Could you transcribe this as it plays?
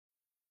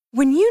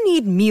When you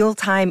need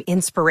mealtime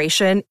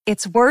inspiration,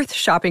 it's worth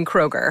shopping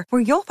Kroger,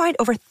 where you'll find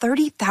over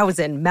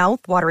 30,000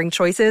 mouth-watering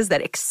choices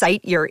that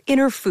excite your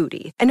inner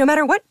foodie. And no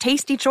matter what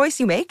tasty choice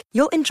you make,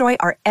 you'll enjoy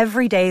our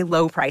everyday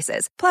low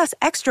prices, plus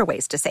extra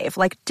ways to save,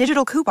 like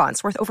digital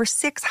coupons worth over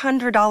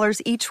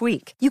 $600 each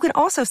week. You can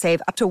also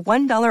save up to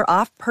 $1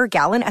 off per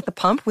gallon at the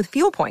pump with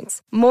fuel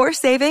points. More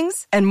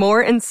savings and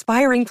more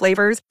inspiring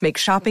flavors make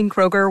shopping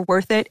Kroger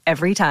worth it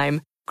every time.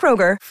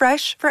 Kroger,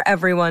 fresh for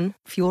everyone.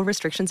 Fuel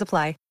restrictions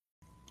apply.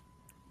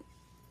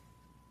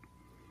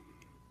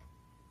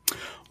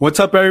 What's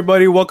up,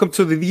 everybody? Welcome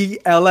to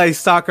the LA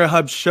Soccer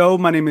Hub show.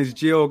 My name is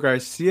Gio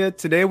Garcia.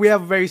 Today we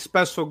have a very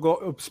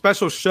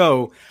special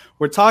show.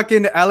 We're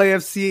talking to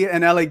LAFC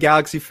and LA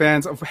Galaxy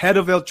fans ahead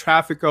of El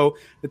Tráfico.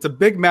 It's a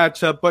big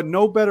matchup, but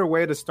no better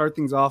way to start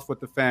things off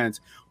with the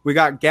fans. We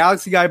got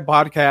Galaxy Guy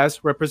podcast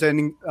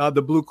representing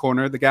the blue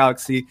corner, the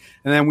Galaxy,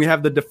 and then we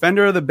have the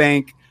defender of the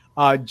bank,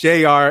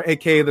 JR,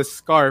 aka the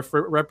Scarf,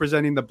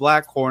 representing the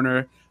black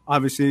corner.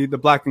 Obviously, the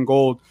black and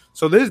gold.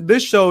 So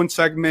this show and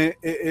segment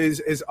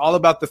is all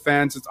about the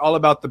fans. It's all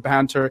about the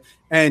banter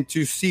and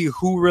to see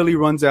who really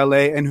runs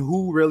LA and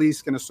who really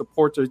is going to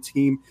support their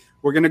team.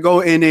 We're going to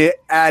go in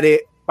it, at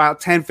it,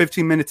 about 10,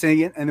 15 minutes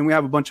in, and then we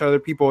have a bunch of other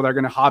people that are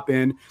going to hop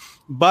in.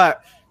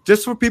 But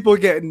just for people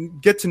to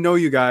get to know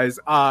you guys,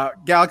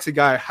 Galaxy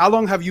Guy, how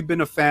long have you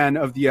been a fan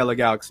of the LA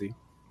Galaxy?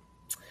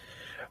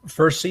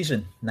 First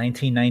season,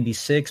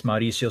 1996,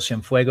 Mauricio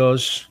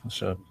Cienfuegos.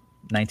 So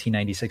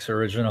 1996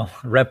 original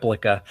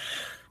replica,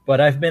 but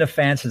I've been a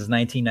fan since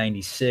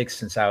 1996,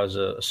 since I was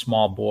a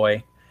small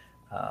boy.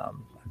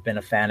 I've been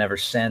a fan ever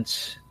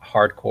since,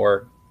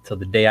 hardcore till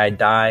the day I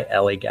die.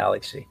 LA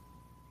Galaxy.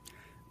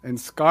 And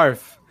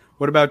Scarf,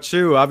 what about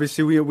you?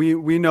 Obviously,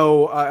 we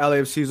know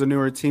LAFC is a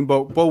newer team,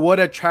 but what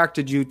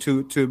attracted you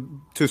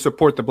to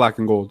support the black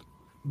and gold?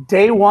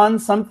 Day one,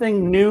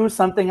 something new,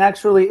 something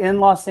actually in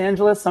Los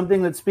Angeles,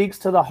 something that speaks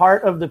to the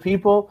heart of the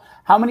people.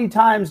 How many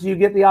times do you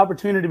get the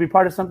opportunity to be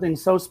part of something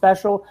so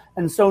special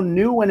and so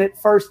new when it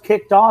first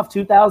kicked off?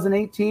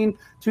 2018,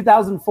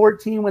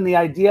 2014, when the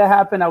idea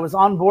happened, I was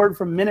on board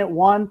from minute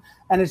one.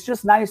 And it's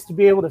just nice to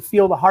be able to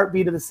feel the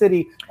heartbeat of the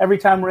city every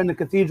time we're in the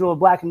Cathedral of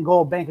Black and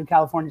Gold, Bank of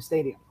California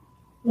Stadium.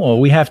 Well,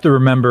 we have to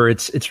remember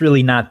it's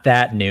really not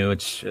that new.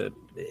 It's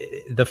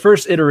the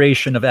first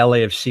iteration of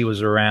LAFC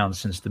was around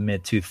since the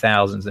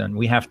mid-2000s, and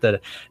we have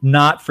to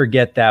not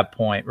forget that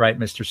point, right,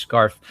 Mr.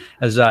 Scarf?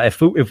 As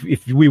if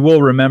we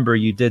will remember,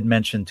 you did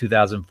mention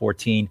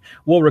 2014.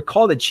 We'll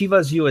recall that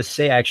Chivas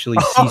USA actually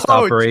ceased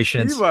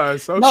operations.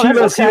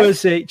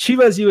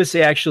 Chivas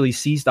USA actually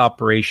ceased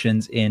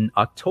operations in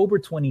October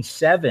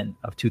 27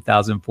 of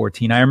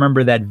 2014. I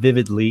remember that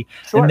vividly.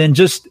 Sure. And then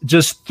just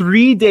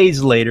 3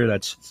 days later,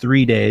 that's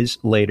 3 days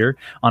later,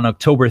 on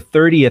October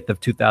 30th of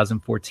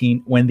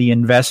 2014, when the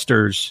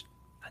investors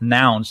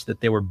announced that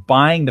they were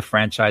buying the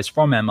franchise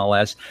from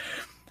MLS.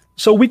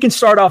 So we can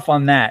start off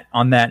on that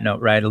note,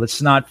 right?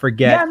 Let's not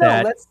forget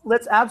that.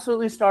 Let's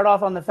absolutely start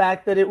off on the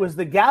fact that it was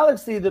the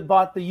Galaxy that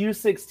bought the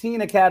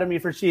U16 Academy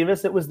for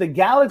Chivas. It was the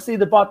Galaxy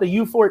that bought the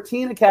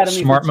U14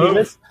 Academy for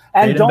Chivas.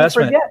 And don't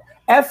forget,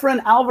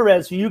 Efren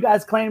Alvarez, who you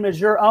guys claim as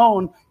your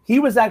own, he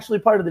was actually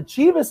part of the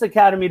Chivas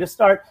Academy to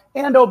start.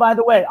 And, oh, by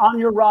the way, on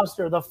your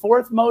roster, the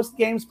 4th most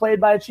games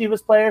played by a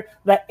Chivas player,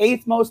 the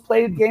 8th most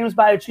played games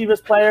by a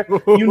Chivas player.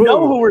 You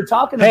know who we're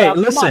talking about.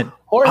 Hey, listen.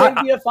 Jorge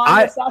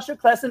Villafana, Sasha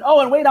Klesson.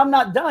 Oh, and wait, I'm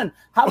not done.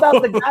 How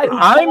about the guy who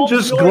I'm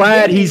just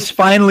glad he's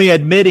finally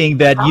admitting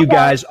that you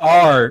guys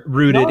are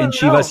rooted in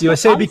Chivas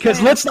USA, because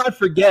let's not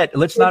forget,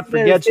 sir.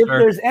 If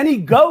there's any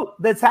GOAT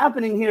that's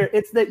happening here,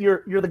 it's that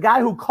you're the guy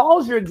who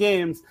calls your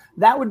games.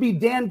 That would be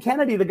Dan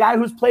Kennedy, the guy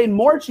who's played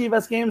more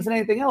Chivas games than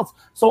anything else.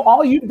 So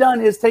all you've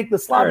done is take the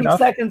sloppy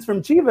seconds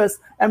from Chivas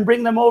and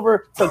bring them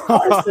over to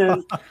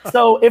Carson.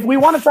 So if we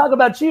want to talk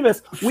about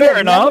Chivas,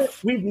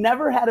 we've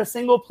never had a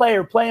single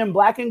player play in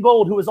black and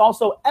gold who has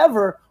also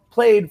ever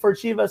played for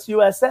Chivas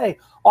USA.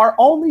 Our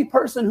only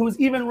person who's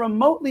even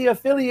remotely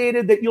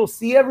affiliated that you'll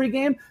see every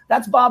game,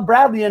 that's Bob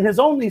Bradley. And his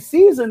only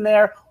season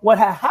there, what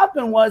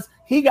happened was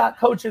he got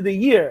Coach of the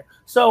Year.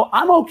 So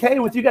I'm okay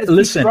with you guys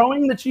keep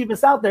throwing the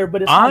Chivas out there,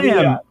 but it's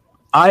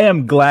I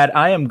am glad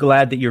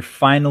that you're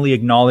finally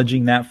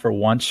acknowledging that for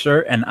once,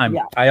 sir. And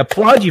I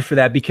applaud you for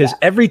that, because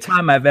every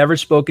time I've ever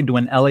spoken to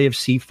an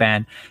LAFC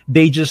fan,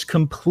 they just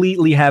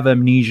completely have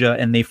amnesia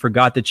and they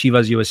forgot that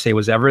Chivas USA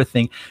was ever a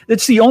thing.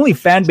 It's the only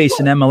fan base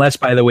in MLS,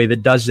 by the way,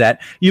 that does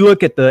that. You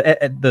look at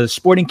the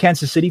Sporting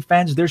Kansas City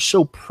fans, they're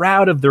so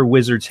proud of their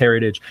Wizards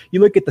heritage. You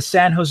look at the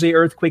San Jose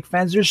Earthquake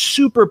fans, they're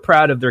super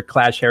proud of their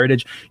Clash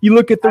heritage. You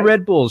look at the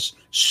Red Bulls,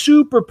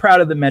 super proud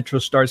of the Metro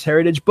Stars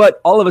heritage.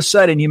 But all of a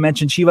sudden, you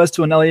mention Chivas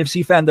to an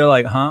LAFC fan, they're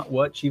like, huh?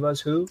 What?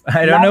 Chivas who?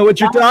 I don't know what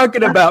you're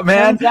talking about,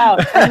 man.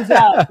 Turns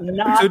out,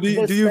 not so do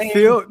you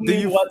feel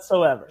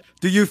whatsoever.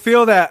 Do you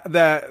feel that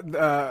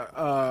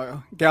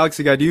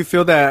Galaxy Guy, do you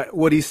feel that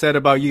what he said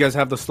about you guys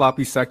have the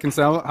sloppy seconds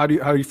now? How do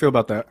you feel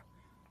about that?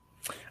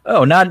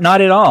 Oh, not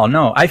at all.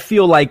 No, I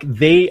feel like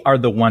they are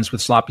the ones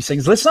with sloppy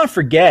seconds. Let's not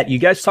forget, you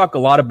guys talk a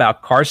lot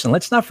about Carson.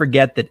 Let's not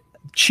forget that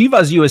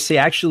Chivas USA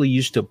actually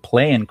used to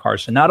play in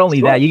Carson. Not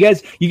only that, you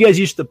guys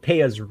used to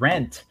pay us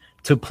rent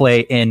to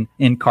play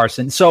in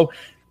Carson. So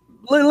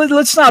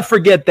let's not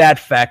forget that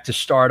fact to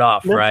start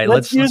off, right?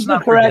 Let's use the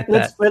correct.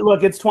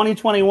 Look, it's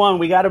 2021.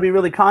 We got to be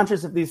really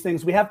conscious of these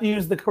things. We have to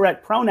use the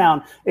correct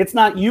pronoun. It's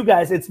not you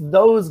guys. It's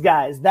those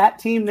guys. That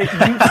team that you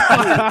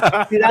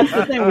see. That's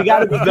the thing. We got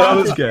to be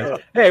those guys.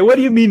 Hey, what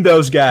do you mean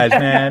those guys,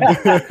 man?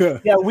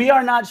 Yeah, we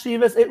are not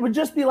Chivas. It would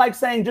just be like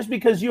saying just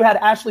because you had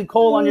Ashley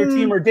Cole on your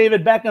team or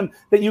David Beckham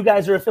that you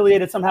guys are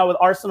affiliated somehow with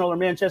Arsenal or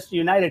Manchester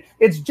United.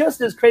 It's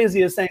just as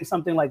crazy as saying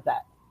something like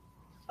that.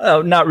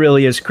 Oh, not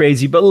really as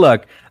crazy, but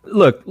look.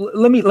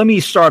 Let me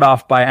start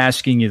off by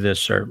asking you this,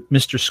 sir,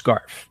 Mr.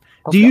 Scarf.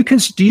 Okay.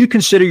 Do you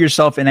consider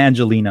yourself an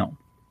Angelino?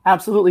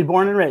 Absolutely,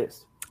 born and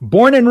raised.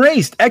 Born and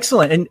raised,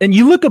 excellent. And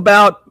you look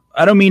about.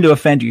 I don't mean to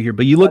offend you here,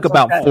 but you look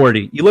about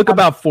 40. You look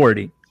about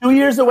 40. 2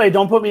 years away.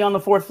 Don't put me on the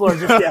fourth floor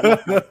just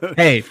yet.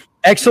 Hey,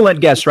 excellent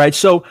guess, right?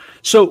 So,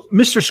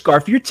 Mr.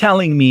 Scarf, you're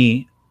telling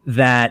me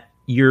that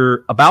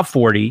you're about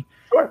 40.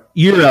 Sure.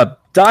 You're a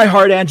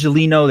diehard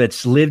Angelino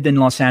that's lived in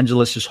Los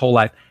Angeles his whole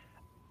life.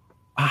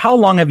 How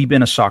long have you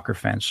been a soccer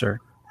fan, sir?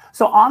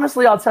 So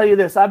honestly, I'll tell you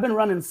this. I've been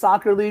running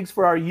soccer leagues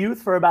for our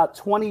youth for about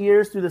 20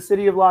 years through the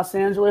city of Los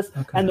Angeles.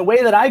 Okay. And the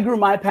way that I grew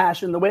my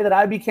passion, the way that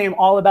I became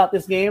all about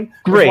this game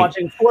was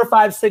watching 4,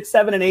 5, 6,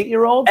 7, and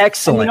 8-year-olds.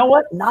 Excellent. And you know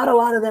what? Not a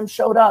lot of them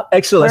showed up.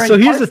 Excellent. So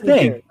here's the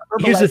thing.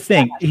 Here's the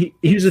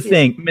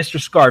thing, Mr.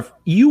 Scarf.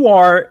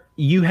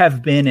 You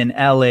have been in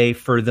LA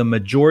for the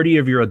majority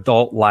of your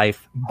adult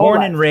life,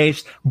 born and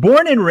raised.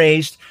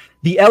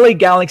 The LA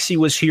Galaxy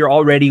was here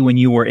already when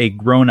you were a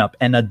grown-up,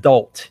 an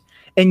adult.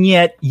 And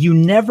yet you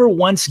never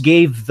once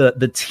gave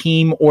the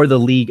team or the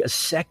league a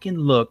second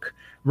look,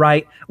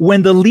 right?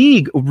 When the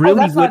league really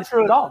that's not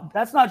true at all.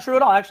 That's not true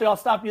at all. Actually, I'll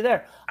stop you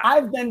there.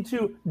 I've been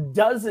to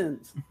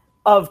dozens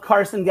of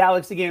Carson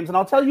Galaxy games, and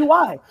I'll tell you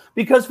why.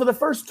 Because for the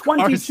first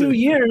 22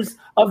 years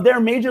of their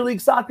Major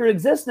League Soccer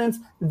existence,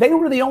 they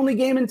were the only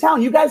game in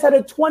town. You guys had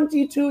a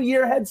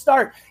 22-year head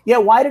start. Yeah,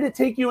 why did it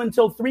take you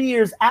until 3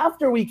 years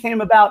after we came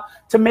about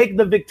to make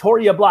the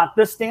Victoria block,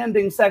 the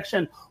standing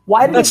section?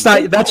 Why did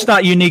that's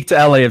not unique to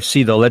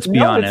LAFC though. Let's be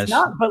honest. It's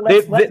not, but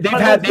they've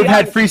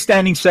had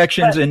freestanding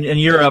sections in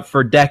Europe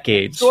for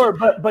decades. Sure,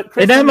 but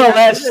in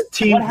MLS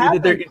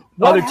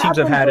other teams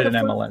have had it in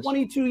MLS.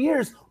 22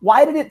 years.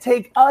 Why did it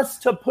take us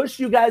to push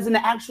you guys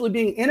into actually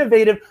being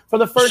innovative for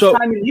the first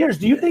time in years?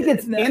 Do you think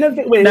it's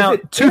innovative? Now,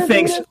 two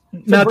things.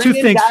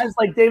 Guys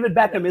like David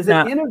Beckham, is it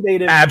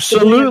innovative?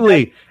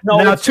 Absolutely.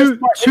 No, two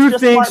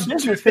things.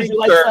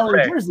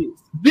 Jerseys.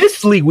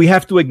 This league, we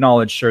have to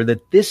acknowledge, sir,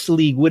 that this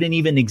league wouldn't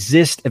even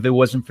exist if it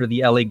wasn't for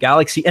the LA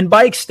Galaxy, and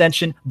by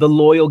extension, the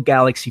loyal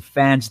Galaxy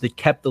fans that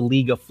kept the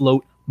league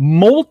afloat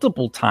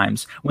multiple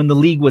times when the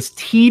league was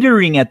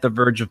teetering at the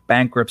verge of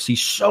bankruptcy.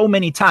 So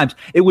many times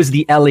it was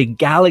the LA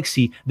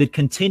Galaxy that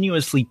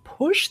continuously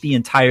pushed the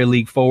entire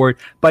league forward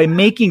by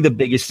making the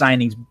biggest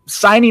signings,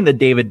 signing the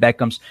David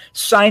Beckhams,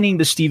 signing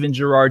the Steven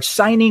Gerrard,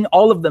 signing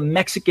all of the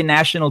Mexican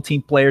national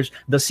team players,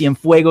 the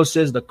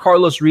Cienfuegoses, the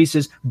Carlos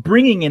Reeses,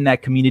 bringing in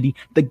that community.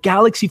 The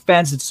Galaxy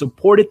fans that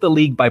supported the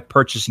league by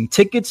purchasing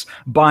tickets,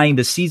 buying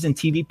the season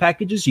TV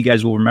packages. You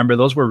guys will remember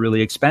those were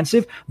really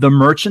expensive. The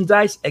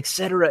merchandise,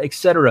 etc.,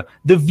 etc.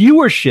 The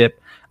viewership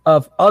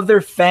of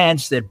other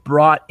fans that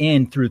brought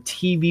in through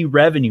TV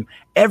revenue.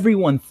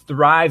 Everyone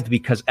thrived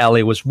because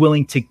LA was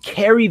willing to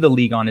carry the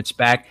league on its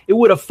back. It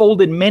would have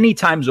folded many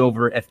times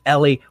over if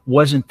LA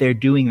wasn't there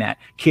doing that,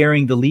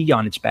 carrying the league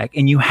on its back.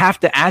 And you have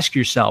to ask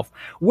yourself,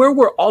 where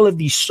were all of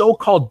these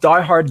so-called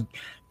diehard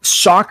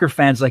soccer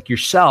fans like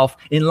yourself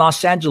in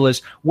Los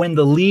Angeles when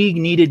the league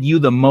needed you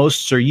the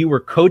most, sir? You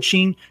were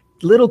coaching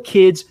little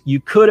kids. You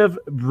could have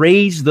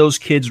raised those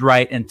kids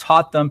right and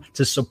taught them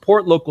to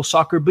support local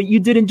soccer, but you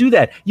didn't do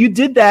that. You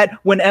did that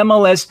when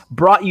MLS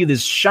brought you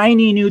this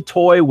shiny new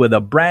toy with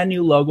a brand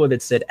new logo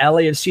that said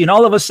LAFC, and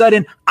all of a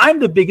sudden, I'm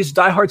the biggest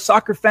diehard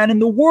soccer fan in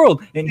the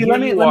world. And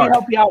let me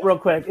help you out real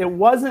quick. It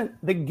wasn't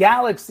the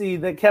Galaxy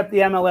that kept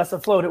the MLS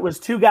afloat. It was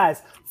two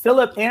guys,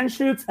 Philip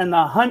Anschutz and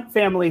the Hunt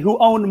family, who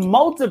own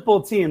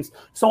multiple teams.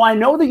 So I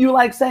know that you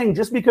like saying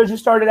just because you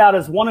started out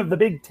as one of the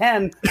Big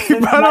Ten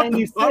since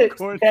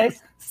 96, okay?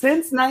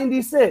 Since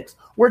 96,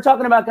 we're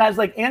talking about guys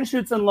like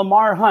Anschutz and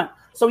Lamar Hunt.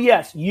 So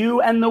yes,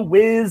 you and the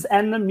Wiz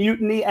and the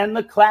Mutiny and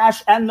the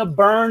Clash and the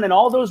Burn and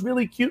all those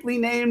really cutely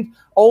named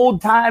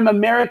old-time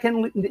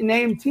American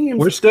named teams.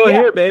 We're still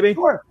here, baby.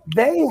 Sure.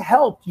 They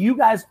helped. You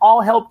guys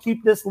all helped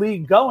keep this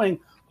league going.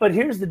 But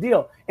here's the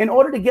deal. In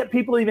order to get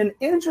people even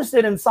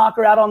interested in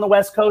soccer out on the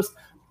West Coast,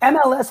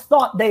 MLS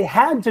thought they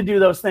had to do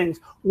those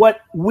things.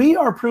 What we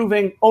are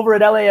proving over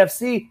at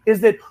LAFC is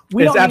that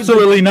it's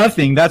absolutely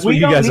nothing. That's what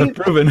you guys have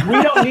proven.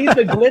 We don't need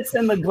the glitz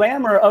and the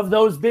glamour of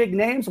those big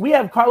names. We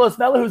have Carlos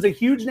Vela, who's a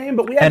huge name,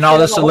 but we have all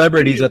the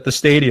celebrities at the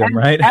stadium,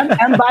 right?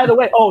 And by the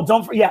way,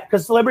 don't forget,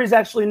 because celebrities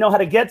actually know how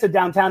to get to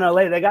downtown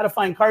LA. They got to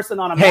find Carson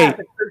on a map.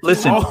 Hey,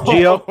 listen,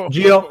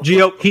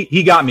 Gio,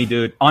 he got me,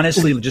 dude.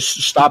 Honestly, just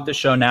stop the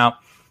show now.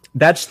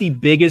 That's the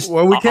biggest.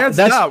 Well, we can't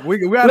stop. We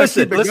gotta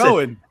keep it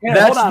going.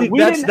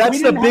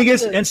 That's the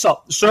biggest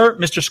insult, sir.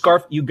 Mr.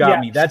 Scarf, you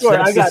got me. That's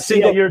the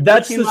single. You're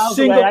that's the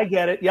single. Away. I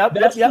get it. Yep.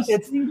 That's yep. The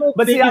single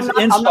biggest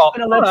I'm insult.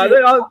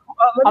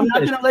 I'm not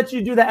going to let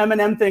you do the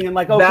Eminem thing and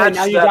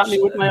now you got me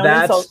with my own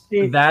insult.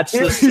 That's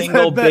the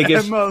single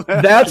biggest.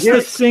 That's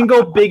the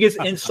single biggest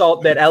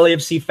insult that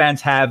LAFC fans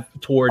have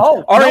towards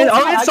our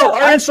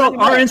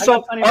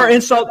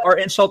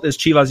insult is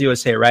Chivas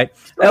USA, right?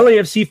 Sure.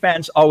 LAFC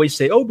fans always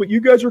say, "Oh, but you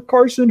guys are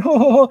Carson."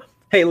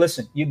 Hey,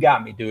 listen, you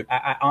got me, dude.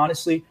 I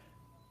honestly.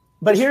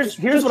 But here's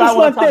what I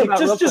want to talk about.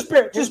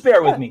 Just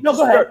bear with me. No,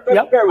 go ahead.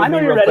 Bear with I know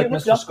me you're real ready.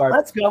 quick, Mr. Scarf.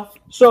 Let's go.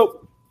 So.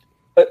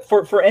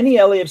 For any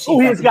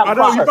LAFC, he's got you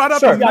brought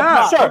up his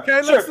map.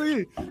 Okay, let's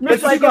see.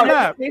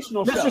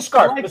 Mr.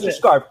 Scarf,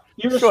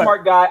 you're a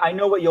smart guy. I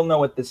know you'll know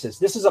what this is.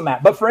 This is a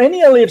map. But for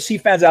any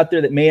LAFC fans out there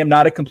that may have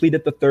not have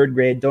completed the third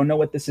grade, don't know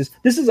what this is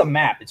a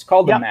map. It's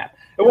called a map.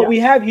 And what we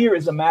have here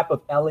is a map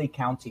of LA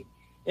County.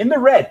 In the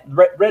red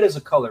is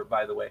a color,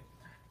 by the way.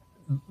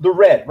 The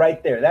red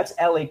right there, that's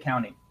LA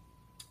County.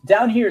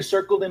 Down here,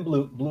 circled in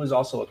blue is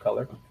also a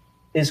color,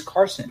 is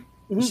Carson.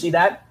 You see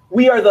that?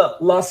 We are the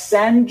Los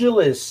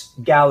Angeles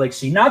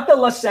Galaxy, not the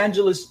Los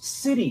Angeles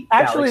City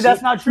Actually, Galaxy.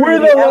 That's not true. We're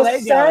the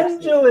Los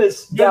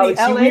Angeles Galaxy. You're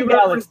the LA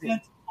Galaxy.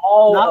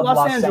 All not of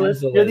Los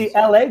Angeles. You're the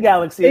LA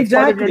Galaxy.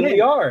 Exactly, we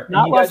are.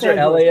 Not you guys Los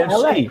Angeles. are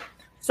LAFC.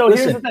 So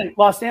here's the thing,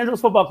 Los Angeles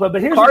Football Club.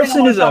 But here's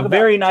Carson is a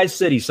very nice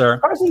city, sir.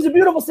 Carson's a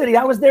beautiful city.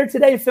 I was there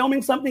today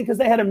filming something because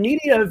they had a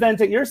media event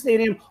at your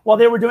stadium while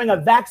they were doing a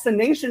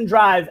vaccination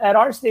drive at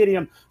our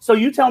stadium. So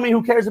you tell me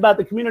who cares about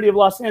the community of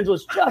Los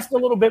Angeles just a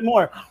little bit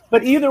more.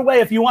 But either way,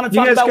 if you want to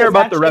talk about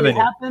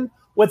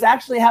what's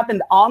actually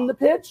happened on the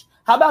pitch,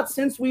 how about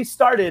since we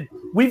started,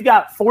 we've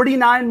got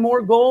 49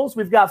 more goals,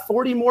 we've got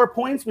 40 more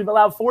points, we've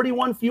allowed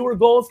 41 fewer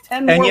goals,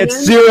 10 more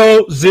wins. And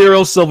yet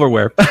zero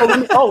silverware.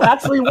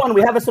 Actually one.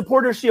 We have a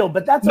supporter shield,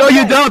 but that's no,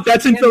 okay. You don't.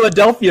 That's in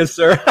Philadelphia,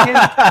 sir.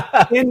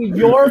 in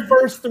your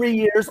first 3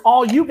 years,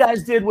 all you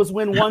guys did was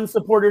win one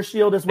supporter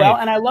shield as well.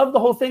 Hey. And I love the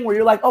whole thing where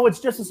you're like, oh, it's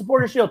just a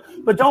supporter shield.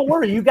 But don't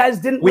worry, you guys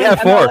didn't win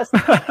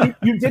MLS.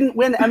 You didn't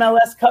win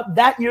MLS Cup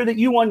that year that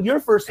you won your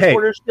first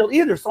supporter shield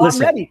either. So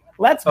listen, I'm ready.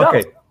 Let's go.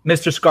 Okay.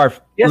 Mr.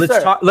 Scarf,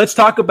 let's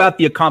talk about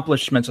the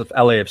accomplishments of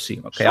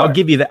LAFC. Okay, sure. I'll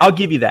give you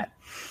that.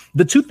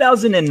 The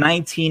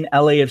 2019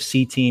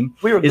 LAFC team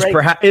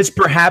is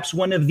perhaps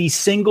one of the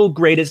single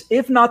greatest,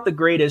 if not the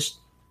greatest,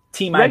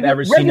 team I've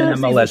ever seen in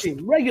MLS.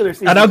 Regular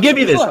season. And I'll give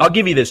you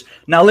this.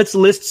 Now let's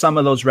list some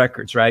of those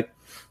records, right?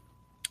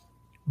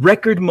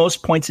 Record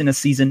most points in a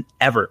season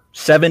ever,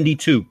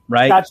 72,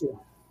 right? Gotcha.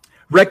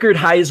 Record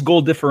highest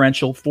goal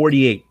differential,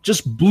 48.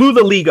 Just blew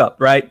the league up,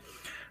 right?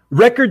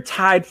 Record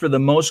tied for the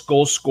most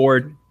goals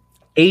scored,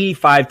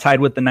 85, tied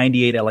with the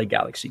 98 LA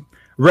Galaxy.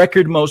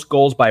 Record most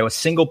goals by a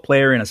single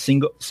player in a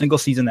single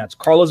season, that's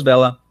Carlos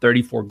Vela,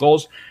 34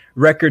 goals.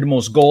 Record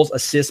most goals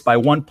assists by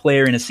one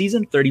player in a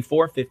season,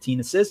 34, 15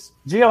 assists.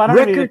 Gio, I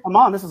don't need to come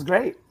on. This is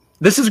great.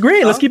 This is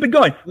great. Let's keep it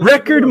going.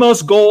 Record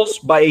most goals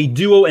by a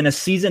duo in a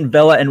season,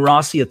 Vela and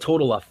Rossi, a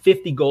total of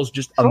 50 goals.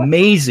 Just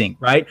amazing,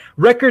 right?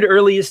 Record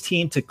earliest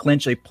team to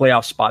clinch a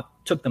playoff spot.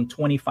 Took them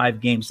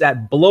 25 games.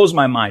 That blows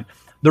my mind.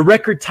 The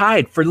record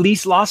tied for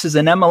least losses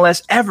in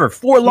MLS ever,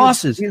 4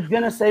 losses. He's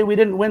going to say we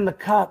didn't win the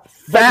cup.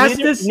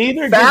 Fastest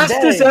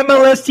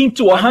MLS team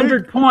to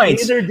 100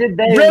 points. Neither did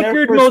they.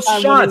 Record most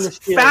shots.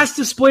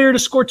 Fastest player to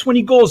score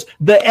 20 goals.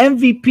 The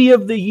MVP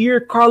of the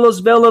year, Carlos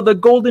Vela. The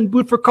Golden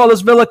Boot for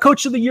Carlos Vela.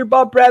 Coach of the year,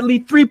 Bob Bradley.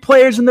 3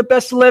 players in the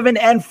best 11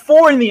 and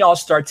 4 in the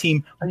All-Star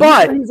team.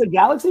 But sure he's a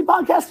Galaxy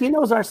podcast. He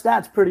knows our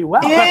stats pretty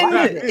well.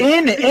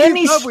 In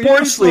any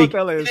sports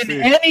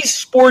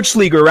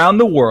league around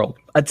the world,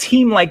 a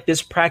team like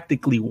this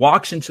practically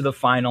walks into the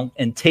final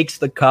and takes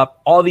the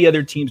cup. All the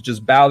other teams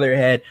just bow their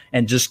head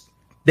and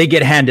they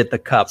get handed the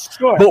cup.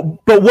 Sure.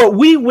 But what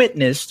we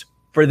witnessed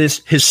for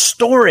this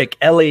historic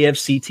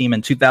LAFC team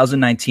in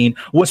 2019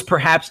 was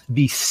perhaps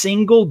the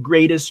single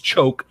greatest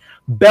choke,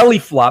 belly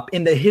flop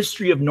in the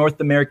history of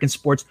North American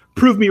sports.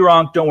 Prove me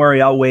wrong. Don't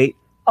worry, I'll wait.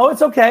 Oh,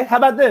 it's okay. How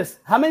about this?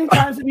 How many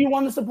times have you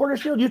won the Supporter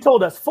Shield? You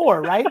told us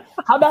 4, right?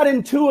 How about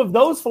in 2 of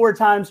those 4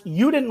 times,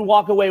 you didn't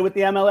walk away with the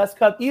MLS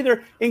Cup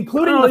either,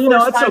 including the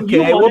first time it's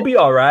okay. We'll be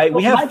all right.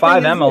 We have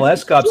 5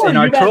 MLS Cups in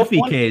our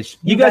trophy case.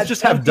 You guys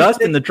just have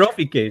dust in the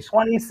trophy case.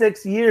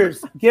 26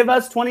 years. Give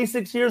us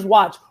 26 years.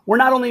 Watch. We're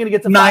not only going to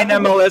get to 9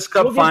 MLS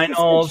Cup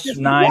finals,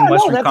 9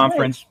 Western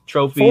Conference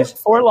trophies.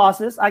 4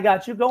 losses. I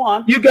got you. Go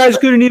on. You guys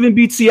couldn't even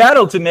beat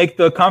Seattle to make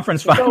the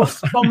conference finals.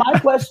 So my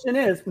question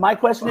is,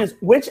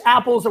 which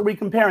apples are we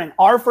comparing?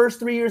 Our first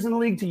 3 years in the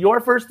league to your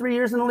first 3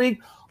 years in the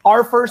league?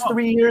 Our first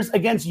 3 years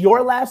against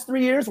your last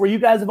 3 years, where you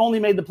guys have only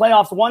made the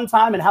playoffs 1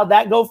 time, and how'd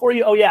that go for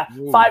you? Oh yeah,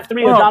 5-3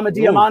 Adama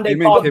Diamande.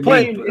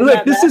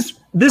 Look, this is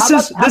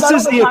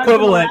the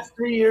equivalent. Last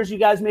 3 years, you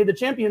guys made the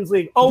Champions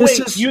League. Oh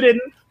wait, you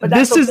didn't. But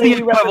this is the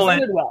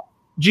equivalent. Well.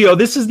 Gio,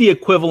 this is the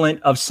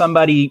equivalent of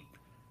somebody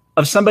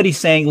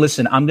saying,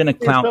 "Listen, I'm going to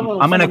climb.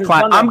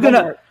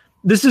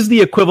 This is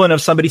the equivalent of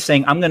somebody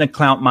saying, I'm going to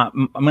climb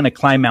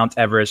Mount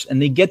Everest,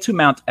 and they get to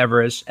Mount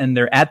Everest and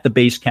they're at the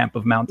base camp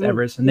of Mount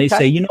Everest, and they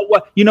say, you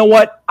know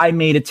what? I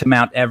made it to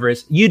Mount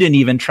Everest. You didn't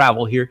even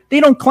travel here.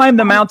 They don't climb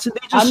the mountain.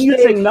 They just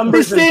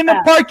stay in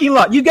the parking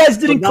lot. You guys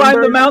didn't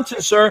climb the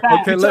mountain, sir.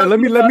 Okay, let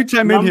me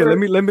chime in here.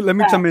 Let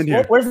me chime in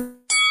here.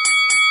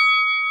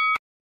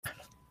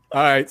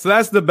 All right, so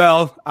that's the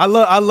bell. I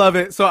love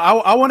it. So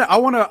I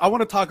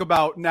want to talk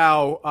about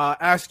now.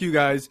 Ask you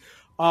guys.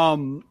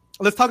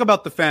 Let's talk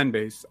about the fan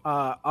base.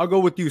 I'll go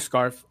with you,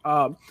 Scarf.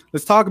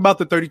 Let's talk about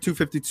the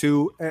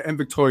 3252 and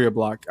Victoria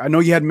block. I know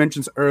you had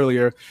mentions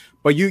earlier,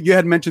 but you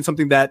had mentioned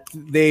something that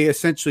they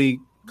essentially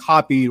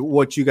copied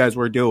what you guys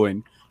were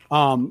doing.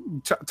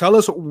 Tell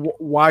us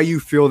why you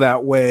feel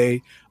that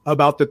way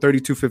about the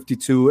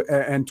 3252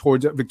 and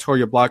towards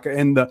Victoria block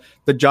and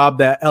the job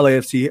that LA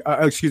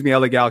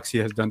Galaxy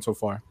has done so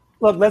far.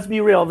 Look, let's be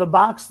real. The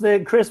box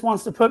that Chris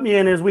wants to put me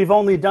in is we've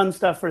only done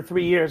stuff for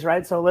 3 years,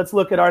 right? So let's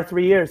look at our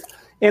 3 years.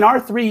 In our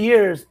 3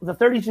 years, the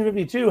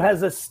 3252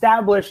 has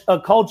established a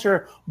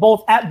culture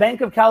both at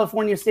Bank of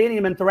California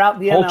Stadium and throughout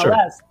the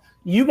MLS.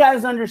 You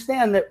guys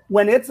understand that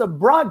when it's a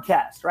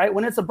broadcast, right?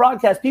 When it's a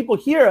broadcast, people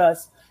hear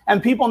us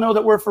and people know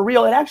that we're for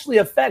real. It actually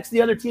affects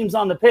the other teams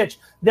on the pitch.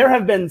 There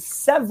have been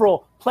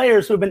several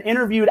players who have been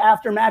interviewed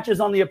after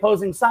matches on the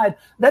opposing side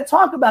that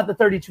talk about the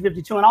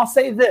 3252. And I'll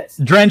say this.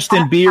 Drenched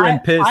in beer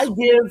and piss.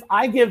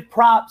 I give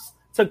props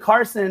to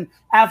Carson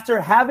after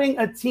having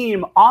a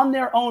team on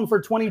their own for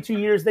 22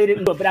 years. They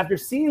didn't do it. But after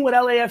seeing what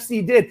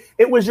LAFC did,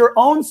 it was your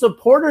own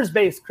supporters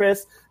base,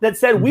 Chris, that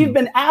said, we've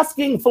been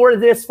asking for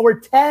this for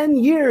 10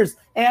 years.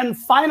 And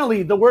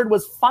finally, the word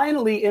was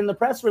finally in the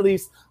press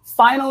release.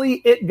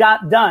 Finally, it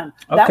got done.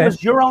 Okay. That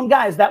was your own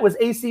guys. That was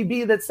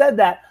ACB that said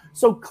that.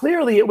 So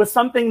clearly it was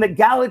something that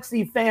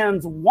Galaxy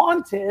fans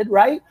wanted,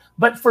 right?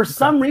 But for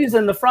some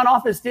reason, the front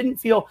office didn't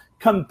feel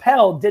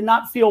compelled, did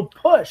not feel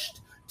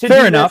pushed to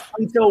Fair do enough.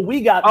 this until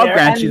we got I'll there.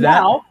 grant and you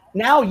that.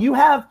 Now you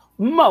have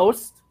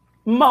most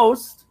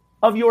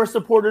of your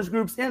supporters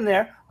groups in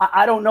there.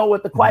 I don't know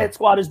what the Quiet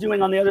Squad is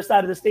doing on the other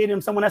side of the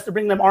stadium. Someone has to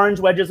bring them orange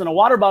wedges and a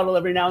water bottle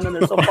every now and then.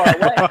 They're so far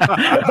away.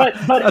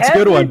 But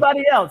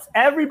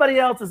everybody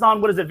else is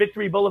on, what is it,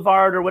 Victory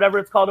Boulevard or whatever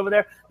it's called over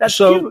there. That's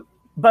cute.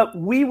 But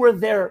we were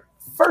there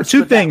first.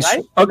 Two things.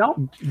 That, right?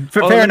 No?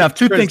 Fair enough.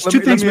 Two things,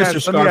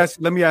 Mr. Scarf.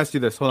 Let me ask you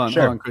this. Hold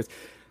on, Chris.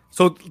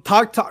 So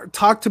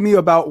talk to me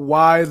about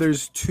why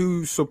there's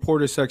two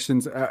supporter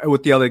sections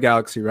with the LA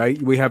Galaxy,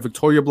 right? We have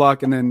Victoria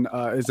Block, and then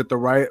is it the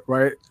right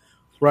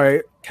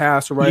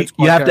cast or right?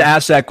 You have to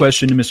ask that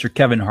question to Mr.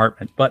 Kevin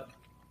Hartman. But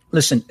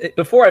listen,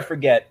 before I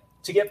forget,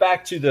 to get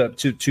back to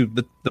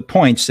the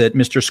points that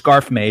Mr.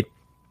 Scarf made,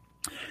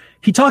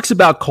 he talks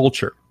about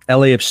culture,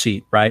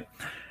 LAFC, right?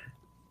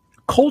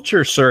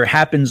 Culture, sir,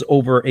 happens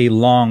over a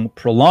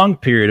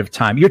prolonged period of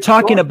time. You're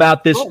talking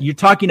about this. You're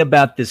talking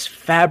about this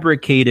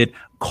fabricated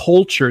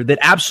culture that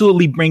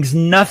absolutely brings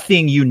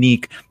nothing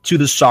unique to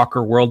the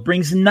soccer world,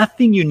 brings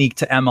nothing unique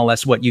to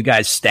MLS. What, you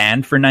guys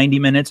stand for 90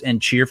 minutes and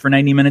cheer for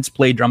 90 minutes,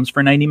 play drums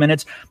for 90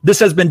 minutes? This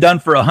has been done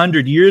for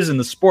 100 years in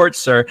the sport,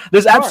 sir.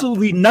 There's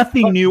absolutely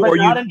nothing new or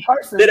unique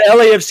that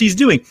LAFC is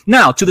doing.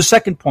 Now, to the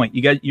second point,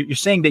 you're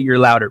saying that you're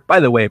louder. By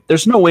the way,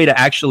 there's no way to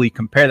actually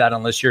compare that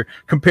unless you're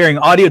comparing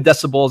audio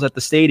decibels at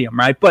the stadium,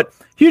 right? But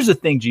here's the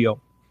thing, Gio.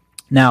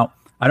 Now,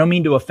 I don't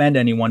mean to offend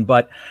anyone,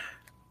 but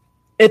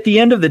at the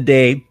end of the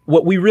day,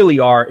 what we really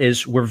are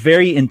is we're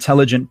very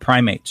intelligent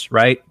primates,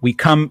 right?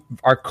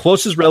 Our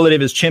closest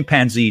relative is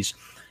chimpanzees.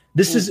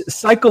 This is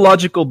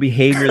psychological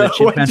behavior that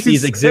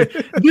chimpanzees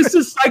exhibit. This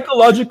is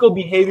psychological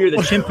behavior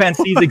that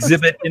chimpanzees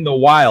exhibit in the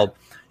wild.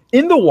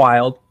 In the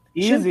wild,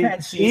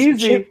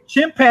 chimpanzees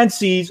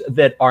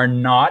that are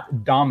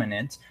not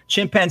dominant,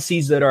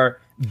 chimpanzees that are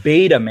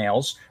beta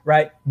males,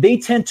 right? They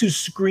tend to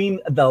scream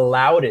the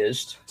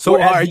loudest.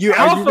 So are you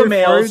alpha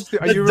males,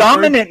 the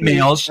dominant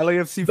males,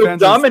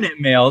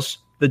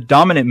 the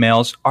dominant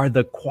males are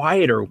the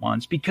quieter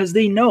ones because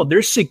they know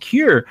they're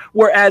secure.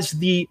 Whereas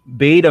the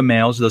beta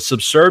males, the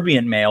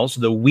subservient males,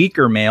 the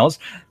weaker males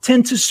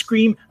tend to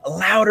scream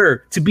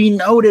louder to be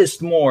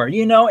noticed more,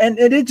 and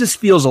it just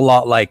feels a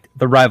lot like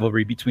the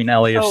rivalry between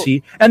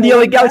LAFC and the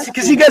LA Galaxy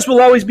because you guys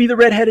will always be the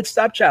redheaded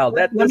stepchild.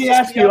 Let me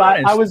ask you,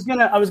 I was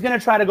gonna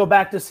try to go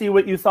back to see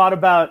what you thought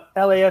about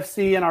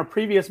LAFC in our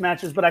previous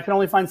matches, but I can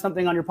only find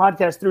something on your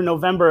podcast through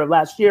November of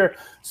last year.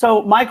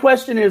 So my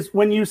question is,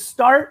 when you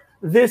start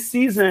this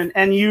season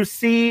and you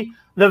see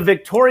the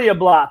Victoria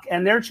block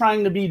and they're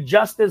trying to be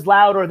just as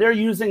loud, or they're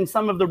using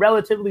some of the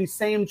relatively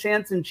same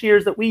chants and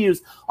cheers that we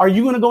use, are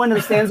you going to go into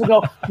the stands and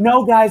go,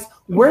 no, guys,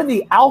 we're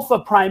the alpha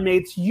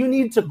primates. You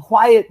need to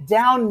quiet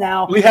down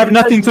now. We have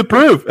nothing to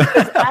prove.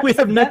 We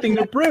have nothing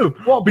to prove.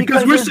 Well,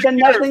 because there's been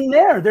nothing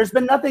there. There's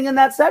been nothing in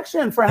that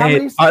section for how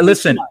many seasons?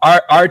 Listen,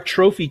 our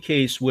trophy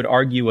case would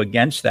argue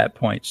against that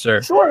point,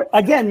 sir. Sure.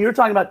 Again, you're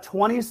talking about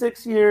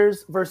 26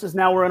 years versus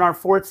now we're in our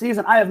fourth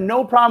season. I have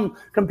no problem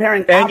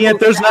comparing. And yet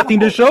there's nothing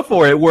to show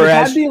for it.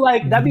 Whereas that'd be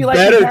like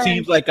better comparing,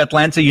 teams like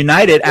Atlanta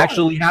United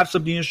actually have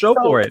something to show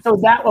for it.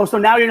 So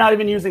now you're not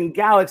even using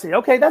Galaxy.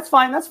 Okay, that's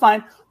fine.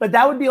 But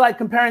that would be like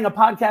comparing a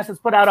podcast that's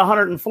put out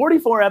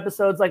 144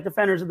 episodes like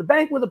Defenders of the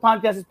Bank with a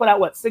podcast that's put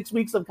out 6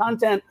 weeks of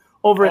content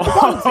over at the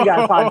Galaxy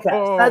Guy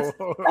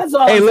podcast. That's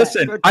all. Hey,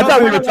 listen, I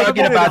thought we were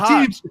talking about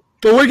teams,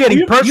 but we're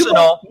getting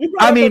personal.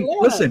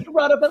 Listen, you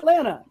brought up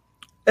Atlanta.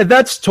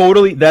 That's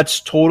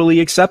totally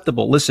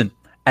acceptable. Listen,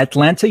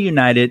 Atlanta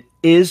United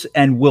is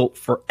and will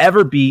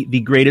forever be the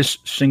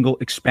greatest single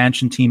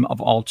expansion team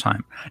of all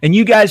time. And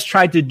you guys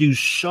tried to do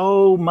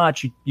so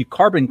much. You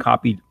carbon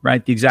copied,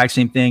 right? The exact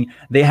same thing.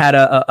 They had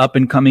a up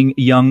and coming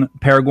young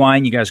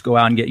Paraguayan. You guys go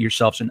out and get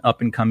yourselves an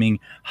up and coming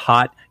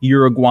hot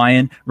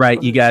Uruguayan,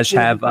 right? You guys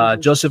have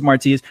Joseph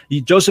Martinez.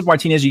 You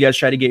guys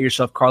try to get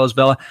yourself Carlos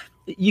Vela.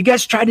 You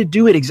guys try to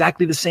do it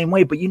exactly the same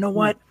way. But you know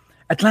what?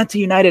 Atlanta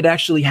United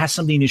actually has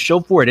something to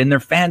show for it, and their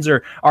fans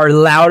are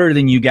louder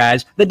than you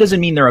guys. That doesn't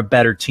mean they're a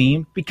better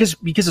team because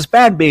a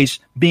fan base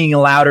being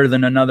louder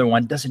than another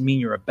one doesn't mean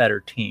you're a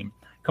better team.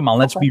 Come on,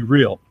 let's be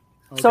real.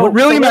 So what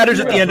really matters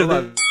at the end of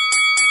the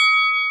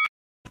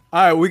All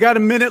right, we got a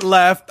minute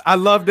left. I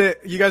loved it.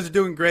 You guys are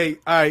doing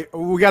great. All right,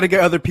 we got to get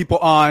other people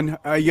on. You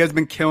guys have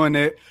been killing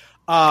it.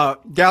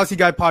 Galaxy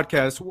Guy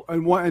podcast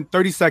in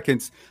 30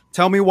 seconds.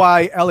 Tell me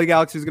why LA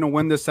Galaxy is going to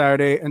win this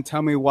Saturday, and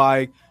tell me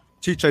why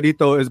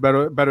Chicharito is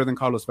better than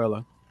Carlos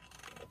Vela.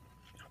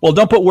 Well,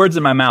 don't put words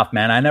in my mouth,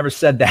 man. I never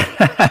said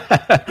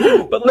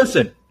that. But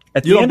listen,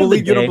 you don't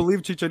believe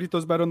Chicharito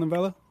is better than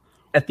Vela?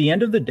 At the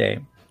end of the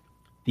day,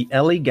 the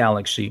LA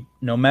Galaxy,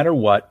 no matter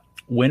what,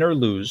 win or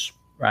lose,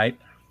 right,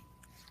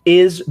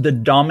 is the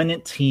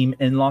dominant team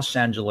in Los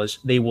Angeles.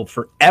 They will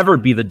forever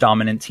be the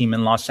dominant team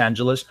in Los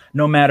Angeles,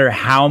 no matter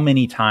how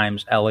many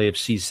times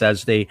LAFC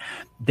says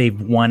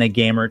they've won a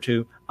game or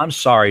two. I'm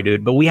sorry,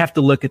 dude, but we have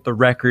to look at the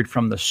record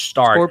from the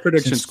start.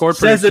 Since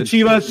the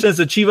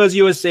Chivas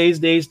USA's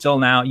days till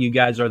now, you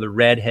guys are the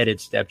red-headed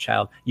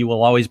stepchild. You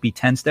will always be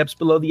 10 steps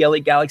below the LA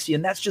Galaxy,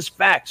 and that's just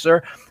fact,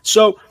 sir.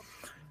 So,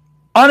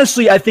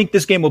 honestly, I think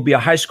this game will be a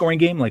high-scoring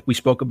game, like we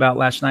spoke about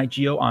last night,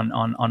 Gio,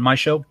 on my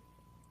show.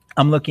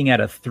 I'm looking at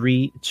a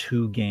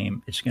 3-2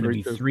 game. It's going to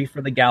be 3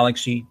 for the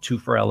Galaxy, 2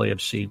 for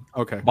LAFC.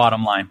 Okay.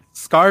 Bottom line.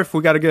 Scarf,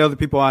 we got to get other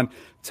people on.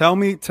 Tell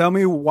me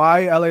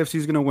why LAFC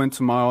is going to win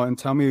tomorrow, and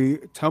tell me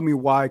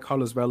why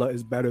Carlos Vela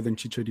is better than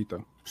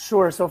Chicharito.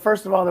 Sure. So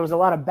first of all, there was a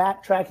lot of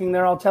backtracking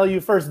there. I'll tell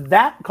you first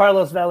that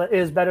Carlos Vela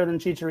is better than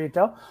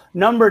Chicharito.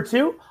 Number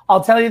 2,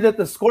 I'll tell you that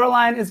the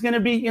scoreline is going to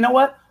be, you know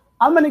what?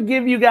 I'm going to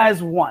give you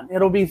guys 1.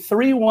 It'll be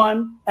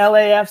 3-1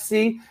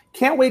 LAFC.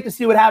 Can't wait to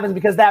see what happens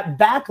because that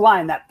back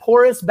line, that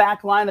porous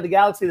back line of the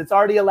Galaxy that's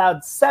already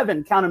allowed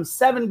 7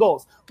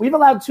 goals. We've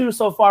allowed 2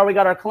 so far. We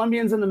got our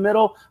Colombians in the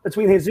middle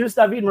between Jesus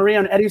David Maria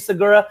and Eddie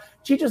Segura.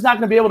 Chicha's not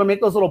going to be able to make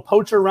those little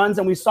poacher runs,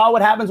 and we saw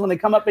what happens when they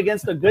come up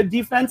against a good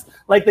defense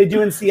like they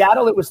do in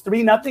Seattle. It was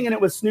 3-0, and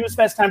it was snooze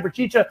fest time for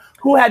Chicha,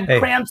 who had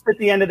cramps at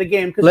the end of the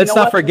game. Let's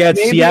not forget,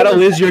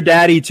 Seattle is your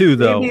daddy too,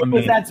 though. Maybe it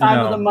was that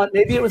time of the month.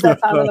 Maybe it was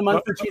that time of the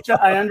month for Chicha.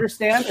 I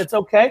understand. It's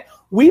okay.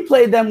 We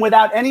played them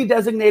without any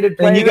designated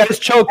players. And you guys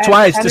choked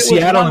twice to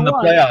Seattle in the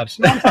playoffs.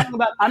 No, I'm talking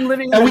about. I'm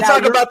living. And we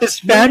talk about this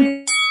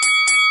fan.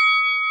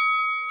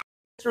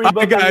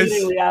 Hi, guys.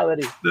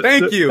 Reality.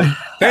 Thank you.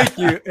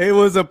 It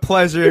was a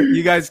pleasure.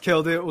 You guys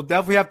killed it. We'll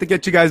definitely have to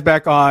get you guys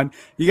back on.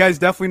 You guys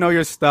definitely know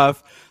your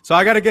stuff. So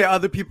I got to get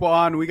other people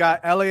on. We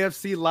got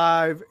LAFC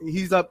Live.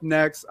 He's up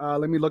next.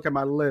 Let me look at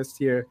my list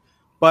here.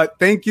 But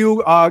thank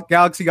you,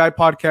 Galaxy Guy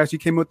Podcast. You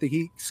came with the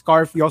heat.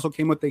 Scarf, you also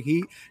came with the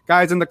heat.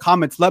 Guys, in the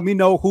comments, let me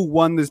know who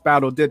won this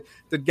battle. Did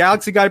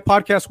Galaxy Guy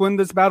Podcast win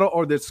this battle,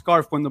 or did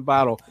Scarf win the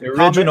battle? The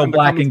original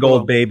black and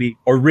gold, baby.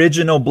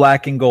 Original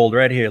black and gold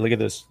right here. Look at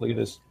this.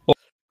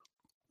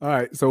 All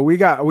right, so we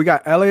got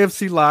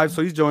LAFC Live,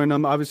 so he's joining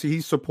them. Obviously,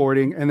 he's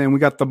supporting, and then we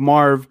got the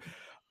Marv.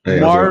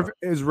 Marv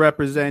is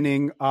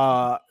representing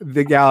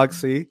the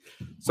Galaxy.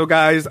 So,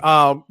 guys,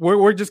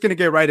 we're just gonna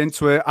get right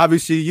into it.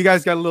 Obviously, you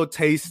guys got a little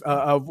taste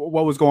of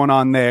what was going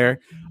on there.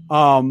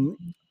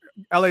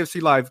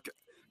 LAFC Live,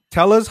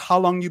 tell us how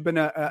long you've been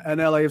an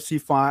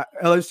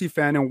LAFC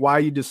fan, and why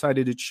you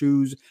decided to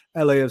choose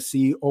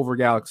LAFC over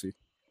Galaxy.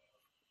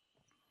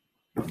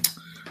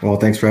 Well,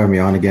 thanks for having me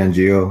on again,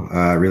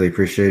 Gio. Really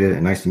appreciate it.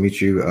 And nice to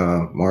meet you,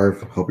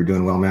 Marv. Hope you're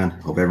doing well, man.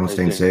 Hope everyone's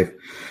staying safe.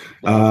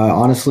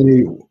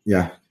 Honestly,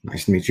 yeah,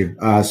 nice to meet you.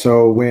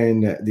 So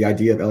when the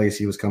idea of LAC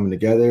was coming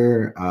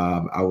together,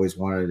 I always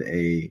wanted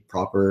a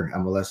proper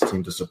MLS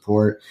team to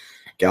support.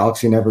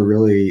 Galaxy never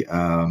really,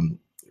 kind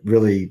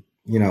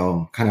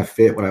of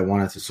fit what I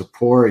wanted to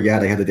support. Yeah,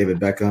 they had the David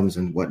Beckhams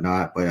and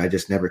whatnot, but I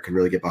just never could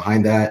really get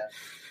behind that.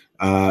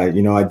 I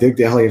dig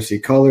the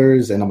LAFC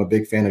colors, and I'm a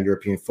big fan of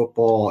European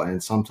football.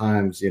 And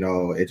sometimes,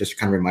 it just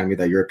kind of reminded me of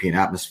that European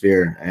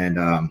atmosphere. And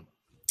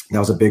that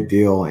was a big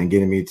deal in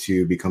getting me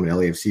to become an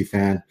LAFC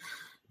fan.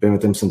 Been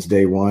with them since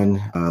day one.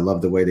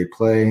 Love the way they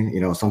play.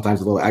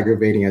 Sometimes a little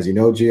aggravating, as you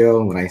know,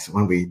 Gio,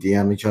 when we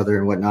DM each other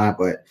and whatnot.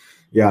 But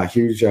yeah,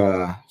 huge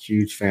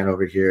fan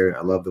over here.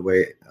 I love the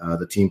way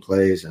the team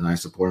plays, and I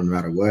support them no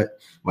matter what.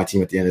 My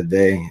team at the end of the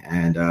day.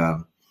 And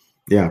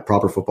Yeah,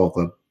 proper football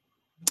club.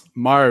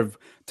 Marv,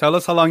 tell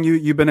us how long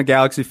you've been a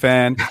Galaxy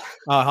fan,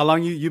 how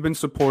long you've been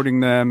supporting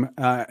them,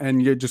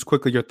 and just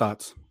quickly your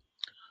thoughts.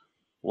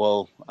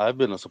 Well, I've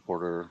been a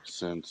supporter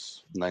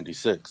since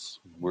 '96.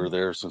 We're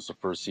there since the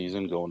first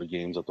season, going to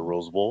games at the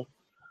Rose Bowl.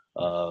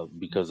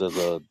 Because as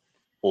a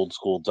old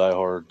school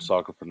diehard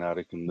soccer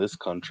fanatic in this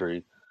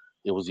country,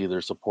 it was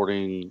either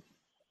supporting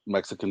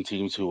Mexican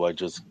teams who I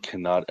just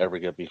cannot ever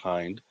get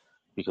behind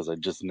because I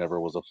just never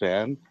was a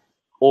fan,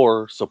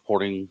 or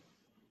supporting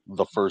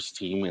the first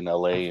team in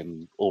LA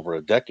in over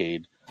a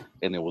decade,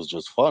 and it was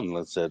just fun.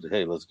 Let's said,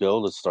 hey, let's go,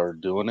 let's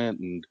start doing it,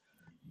 and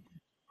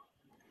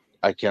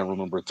I can't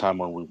remember a time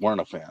when we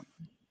weren't a fan.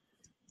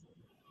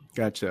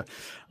 Gotcha.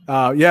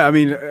 Yeah, I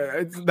mean,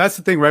 that's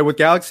the thing, right? With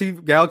Galaxy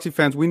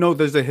fans, we know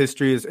there's a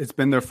history. It's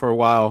been there for a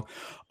while.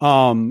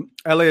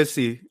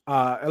 LAFC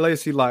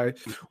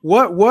Live.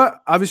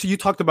 What? Obviously, you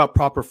talked about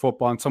proper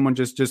football, and someone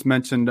just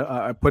mentioned.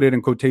 I put it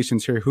in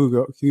quotations here.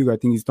 Hugo, I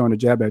think he's throwing a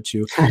jab at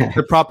you.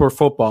 The proper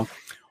football.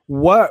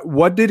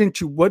 What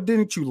didn't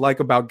you like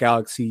about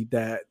Galaxy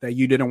that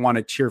you didn't want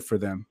to cheer for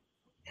them?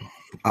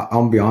 I'm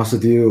gonna be honest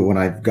with you. When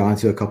I've gone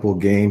to a couple of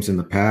games in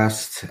the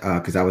past,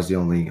 because I was the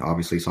only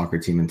obviously soccer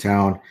team in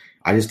town,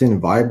 I just didn't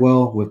vibe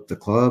well with the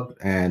club,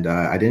 and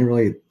I didn't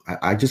really.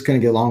 I just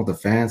couldn't get along with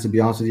the fans. To be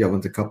honest with you, I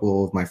went to a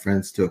couple of my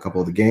friends to a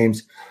couple of the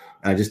games.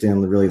 And I just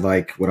didn't really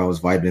like what I was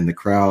vibing in the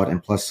crowd,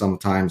 and plus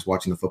sometimes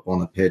watching the football on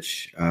the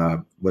pitch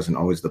wasn't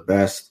always the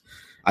best.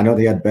 I know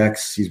they had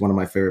Bex. He's one of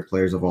my favorite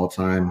players of all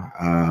time,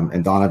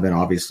 and Donovan,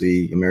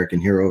 obviously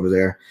American hero over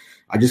there.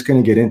 I just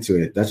couldn't get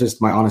into it. That's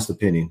just my honest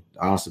opinion.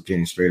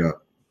 Straight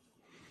up.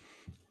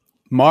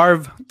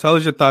 Marv, tell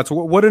us your thoughts.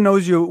 What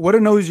annoys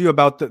you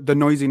about the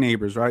noisy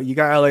neighbors, right? You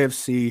got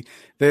LAFC.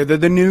 They're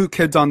the new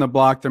kids on the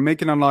block. They're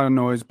making a lot of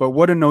noise, but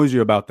what annoys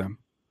you about them?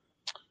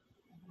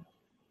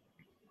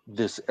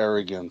 This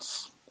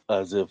arrogance,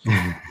 as if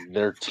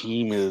their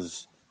team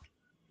is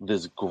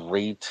this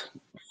great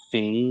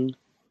thing,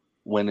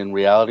 when in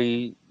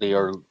reality they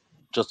are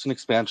just an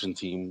expansion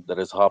team that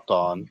has hopped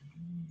on,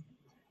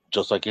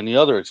 just like any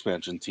other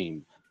expansion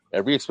team.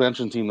 Every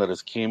expansion team that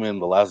has came in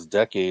the last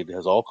decade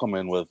has all come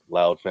in with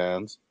loud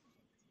fans,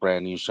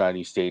 brand new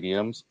shiny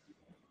stadiums,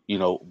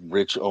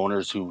 rich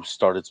owners who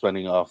started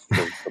spending off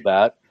the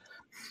bat.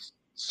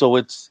 So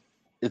it's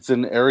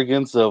an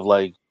arrogance of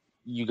like,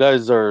 you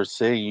guys are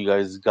saying you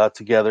guys got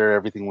together,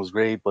 everything was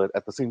great, but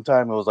at the same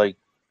time it was like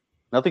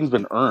nothing's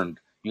been earned.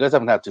 You guys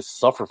haven't had to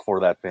suffer for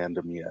that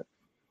fandom yet.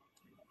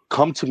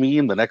 Come to me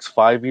in the next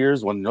 5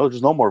 years when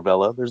there's no more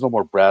Vela, there's no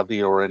more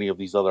Bradley or any of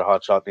these other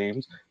hotshot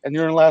names, and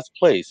you're in last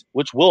place,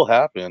 which will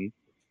happen.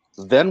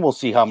 Then we'll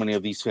see how many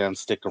of these fans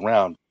stick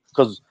around.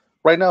 Because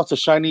right now it's a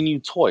shiny new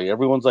toy.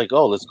 Everyone's like,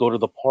 oh, let's go to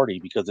the party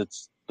because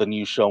it's the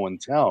new show in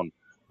town.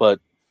 But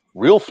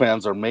real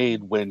fans are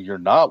made when you're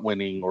not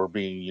winning or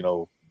being,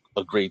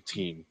 a great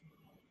team.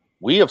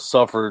 We have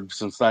suffered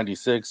since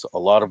 '96 a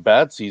lot of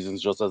bad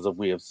seasons, just as if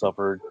we have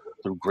suffered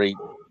through great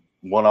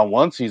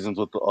one-on-one seasons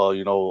with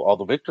all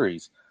the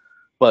victories.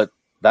 But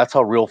that's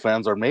how real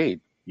fans are made.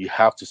 You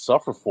have to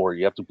suffer for it.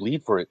 You have to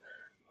bleed for it.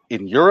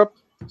 In Europe,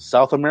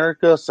 South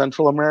America,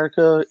 Central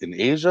America, in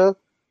Asia,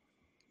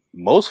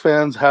 most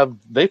fans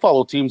they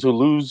follow teams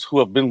who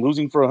have been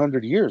losing for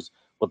 100 years,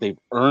 but they've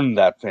earned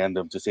that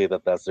fandom to say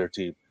that that's their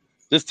team.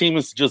 This team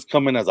is just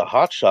coming as a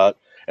hot shot,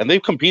 and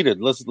they've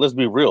competed. Let's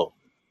be real.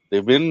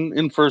 They've been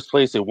in first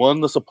place. They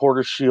won the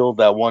Supporters Shield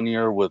that one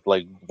year with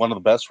like one of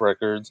the best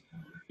records.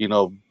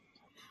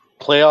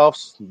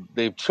 Playoffs,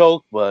 they've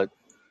choked, but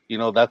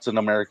that's an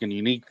American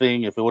unique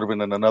thing. If it would have been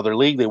in another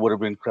league, they would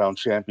have been crowned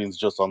champions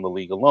just on the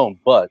league alone.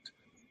 But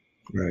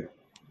right,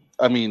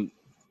 I mean,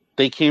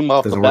 they came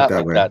off the bat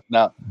like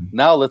that.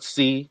 Now let's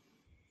see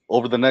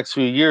over the next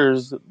few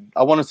years.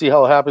 I want to see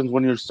how it happens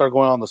when you start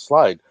going on the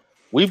slide.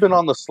 We've been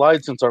on the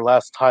slide since our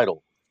last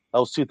title. That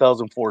was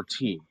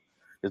 2014.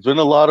 It's been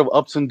a lot of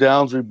ups and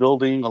downs,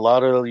 rebuilding, a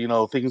lot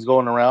of things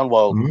going around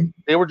while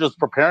they were just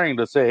preparing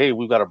to say, hey,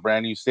 we've got a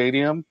brand new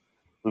stadium.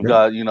 We've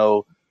got,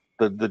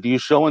 the new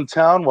show in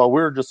town, while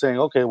we're just saying,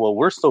 okay, well,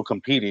 we're still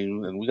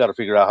competing and we got to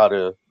figure out how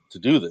to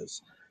do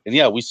this. And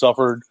yeah, we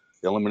suffered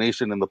the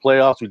elimination in the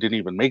playoffs. We didn't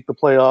even make the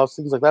playoffs,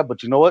 things like that.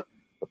 But you know what?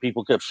 The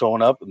people kept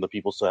showing up and the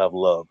people still have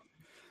love.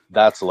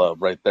 That's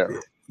love right there.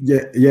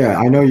 Yeah.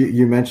 I know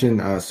you mentioned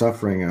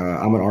suffering.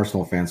 I'm an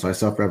Arsenal fan, so I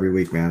suffer every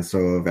week, man.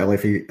 So if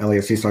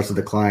LAFC starts to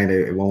decline,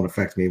 it won't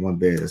affect me one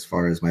bit as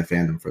far as my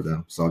fandom for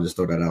them. So I'll just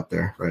throw that out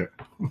there, right?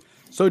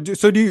 So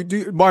do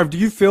you, Marv? Do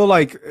you feel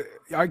like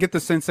I get the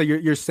sense that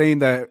you're saying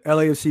that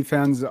LAFC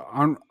fans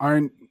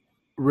aren't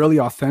really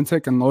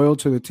authentic and loyal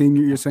to the team?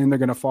 You're saying they're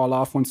going to fall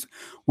off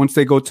once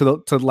they go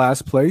to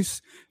last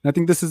place. And I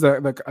think this is I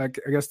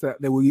guess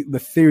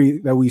the theory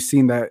that we've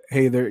seen that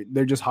hey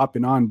they're just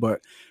hopping on,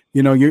 but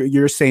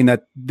you're saying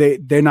that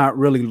they're not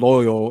really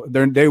loyal.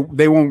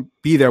 They won't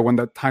be there when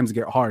the times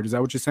get hard. Is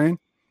that what you're saying?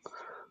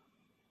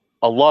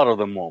 A lot of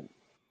them won't.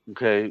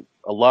 Okay,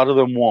 a lot of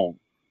them won't.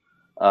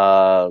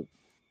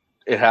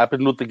 It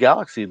happened with the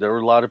Galaxy. There were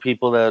a lot of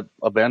people that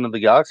abandoned the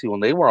Galaxy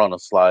when they were on a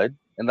slide,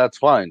 and that's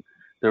fine.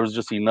 there was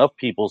just enough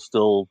people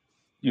still,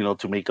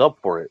 to make up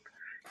for it.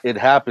 It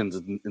happens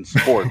in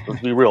sports.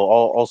 Let's be real.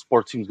 All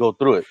sports teams go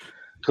through it.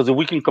 Because if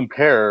we can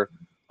compare,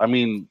 I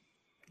mean,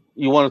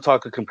 you want to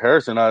talk a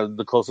comparison.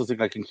 The closest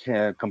thing I can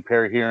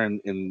compare here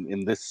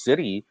in this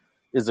city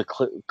is the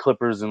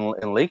Clippers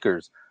and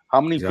Lakers.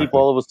 How many people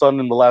all of a sudden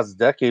in the last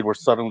decade were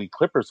suddenly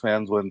Clippers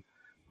fans when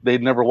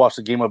they'd never watched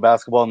a game of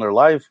basketball in their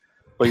life?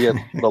 But yet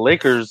the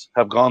Lakers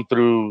have gone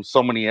through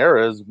so many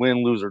eras,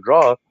 win, lose, or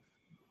draw.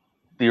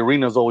 The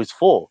arena is always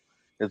full.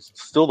 It's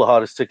still the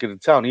hottest ticket in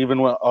town. Even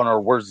on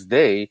our worst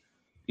day,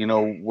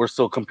 we're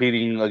still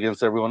competing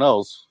against everyone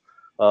else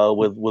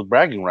with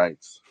bragging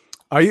rights.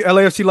 Are you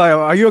LAFC Live?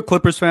 Are you a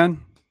Clippers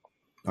fan?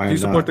 Do you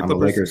support the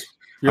Clippers? Lakers.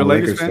 You're a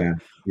Lakers fan?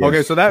 Yes.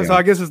 Okay, so so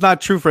I guess it's not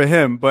true for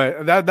him,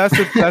 but that's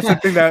the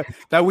thing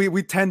that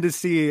we tend to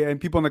see, and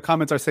people in the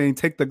comments are saying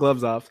take the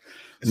gloves off.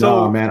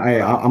 So, no, man,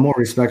 I'm more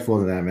respectful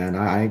to that, man.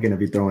 I ain't gonna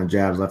be throwing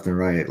jabs left and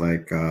right,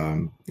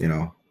 No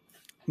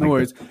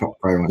worries.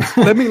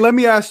 Let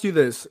me ask you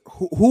this: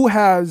 who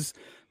has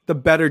the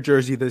better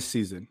jersey this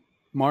season,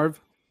 Marv?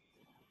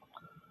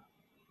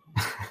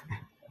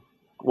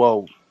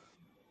 Well,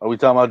 are we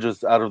talking about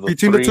just out of the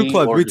between the two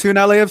clubs, between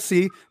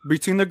LAFC,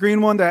 between the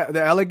green one that the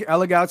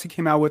LA Galaxy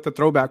came out with, the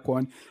throwback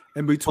one,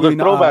 and between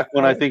the throwback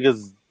one, I think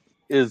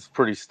is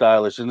pretty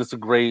stylish, and it's a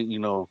great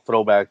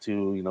throwback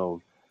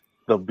to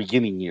the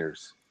beginning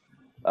years.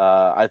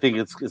 I think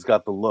it's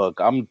got the look.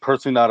 I'm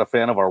personally not a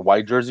fan of our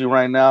white jersey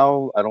right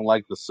now. I don't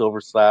like the silver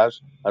slash.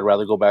 I'd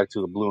rather go back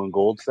to the blue and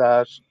gold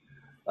slash.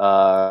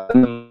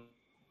 The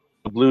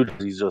blue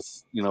jersey's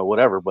just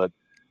whatever, but.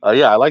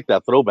 I like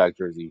that throwback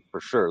jersey for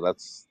sure.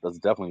 That's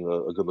definitely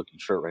a good looking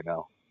shirt right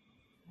now.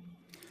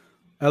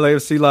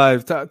 LAFC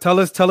Live, tell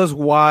us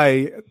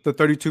why the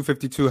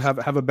 3252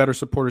 have a better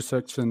supporter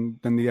section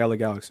than the LA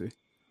Galaxy.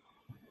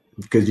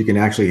 Because you can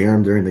actually hear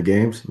them during the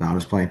games. No, I'm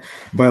just playing.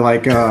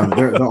 But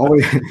they're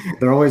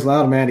always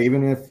loud, man.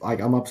 Even if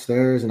I'm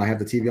upstairs and I have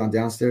the TV on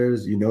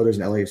downstairs, there's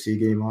an LAFC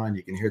game on.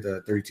 You can hear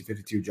the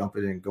 3252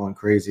 jumping and going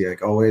crazy.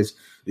 Like always,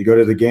 you go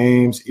to the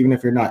games, even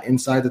if you're not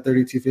inside the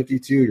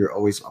 3252, you're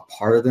always a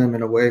part of them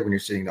in a way when you're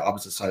sitting the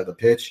opposite side of the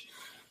pitch.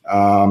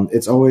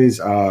 It's always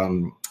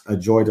a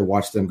joy to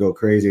watch them go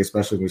crazy,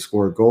 especially when we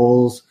score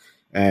goals.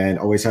 And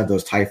always have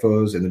those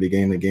typos in the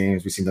beginning of the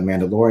games. We've seen the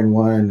Mandalorian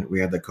one. We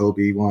had the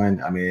Kobe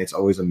one. I mean, it's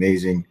always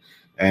amazing.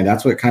 And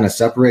that's what kind of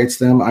separates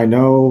them. I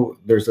know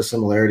there's the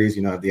similarities,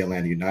 the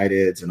Atlanta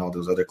Uniteds and all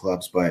those other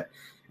clubs. But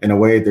in a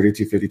way,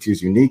 3252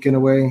 is unique in a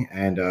way.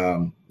 And,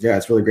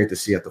 it's really great to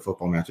see at the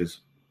football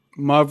matches.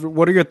 Marv,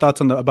 what are your thoughts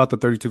about the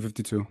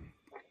 3252?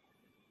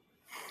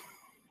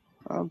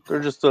 They're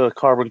just a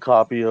carbon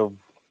copy of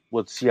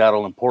what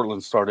Seattle and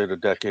Portland started a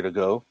decade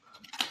ago.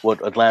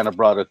 What Atlanta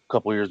brought a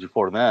couple years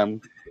before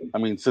them. I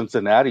mean,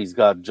 Cincinnati's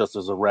got just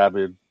as a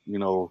rabid,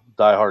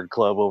 diehard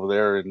club over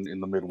there in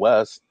the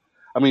Midwest.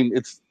 I mean,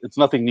 it's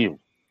nothing new.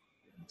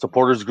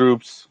 Supporters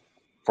groups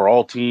for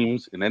all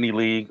teams in any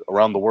league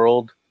around the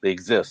world, they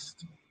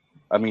exist.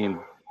 I mean,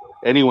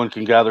 anyone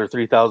can gather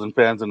 3,000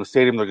 fans in a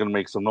stadium, they're going to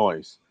make some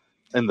noise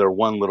in their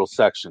one little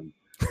section.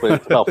 But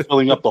it's about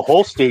filling up the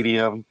whole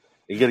stadium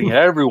and getting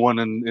everyone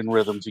in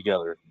rhythm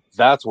together.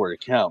 That's where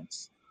it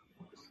counts.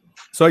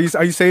 So are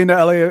you saying that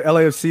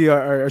LAFC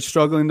are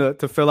struggling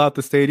to fill out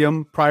the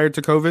stadium prior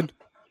to COVID?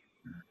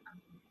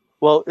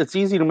 Well, it's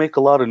easy to make a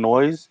lot of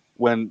noise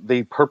when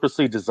they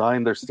purposely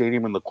design their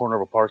stadium in the corner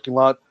of a parking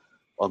lot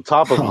on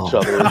top of each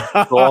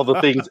other so all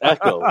the things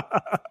echo.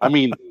 I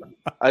mean,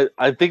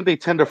 I think they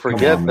tend to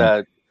forget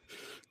that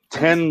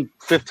 10,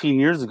 15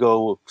 years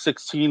ago,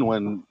 16,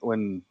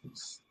 when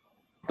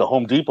the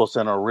Home Depot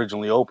Center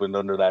originally opened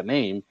under that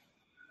name,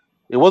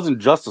 it wasn't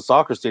just a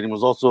soccer stadium. It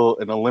was also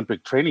an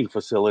Olympic training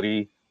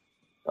facility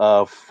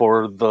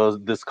for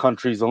this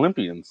country's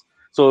Olympians.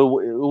 So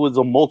it was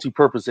a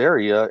multi-purpose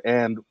area.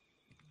 And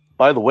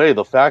by the way,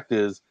 the fact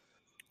is,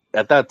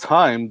 at that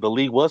time, the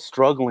league was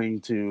struggling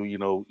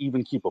to,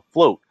 even keep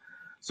afloat.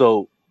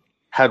 So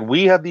had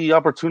we had the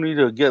opportunity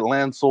to get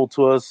land sold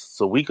to us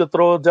so we could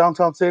throw a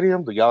downtown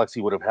stadium, the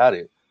Galaxy would have had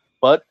it.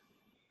 But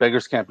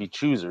beggars can't be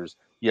choosers.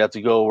 You had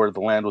to go where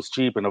the land was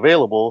cheap and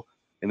available,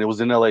 and it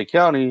was in LA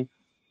County.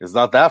 It's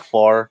not that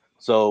far,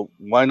 so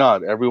why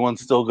not? Everyone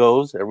still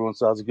goes. Everyone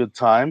still has a good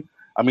time.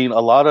 I mean, a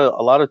lot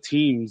of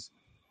teams,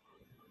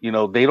 they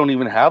don't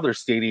even have their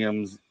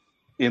stadiums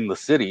in the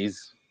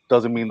cities.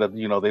 Doesn't mean that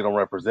they don't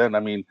represent.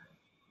 I mean,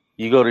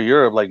 you go to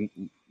Europe, like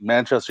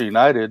Manchester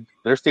United,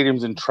 their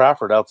stadium's in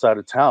Trafford, outside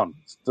of town.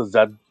 Does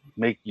that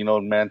make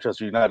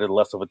Manchester United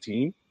less of a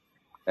team,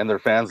 and their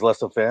fans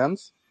less of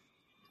fans?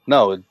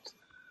 No,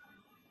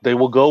 they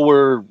will go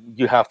where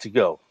you have to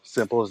go.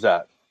 Simple as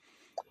that.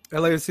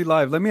 LAFC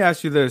Live. Let me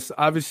ask you this.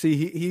 Obviously,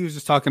 he was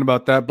just talking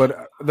about that,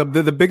 but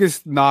the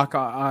biggest knock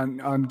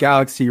on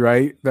Galaxy,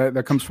 right,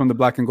 that comes from the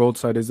black and gold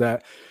side is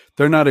that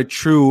they're not a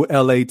true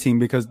LA team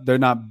because they're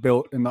not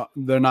built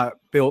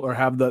or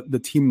have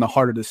the team in the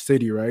heart of the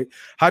city, right?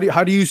 How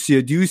do you see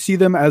it? Do you see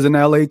them as an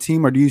LA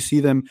team, or do you see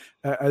them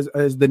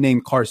as the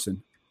name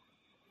Carson?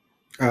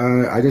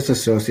 I just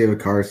associate with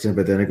Carson,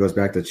 but then it goes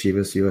back to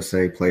Chivas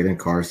USA played in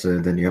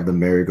Carson. Then you have the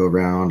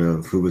merry-go-round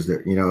of who was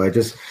there. It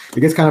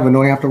gets kind of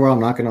annoying after a while. I'm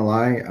not gonna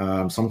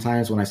lie.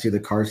 Sometimes when I see the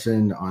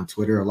Carson on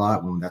Twitter a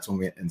lot, that's when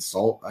we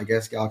insult, I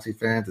guess, Galaxy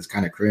fans. It's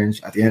kind of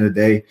cringe. At the end of the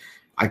day,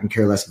 I can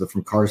care less if they're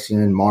from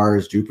Carson,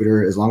 Mars,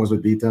 Jupiter. As long as we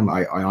beat them,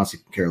 I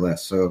honestly can care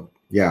less. So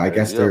yeah, I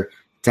guess they're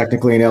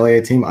technically an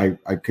LA team.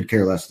 I could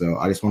care less though.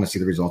 I just want to see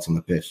the results on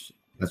the pitch.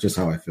 That's just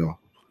how I feel.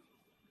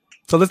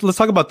 So let's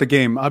talk about the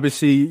game.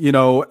 Obviously,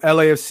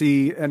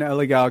 LAFC and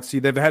LA Galaxy,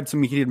 they've had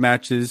some heated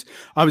matches.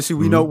 Obviously,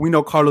 we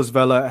know Carlos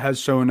Vela has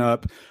shown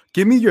up.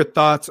 Give me your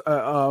thoughts,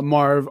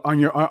 Marv,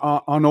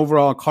 on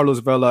overall Carlos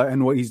Vela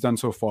and what he's done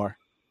so far.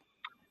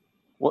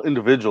 Well,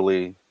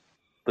 individually,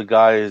 the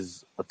guy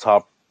is a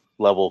top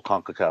level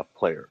CONCACAF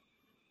player.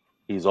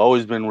 He's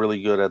always been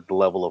really good at the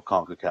level of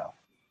CONCACAF.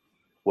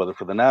 Whether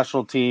for the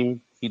national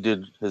team, he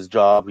did his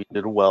job, he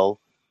did well.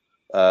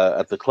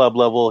 At the club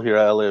level here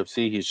at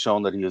LAFC, he's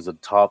shown that he is a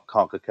top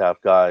CONCACAF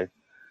guy.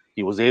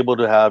 He was able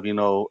to have,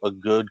 a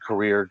good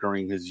career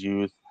during his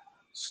youth,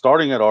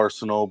 starting at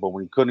Arsenal, but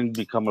when he couldn't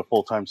become a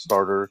full-time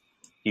starter,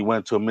 he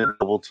went to a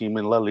mid-level team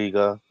in La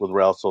Liga with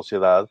Real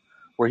Sociedad,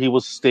 where he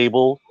was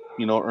stable,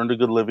 earned a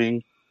good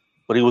living,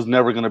 but he was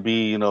never going to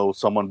be,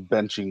 someone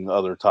benching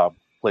other top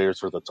players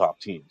for the top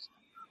teams.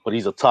 But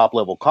he's a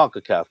top-level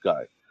CONCACAF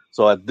guy.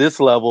 So at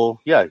this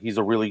level, yeah, he's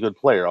a really good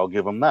player. I'll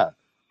give him that.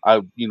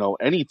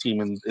 Any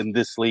team in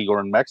this league or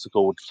in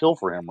Mexico would kill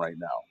for him right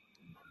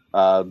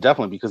now.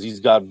 Definitely, because he's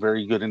got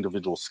very good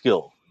individual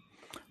skill.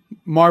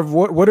 Marv,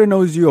 what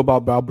annoys you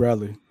about Bob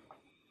Bradley?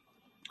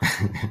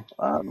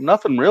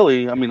 Nothing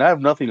really. I mean, I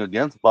have nothing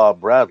against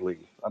Bob Bradley.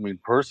 I mean,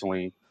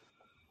 personally,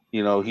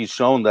 he's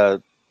shown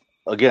that,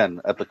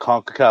 again, at the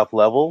CONCACAF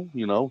level,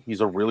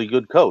 he's a really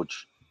good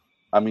coach.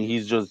 I mean,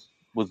 he's just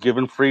was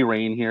given free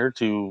reign here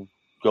to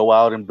go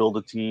out and build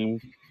a team.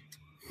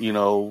 He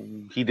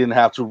didn't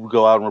have to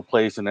go out and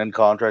replace and end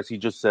contracts. He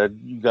just said,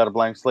 you got a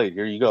blank slate.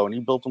 Here you go. And he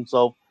built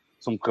himself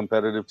some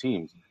competitive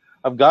teams.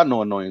 I've got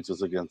no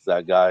annoyances against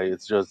that guy.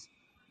 It's just,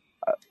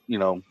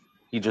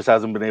 he just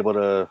hasn't been able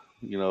to,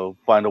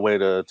 find a way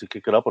to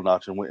kick it up a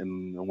notch and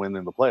win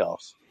in the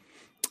playoffs.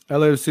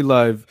 LAFC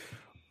Live,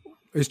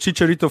 is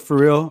Chicharito for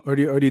real? Or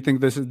do you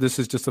think this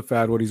is just a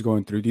fad, what he's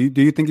going through?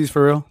 Do you think he's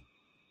for real?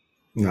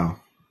 No.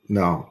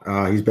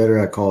 He's better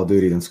at Call of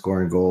Duty than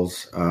scoring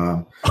goals.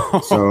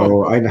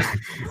 So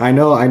I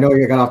know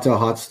he got off to a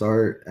hot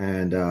start,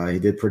 and he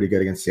did pretty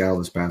good against Seattle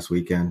this past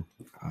weekend.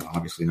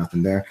 Obviously,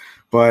 nothing there,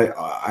 but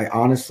I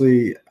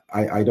honestly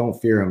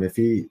don't fear him. If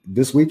he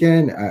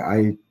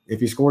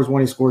scores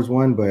one, he scores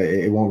one, but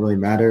it won't really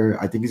matter.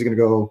 I think he's going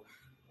to go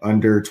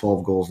under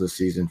 12 goals this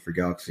season for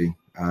Galaxy.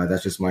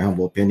 That's just my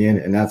humble opinion,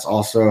 and that's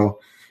also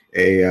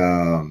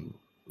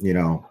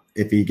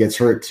if he gets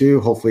hurt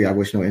too, hopefully I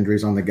wish no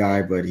injuries on the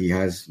guy, but he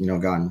has,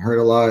 gotten hurt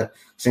a lot.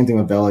 Same thing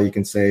with Vela, you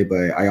can say,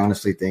 but I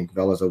honestly think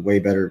Vela's a way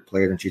better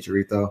player than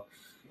Chicharito.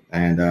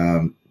 And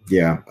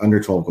under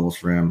 12 goals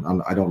for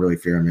him. I don't really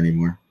fear him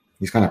anymore.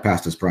 He's kind of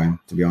past his prime,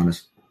 to be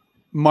honest.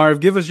 Marv,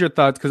 give us your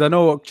thoughts, because I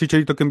know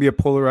Chicharito can be a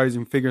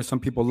polarizing figure.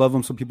 Some people love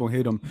him, some people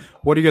hate him.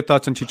 What are your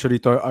thoughts on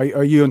Chicharito?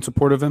 Are you in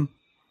support of him?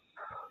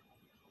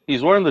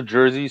 He's wearing the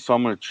jersey, so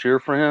I'm going to cheer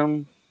for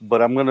him,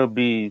 but I'm going to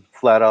be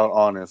flat out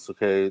honest,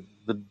 okay?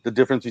 The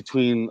difference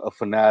between a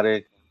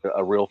fanatic,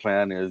 a real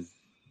fan, is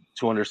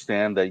to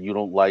understand that you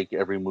don't like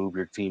every move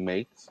your team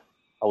makes.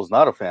 I was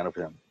not a fan of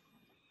him.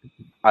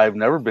 I've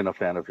never been a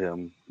fan of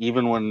him,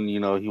 even when, he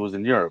was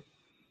in Europe.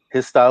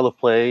 His style of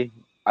play,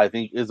 I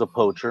think, is a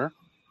poacher,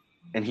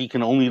 and he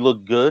can only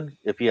look good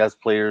if he has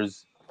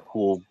players who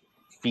will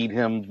feed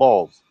him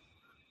balls.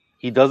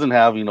 He doesn't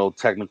have,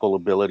 technical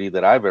ability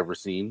that I've ever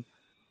seen.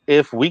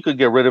 If we could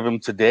get rid of him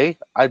today,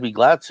 I'd be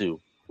glad to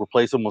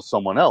replace him with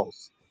someone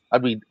else.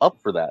 I'd be up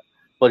for that,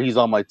 but he's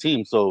on my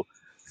team. So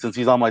since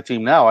he's on my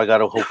team now, I got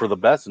to hope for the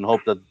best and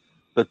hope that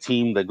the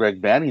team that Greg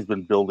Banny's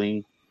been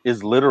building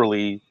is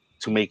literally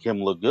to make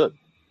him look good.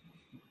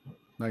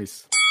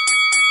 Nice.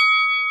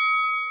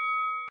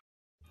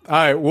 All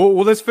right. Well,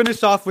 let's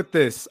finish off with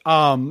this.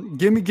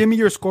 Give me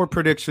your score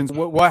predictions.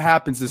 What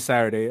happens this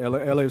Saturday?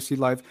 LAFC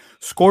Live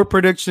score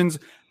predictions.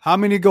 How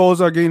many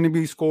goals are going to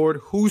be scored?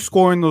 Who's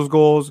scoring those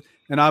goals?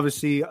 And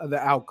obviously the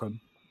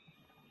outcome.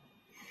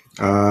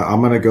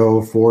 I'm going to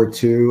go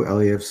 4-2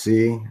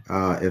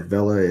 LAFC. If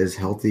Vela is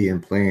healthy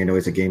and playing, I know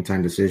it's a game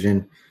time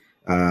decision.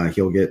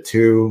 He'll get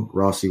 2,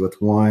 Rossi with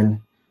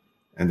 1.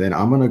 And then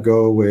I'm going to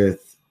go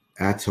with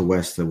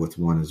Atuesta with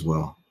 1 as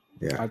well.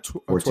 Yeah.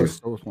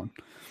 Atuesta with 1.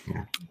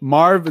 Yeah.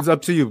 Marv, it's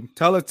up to you.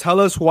 Tell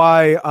us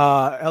why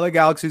LA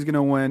Galaxy is going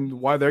to win,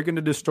 why they're going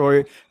to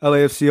destroy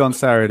LAFC on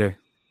Saturday.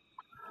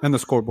 And the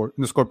score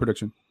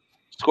prediction.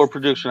 Score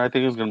prediction, I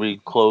think, is going to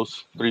be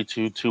close,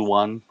 3-2,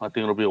 2-1. I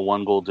think it'll be a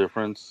 1-goal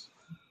difference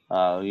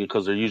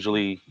because they're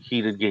usually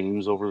heated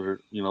games over,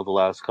 the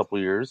last couple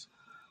of years.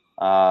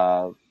 Do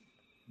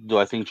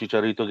I think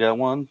Chicharito get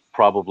one?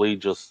 Probably,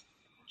 just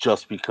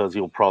because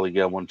he'll probably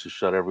get one to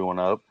shut everyone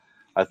up.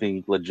 I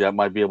think Leggett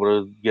might be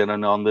able to get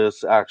in on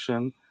this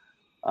action.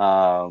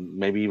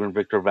 Maybe even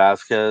Victor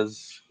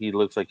Vasquez. He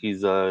looks like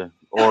he's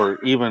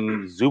or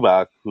even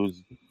Zubac,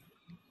 who's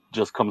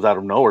just comes out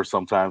of nowhere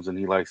sometimes, and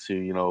he likes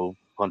to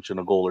punch in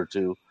a goal or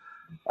two.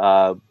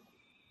 I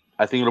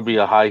think it'll be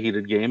a high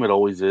heated game. It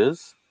always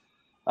is,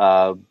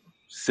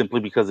 simply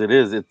because it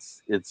is.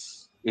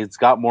 It's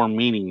got more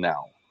meaning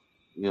now.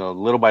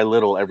 Little by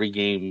little, every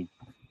game,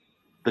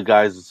 the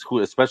guys who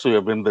especially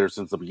have been there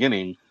since the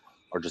beginning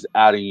are just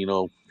adding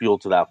fuel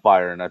to that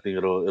fire, and I think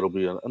it'll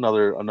be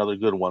another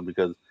good one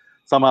because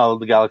somehow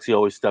the Galaxy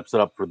always steps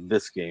it up for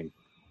this game.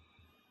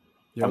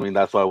 Yep. I mean,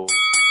 that's why.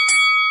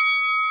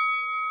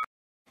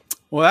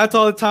 Well, that's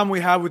all the time we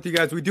have with you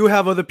guys. We do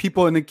have other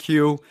people in the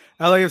queue.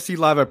 LAFC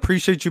Live, I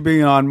appreciate you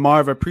being on.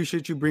 Marv, I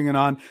appreciate you bringing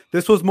on.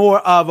 This was more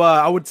of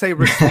I would say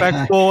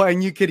respectful,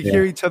 and you could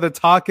hear each other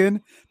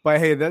talking. But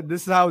hey,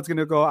 this is how it's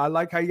gonna go. I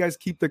like how you guys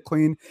keep it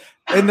clean.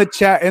 In the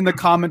chat, in the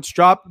comments,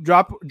 drop,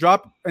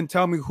 and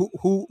tell me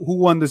who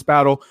won this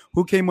battle,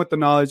 who came with the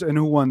knowledge, and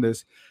who won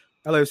this.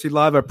 LAFC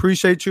Live, I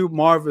appreciate you.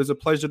 Marv, it's a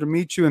pleasure to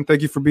meet you, and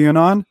thank you for being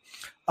on.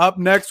 Up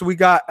next, we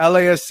got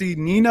LAFC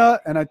Nina,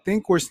 and I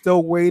think we're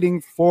still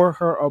waiting for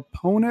her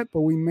opponent,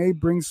 but we may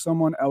bring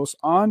someone else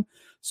on.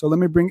 So let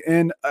me bring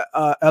in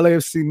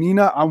LAFC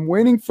Nina. I'm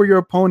waiting for your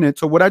opponent.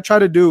 So what I try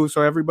to do,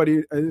 so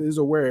everybody is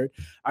aware,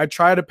 I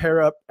try to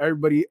pair up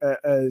everybody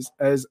as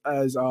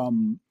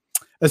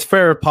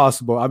fair as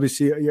possible.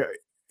 Obviously,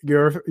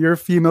 you're a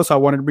female, so I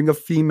wanted to bring a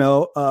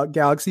female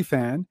Galaxy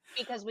fan.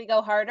 Because we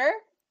go harder?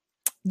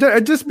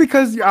 Just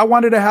because I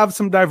wanted to have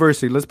some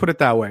diversity. Let's put it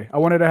that way. I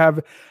wanted to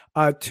have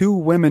two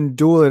women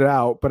duel it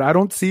out, but I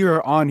don't see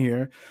her on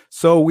here.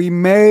 So we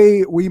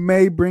may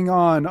bring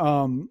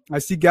on I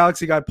see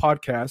Galaxy Guy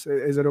podcast.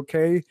 Is it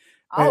okay?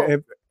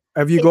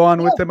 If you go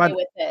on with him?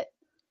 With it.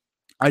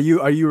 Are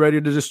you ready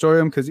to destroy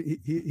him? Because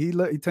he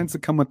tends to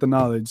come with the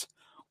knowledge.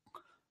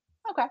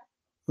 Okay.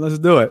 Let's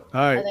do it.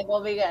 All right. I think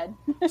we'll be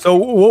good. So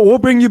we'll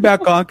bring you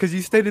back on because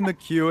you stayed in the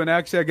queue, and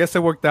actually, I guess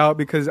it worked out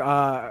because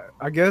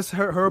I guess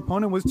her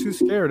opponent was too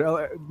scared.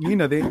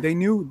 Nina, they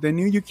knew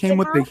you came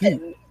with the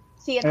heat.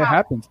 See, it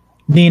happens.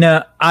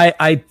 Nina,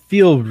 I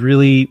feel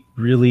really,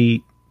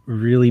 really,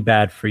 really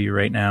bad for you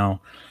right now.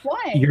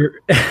 Why?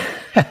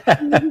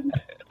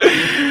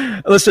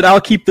 Listen, I'll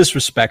keep this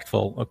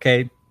respectful,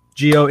 okay?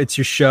 Gio, it's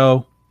your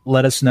show.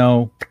 Let us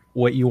know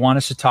what you want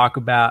us to talk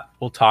about.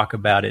 We'll talk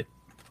about it.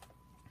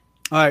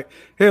 All right.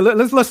 Hey,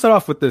 let's start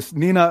off with this.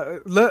 Nina,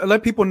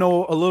 let people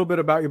know a little bit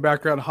about your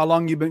background, how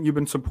long you've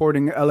been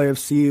supporting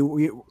LAFC.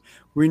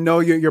 We know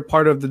you're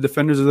part of the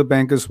Defenders of the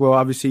Bank as well.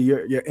 Obviously,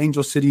 you're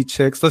Angel City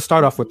Chicks. Let's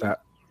start off with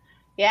that.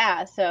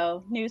 Yeah,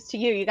 so news to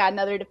you. You got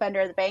another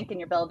Defender of the Bank in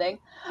your building.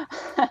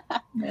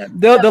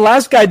 The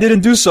last guy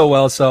didn't do so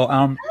well, so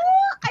I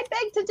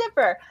beg to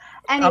differ.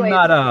 Anyway,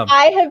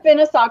 I have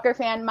been a soccer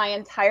fan my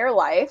entire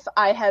life.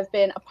 I have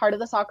been a part of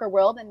the soccer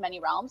world in many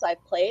realms.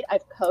 I've played,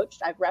 I've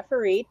coached, I've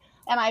refereed,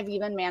 and I've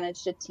even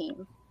managed a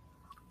team.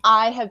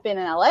 I have been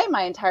in LA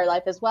my entire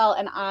life as well,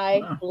 and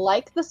I,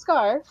 like the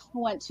scarf,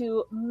 went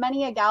to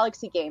many a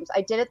Galaxy games.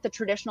 I did it the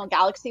traditional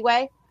Galaxy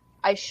way.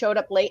 I showed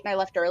up late and I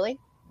left early.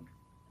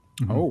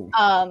 Oh.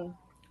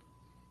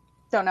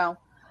 Don't know.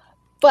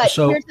 But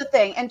here's the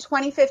thing. In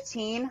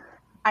 2015,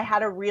 I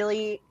had a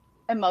really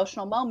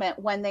emotional moment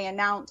when they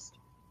announced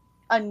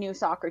a new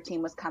soccer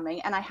team was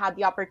coming, and I had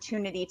the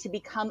opportunity to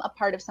become a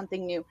part of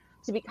something new,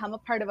 to become a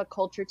part of a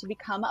culture, to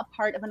become a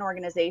part of an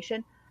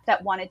organization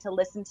that wanted to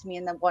listen to me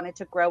and that wanted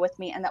to grow with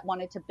me and that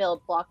wanted to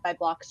build block by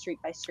block, street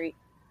by street.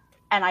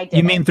 And I did.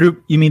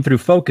 You mean through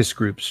focus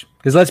groups?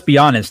 Because let's be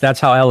honest, that's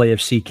how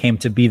LAFC came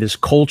to be. This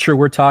culture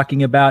we're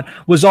talking about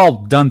was all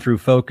done through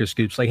focus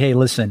groups. Like, hey,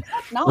 listen,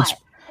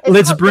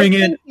 let's bring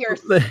in.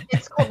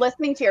 It's called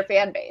listening to your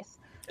fan base.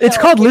 It's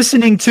called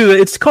listening to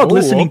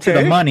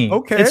the money.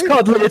 Okay.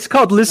 It's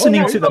called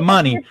listening to the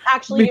money.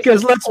 Actually,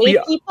 because let's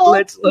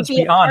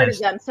be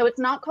honest. So it's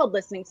not called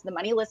listening to the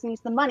money. Listening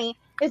to the money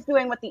is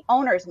doing what the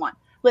owners want.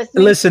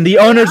 Listen, the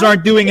owners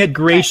aren't doing it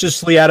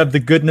graciously out of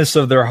the goodness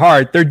of their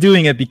heart. They're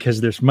doing it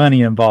because there's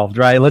money involved,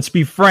 right? Let's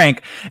be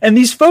frank. And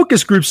these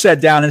focus groups sat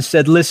down and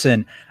said,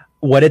 listen,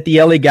 what did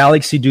the LA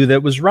Galaxy do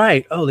that was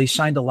right? Oh, they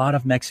signed a lot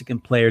of Mexican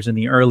players in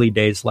the early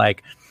days,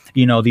 like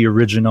the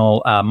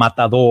original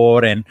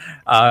Matador and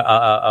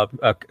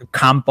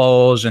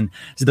Campos and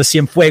the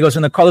Cienfuegos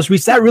and the Carlos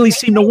Ruiz. That really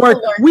seemed to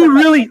work. We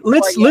really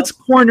let's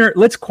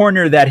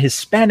corner that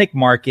Hispanic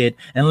market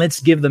and let's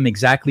give them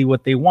exactly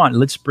what they want.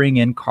 Let's bring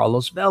in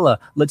Carlos Vela.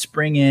 Let's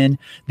bring in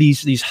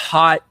these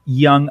hot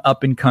young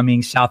up and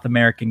coming South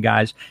American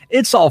guys.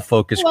 It's all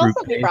focus group.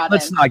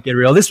 Let's not get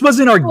real. This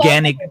wasn't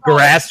organic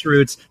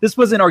grassroots. This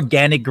wasn't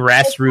organic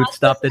grassroots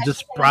stuff that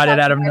just brought it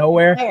out of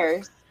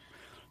nowhere.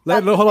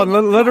 Let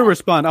her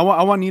respond. I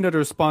want Nina to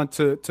respond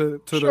to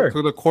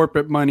the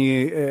corporate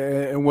money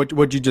and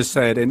what you just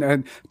said,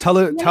 and tell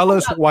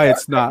us why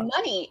it's not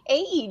money.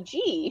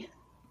 AEG,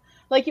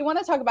 like you want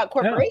to talk about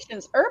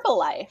corporations,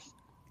 Herbalife,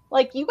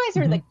 like you guys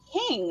are the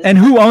kings. And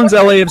who owns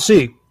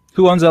LAFC?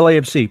 Who owns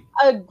LAFC?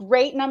 A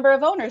great number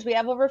of owners. We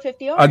have over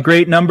 50 owners. A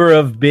great number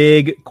of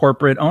big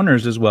corporate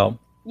owners as well.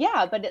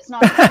 Yeah, but it's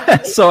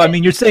not. So I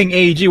mean, you're saying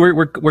AEG?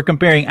 We're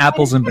comparing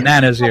apples and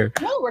bananas here.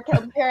 No, we're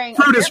comparing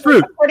fruit is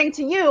fruit. According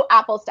to you,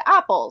 apples to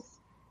apples.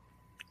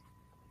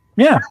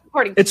 Yeah,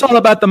 it's all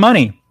about the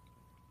money.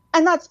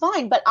 And that's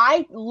fine, but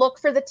I look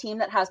for the team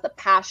that has the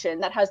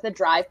passion, that has the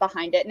drive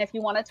behind it. And if you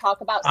want to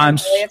talk about, I'm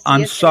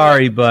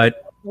sorry,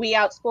 but we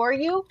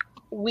outscore you,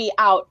 we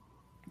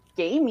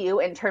outgame you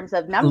in terms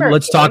of numbers.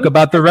 Let's talk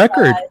about the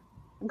record.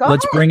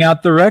 Let's bring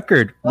out the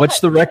record.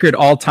 What's the record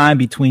all time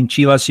between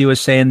Chivas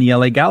USA and the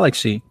LA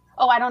Galaxy?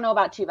 Oh, I don't know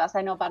about Chivas.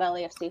 I know about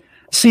LAFC.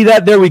 See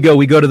that? There we go.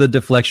 We go to the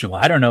deflection.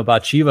 Well, I don't know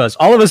about Chivas.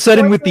 All of a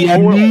sudden, with the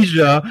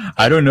amnesia,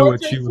 I don't know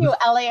what Chivas.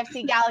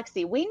 LAFC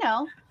Galaxy. We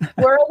know.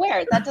 We're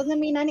aware. That doesn't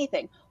mean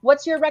anything.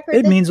 What's your record?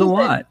 It means a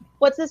lot.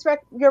 What's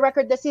your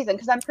record this season?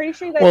 Because I'm pretty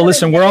sure you guys. Well,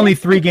 listen, we're only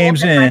 3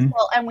 games in,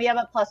 and we have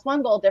a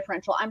 +1 goal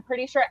differential. I'm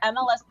pretty sure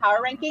MLS Power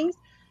Rankings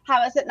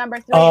have us at number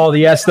 3. Oh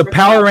yes, the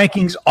power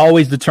rankings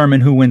always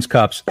determine who wins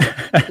cups.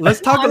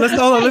 Let's talk about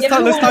these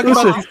power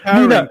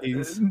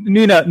rankings.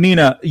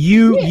 Nina,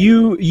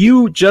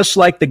 you just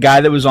like the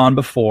guy that was on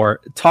before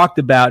talked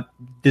about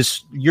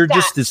this. You're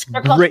just this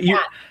great.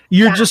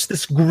 You're just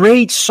this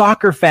great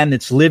soccer fan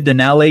that's lived in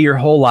LA your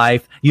whole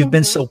life. You've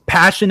been so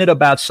passionate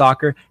about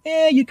soccer.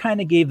 You kind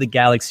of gave the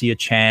Galaxy a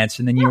chance,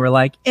 and then you were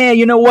like,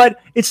 you know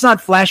what? It's not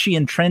flashy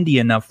and trendy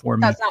enough for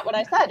me. That's not what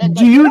I said.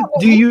 Do you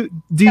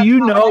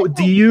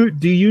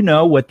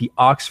know what the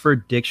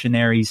Oxford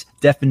Dictionary's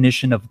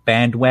definition of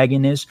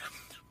bandwagon is?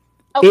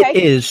 Okay. It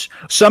is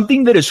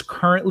something that is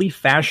currently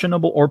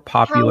fashionable or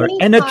popular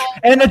and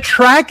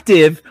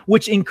attractive,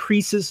 which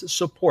increases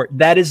support.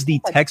 That is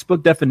the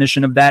textbook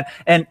definition of that.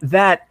 And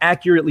that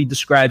accurately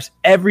describes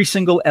every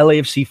single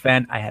LAFC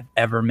fan I have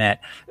ever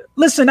met.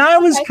 Listen, I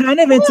was kind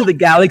of into the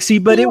Galaxy,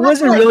 but it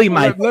wasn't really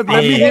my Let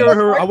me hear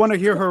her. I want to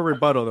hear her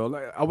rebuttal,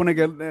 though. I want to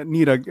get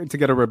Nita to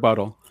get a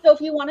rebuttal. So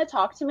if you want to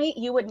talk to me,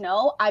 you would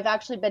know I've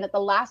actually been at the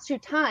last 2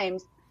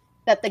 times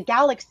that the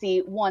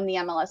Galaxy won the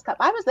MLS Cup.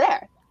 I was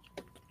there.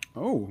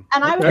 Oh,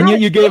 and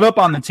you gave up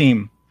on the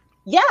team.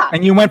 Yeah,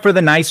 and you went for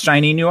the nice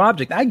shiny new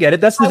object. I get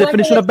it. That's the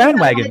definition of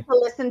bandwagon.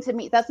 Listen to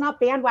me. That's not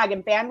bandwagon.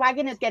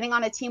 Bandwagon is getting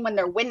on a team when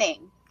they're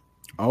winning.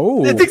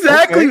 Oh, that's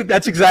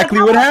exactly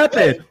what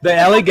happened. The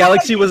LA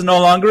Galaxy was no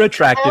longer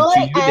attractive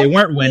to you. They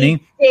weren't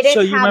winning,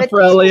 so you went for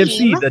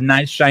LAFC, the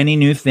nice shiny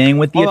new thing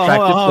with the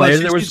attractive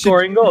players that were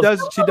scoring goals.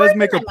 She does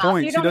make a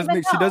point.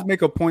 She does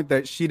make a point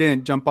that she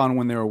didn't jump on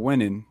when they were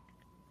winning.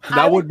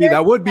 That would be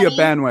a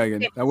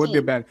bandwagon. That would be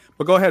a band.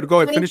 But go ahead.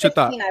 Finish your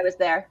thought. I was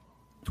there.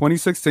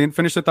 2016.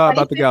 Finish your thought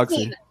about the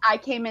Galaxy. I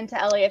came into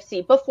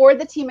LAFC before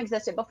the team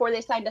existed, before they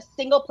signed a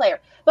single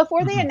player,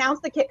 before they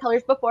announced the kit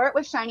colors, before it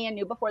was shiny and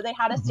new, before they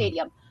had a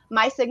stadium.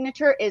 My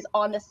signature is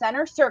on the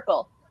center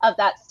circle of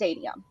that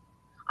stadium.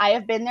 I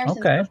have been there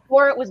since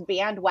before it was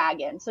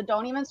bandwagon. So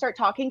don't even start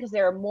talking because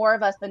there are more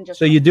of us than just.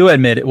 So you do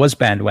admit it was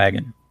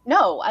bandwagon?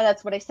 No,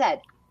 that's what I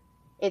said.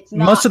 It's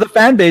not. Most of the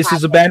fan base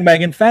is a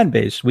bandwagon fan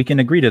base. We can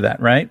agree to that,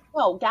 right?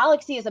 No,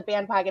 Galaxy is a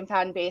bandwagon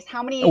fan base.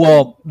 How many?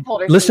 Well,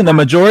 listen, the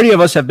majority of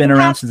us have been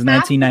around since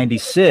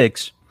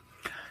 1996.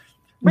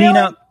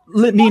 Really?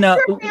 Nina,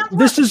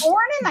 this is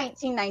born in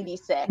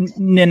 1996.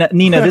 Nina,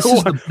 this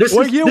is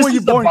what year were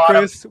you born,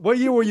 Chris? What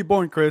year were you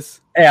born,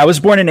 Chris? Hey, I was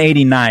born in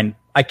 '89.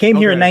 I came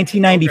here in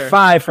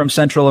 1995 from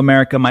Central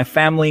America. My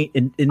family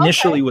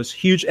initially was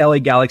huge LA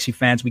Galaxy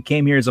fans. We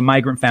came here as a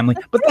migrant family,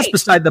 but that's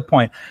beside the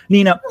point.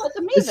 Nina,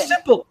 it's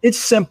simple. It's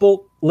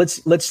simple.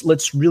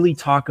 Let's really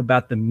talk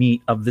about the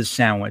meat of this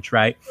sandwich,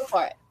 right? Go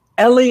for it.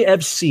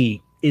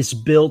 LAFC is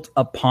built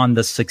upon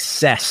the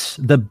success,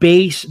 the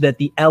base that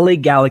the LA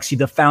Galaxy,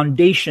 the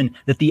foundation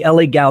that the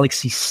LA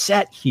Galaxy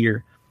set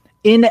here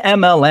in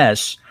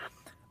MLS.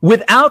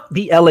 Without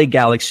the LA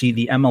Galaxy,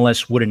 the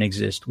MLS wouldn't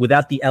exist.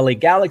 Without the LA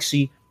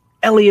Galaxy,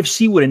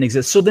 LAFC wouldn't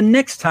exist. So the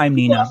next time,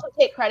 Nina,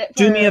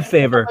 do me a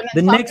favor.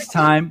 The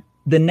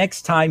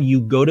next time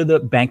you go to the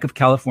Bank of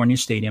California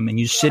Stadium and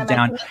you sit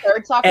down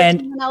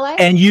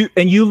and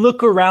you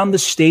look around the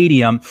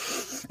stadium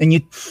and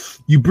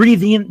you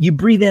breathe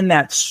in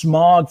that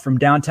smog from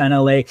downtown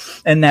LA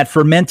and that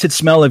fermented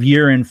smell of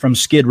urine from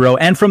Skid Row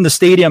and from the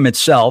stadium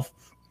itself.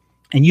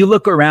 And you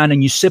look around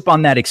and you sip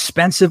on that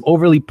expensive,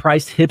 overly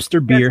priced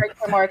hipster beer.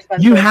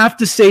 You have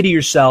to say to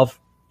yourself,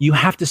 and you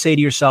have to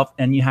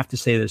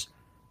say this,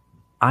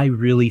 I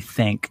really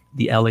thank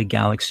the LA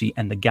Galaxy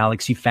and the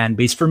Galaxy fan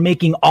base for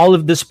making all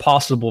of this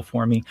possible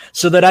for me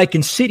so that I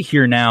can sit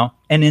here now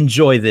and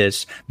enjoy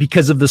this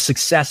because of the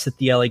success that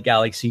the LA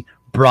Galaxy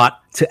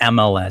brought to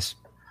MLS.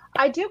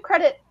 I do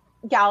credit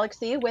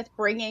Galaxy with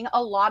bringing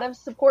a lot of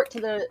support to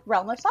the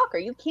realm of soccer.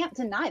 You can't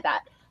deny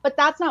that. But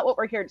that's not what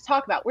we're here to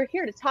talk about. We're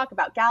here to talk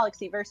about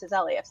Galaxy versus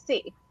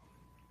LAFC.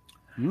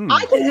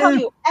 I can tell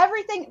you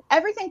everything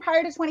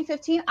prior to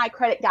 2015, I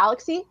credit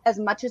Galaxy as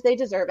much as they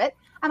deserve it,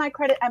 and I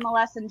credit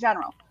MLS in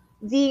general.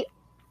 The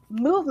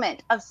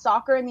movement of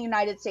soccer in the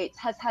United States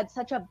has had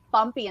such a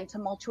bumpy and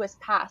tumultuous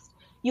past.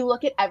 You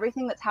look at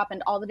everything that's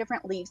happened, all the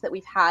different leagues that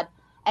we've had,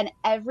 and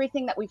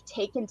everything that we've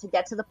taken to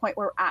get to the point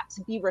where we're at,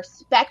 to be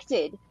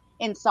respected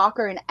in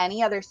soccer in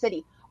any other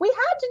city. We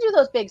had to do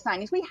those big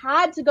signings. We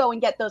had to go and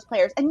get those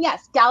players. And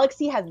yes,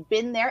 Galaxy has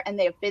been there and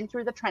they have been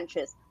through the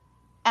trenches.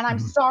 And I'm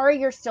sorry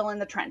you're still in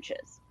the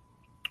trenches.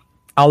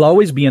 I'll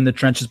always be in the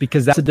trenches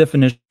because that's the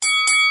definition.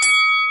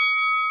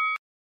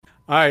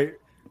 All right.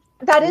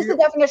 That is the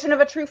definition of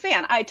a true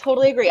fan. I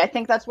totally agree. I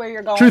think that's where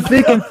you're going. True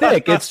thick and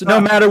thick. It's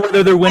no matter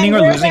whether they're winning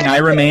or losing, I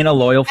remain a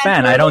loyal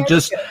fan. I don't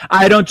just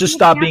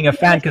stop being a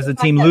fan because the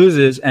team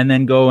loses and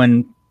then go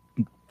and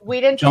we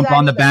didn't jump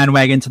on the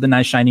bandwagon to the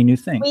nice shiny new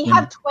thing. We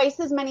have twice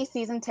as many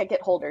season ticket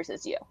holders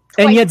as you.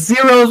 And yet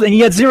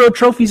zero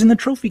trophies in the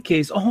trophy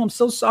case. Oh, I'm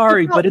so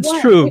sorry, but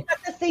it's true.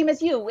 It's the same as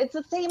you. It's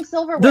the same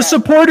silverware. The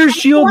Supporters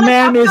Shield,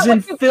 man, is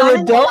in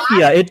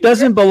Philadelphia. It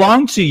doesn't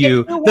belong to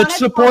you. The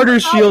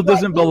Supporters Shield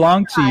doesn't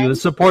belong to you. The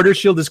Supporters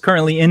Shield is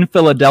currently in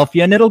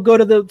Philadelphia, and it'll go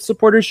to the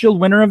Supporters Shield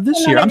winner of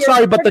this year. I'm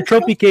sorry, but the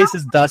trophy case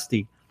is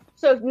dusty.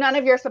 So none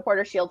of your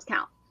Supporters Shields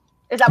count.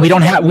 Is that we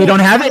don't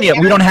have any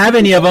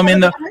of them in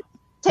the.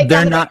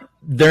 They're not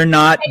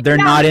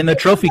in the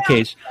trophy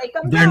case.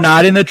 They're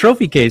not in the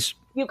trophy case.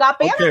 You got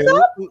banners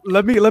up?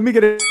 Let me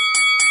get it.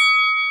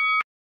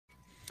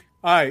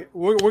 All right,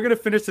 we're gonna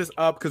finish this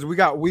up because we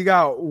got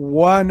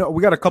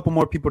a couple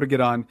more people to get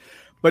on.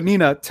 But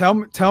Nina,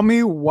 tell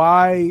me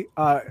why.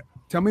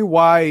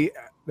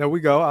 There we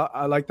go.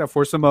 I like that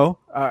for Samo.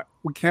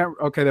 We can't.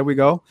 Okay, there we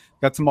go.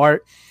 Got some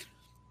art.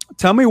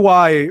 Tell me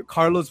why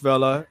Carlos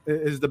Vela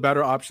is the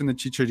better option than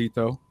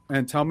Chicharito.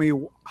 And tell me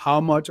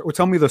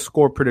tell me the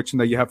score prediction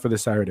that you have for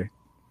this Saturday.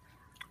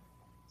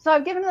 So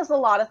I've given this a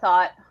lot of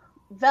thought.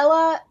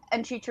 Vela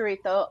and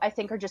Chicharito, I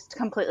think, are just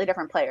completely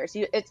different players.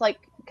 It's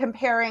like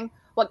comparing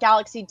what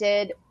Galaxy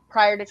did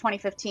prior to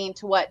 2015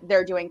 to what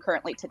they're doing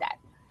currently today.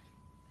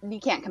 You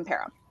can't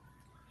compare them.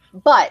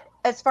 But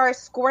as far as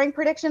scoring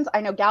predictions, I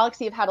know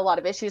Galaxy have had a lot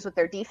of issues with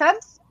their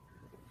defense.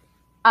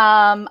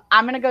 I'm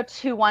going to go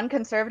 2-1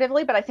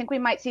 conservatively, but I think we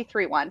might see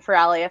 3-1 for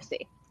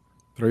LAFC.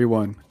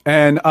 3-1.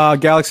 And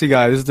Galaxy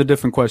guy, this is a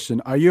different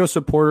question. Are you a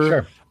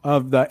supporter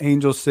of the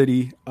Angel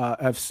City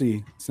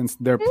FC since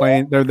they're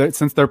playing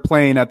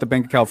at the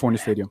Bank of California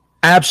Stadium?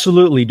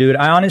 Absolutely, dude.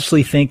 I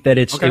honestly think that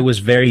it was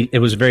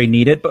very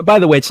needed. But by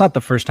the way, it's not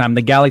the first time.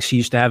 The Galaxy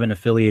used to have an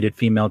affiliated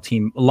female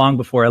team long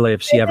before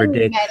LAFC ever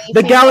did.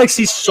 The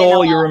Galaxy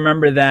Soul, you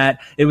remember that.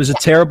 It was a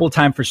terrible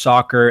time for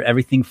soccer.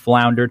 Everything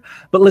floundered.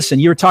 But listen,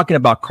 you were talking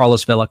about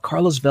Carlos Vela.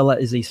 Carlos Vela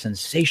is a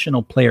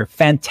sensational player,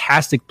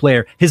 fantastic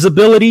player. His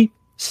ability,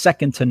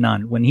 second to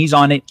none. When he's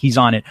on it, he's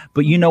on it.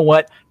 But you know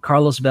what?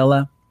 Carlos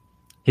Vela,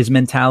 his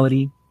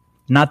mentality,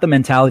 not the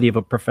mentality of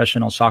a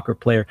professional soccer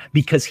player,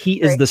 because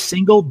he is the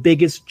single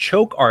biggest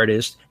choke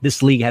artist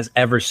this league has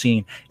ever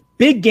seen.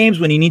 Big games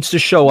when he needs to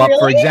show up,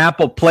 for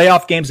example,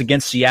 playoff games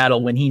against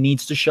Seattle, when he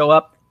needs to show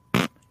up,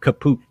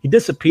 kaput, he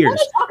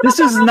disappears.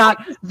 Let me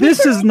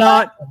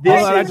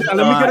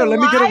get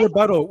a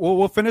rebuttal.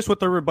 We'll finish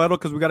with the rebuttal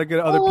because we got to get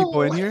other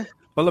people in here.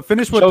 But let's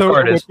finish with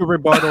the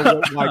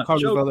rebuttal. Why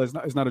Carlos Vela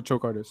is not a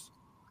choke artist.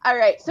 All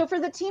right. So for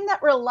the team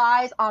that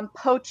relies on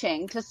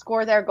poaching to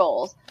score their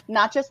goals,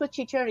 not just with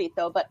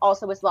Chicharito, but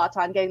also with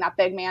Zlatan getting that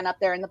big man up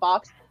there in the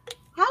box,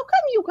 how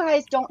come you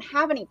guys don't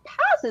have any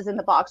passes in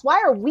the box?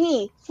 Why are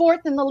we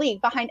fourth in the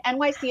league behind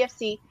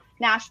NYCFC,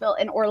 Nashville,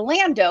 and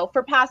Orlando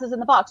for passes in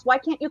the box? Why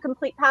can't you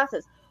complete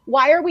passes?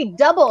 Why are we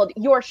doubled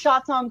your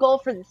shots on goal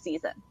for the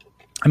season?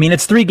 I mean,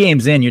 it's 3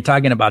 games in. You're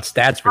talking about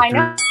stats for 3.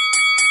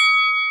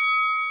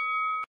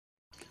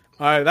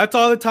 All right, that's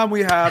all the time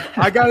we have.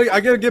 I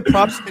gotta give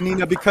props to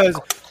Nina because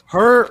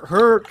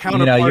her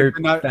counterpart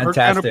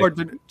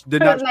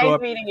did not show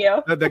up. Meeting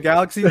you. The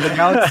Galaxy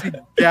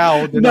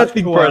gal did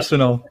nothing not show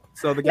personal. Up.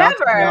 So the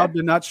Galaxy gal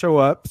did not show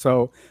up.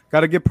 So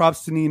gotta give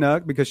props to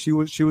Nina because she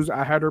was.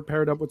 I had her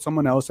paired up with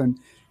someone else, and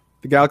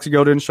the Galaxy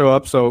girl didn't show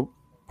up. So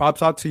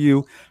props out to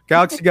you,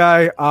 Galaxy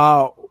guy.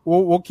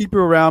 We'll keep you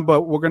around,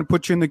 but we're gonna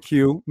put you in the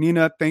queue.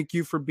 Nina, thank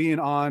you for being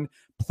on.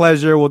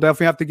 Pleasure. We'll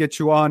definitely have to get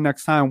you on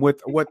next time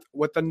with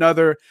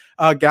another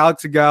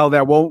Galaxy gal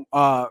that won't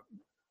not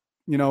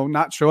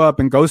show up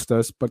and ghost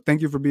us. But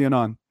thank you for being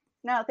on.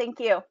 No, thank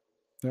you.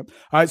 Yep.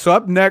 All right. So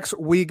up next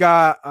we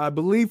got, I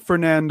believe,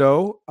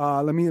 Fernando.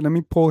 Let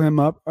me pull him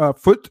up.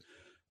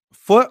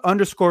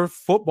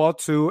 Foot_football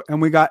 2,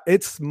 and we got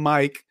It's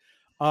Mike.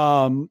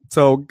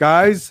 So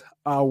guys,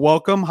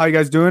 welcome. How you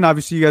guys doing?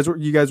 Obviously,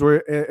 you guys were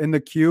in the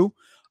queue.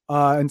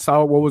 And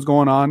saw what was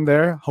going on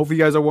there. Hopefully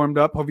you guys are warmed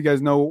up. Hope you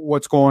guys know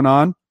what's going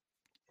on.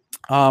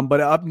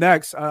 But up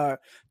next,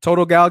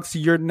 Total Galaxy,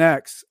 you're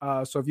next.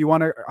 So if you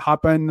want to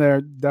hop in there,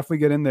 definitely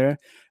get in there.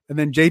 And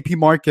then JP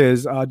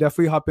Marquez,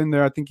 definitely hop in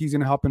there. I think he's going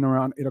to hop in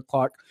around 8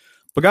 o'clock.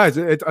 But guys,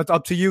 it's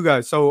up to you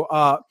guys. So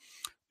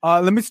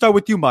let me start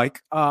with you,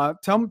 Mike.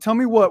 Tell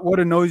me what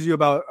annoys you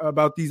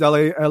about these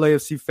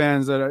LAFC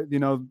fans that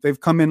they've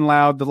come in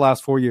loud the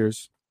last 4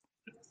 years.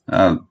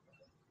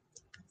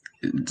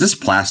 Just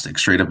plastic,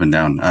 straight up and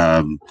down.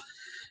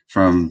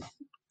 From,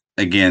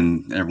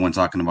 again, everyone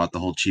talking about the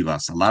whole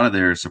Chivas. A lot of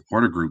their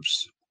supporter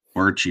groups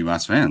were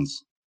Chivas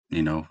fans.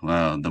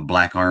 The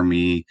Black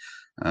Army,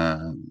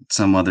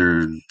 some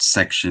other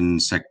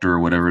sector, or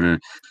whatever.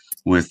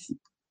 With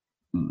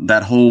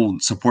that whole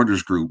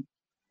supporters group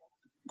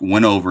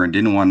went over and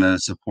didn't want to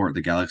support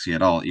the Galaxy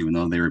at all, even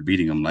though they were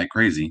beating them like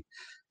crazy,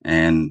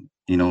 and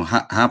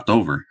hopped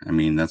over. I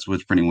mean, that's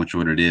what's pretty much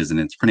what it is, and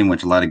it's pretty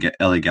much a lot of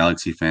LA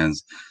Galaxy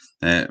fans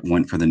that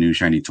went for the new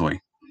shiny toy.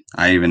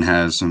 I even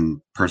have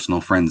some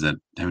personal friends that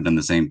have done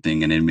the same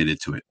thing and admitted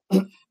to it.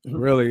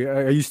 Really?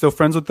 Are you still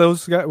friends with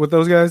those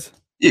guys?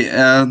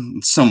 Yeah,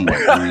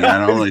 somewhat. I mean,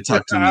 I don't really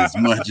talk to them as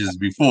much as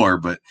before,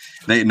 but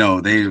they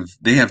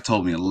have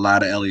told me a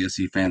lot of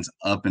LAFC fans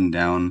up and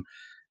down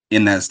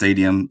in that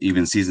stadium,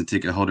 even season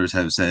ticket holders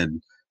have said,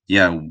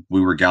 yeah,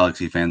 we were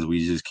Galaxy fans.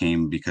 We just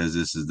came because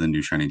this is the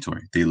new shiny toy.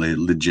 They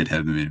legit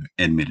have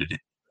admitted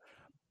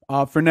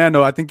it.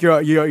 Fernando, I think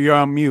you're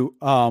on mute.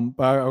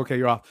 Okay,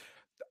 you're off.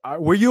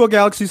 Were you a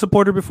Galaxy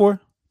supporter before?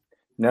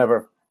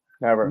 Never.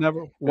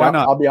 Why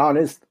not? I'll be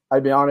honest.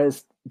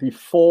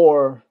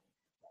 Before,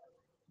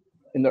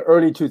 in the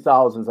early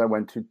 2000s, I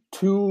went to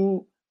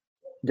 2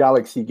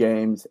 Galaxy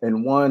games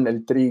and 1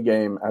 L3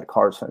 game at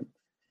Carson.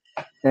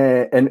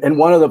 And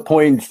one of the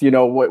points,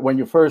 when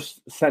you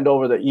first send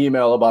over the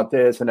email about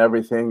this and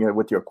everything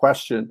with your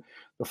question,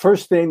 the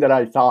first thing that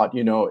I thought,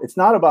 it's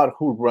not about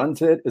who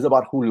runs it, it's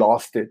about who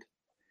lost it.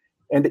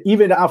 And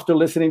even after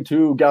listening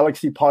to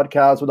Galaxy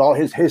podcast with all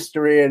his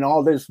history and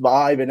all this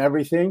vibe and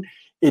everything,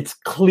 it's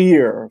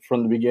clear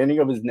from the beginning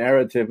of his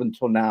narrative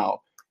until now,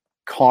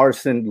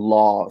 Carson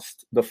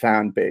lost the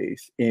fan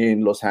base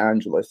in Los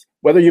Angeles.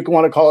 Whether you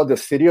want to call it the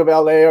city of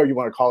LA or you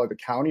want to call it the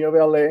county of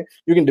LA,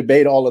 you can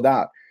debate all of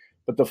that.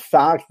 But the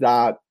fact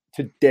that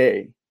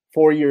today,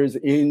 4 years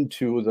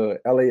into the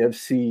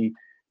LAFC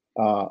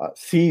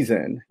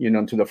season,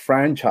 to the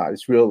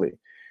franchise, really,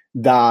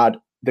 that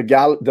the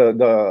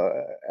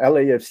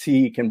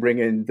LAFC can bring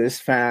in this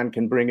fan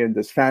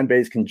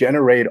base, can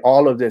generate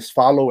all of this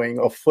following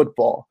of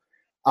football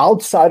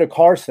outside of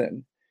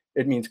Carson,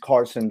 it means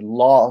Carson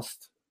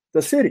lost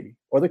the city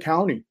or the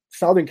county,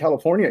 Southern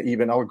California.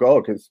 Even I'll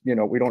go because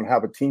we don't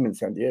have a team in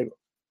San Diego.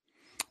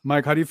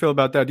 Mike, how do you feel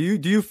about that? Do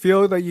you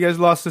feel that you guys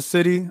lost the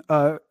city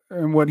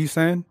and what he's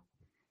saying?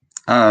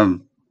 To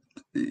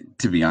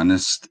be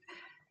honest,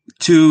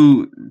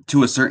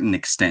 to a certain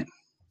extent,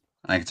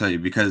 I can tell you,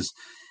 because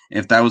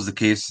if that was the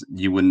case,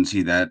 you wouldn't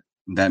see that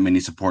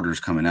many supporters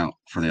coming out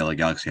for the LA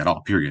Galaxy at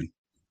all, period.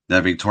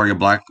 That Victoria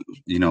Black,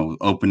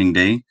 opening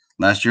day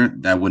last year,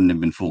 that wouldn't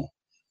have been full.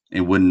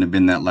 It wouldn't have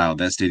been that loud.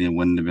 That stadium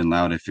wouldn't have been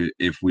loud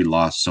if we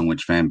lost so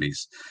much fan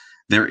base.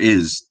 There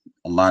is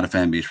a lot of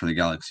fan base for the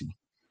Galaxy,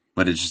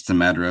 but it's just a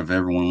matter of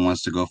everyone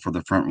wants to go for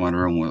the front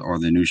runner or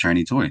the new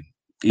shiny toy.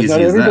 Easy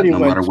as that, no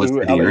matter what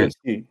city you're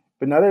in.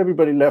 But not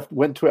everybody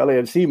went to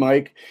LAFC,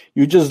 Mike.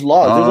 You just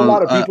lost. There's a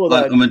lot of people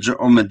that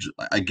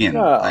I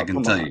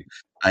can tell you,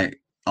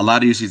 a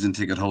lot of you season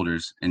ticket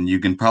holders, and you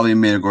can probably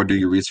go do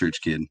your research,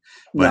 kid.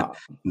 But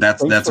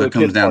that's what it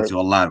comes down to.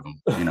 A lot of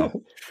them,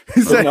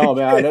 He said, "No,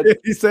 man."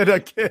 He said, "A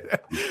kid."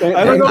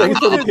 I don't know. Thanks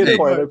for the kid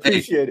part. I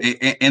appreciate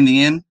it. In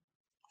the end,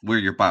 we're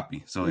your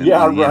poppy. So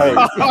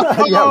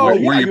right.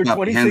 You're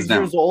 26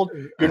 years old.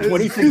 You're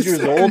 26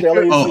 years old.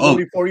 LA is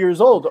only 4 years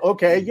old.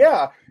 Okay,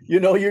 yeah.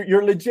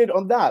 You're legit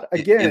on that.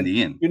 Again, in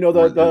the end,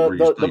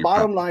 the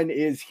bottom line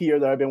is here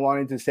that I've been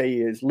wanting to say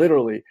is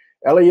literally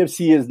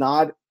LAFC is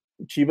not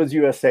Chivas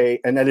USA,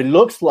 and that it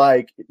looks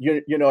like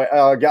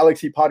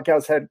Galaxy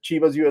podcast had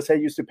Chivas USA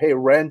used to pay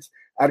rent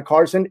at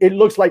Carson. It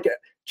looks like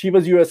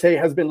Chivas USA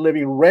has been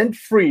living rent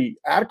free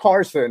at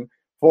Carson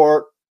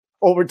for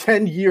over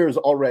 10 years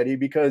already,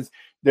 because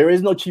there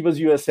is no Chivas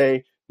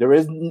USA.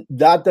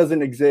 That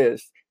doesn't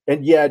exist.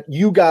 And yet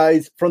you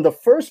guys, from the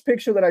first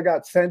picture that I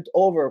got sent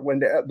over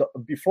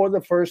before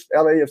the first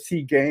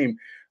LAFC game,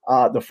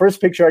 the first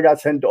picture I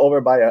got sent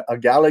over by a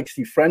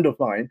Galaxy friend of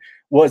mine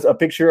was a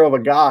picture of a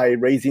guy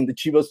raising the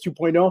Chivas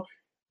 2.0.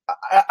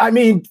 I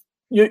mean,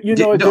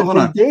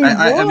 from day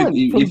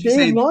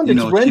one,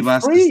 it's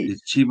rent free.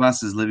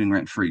 Chivas is living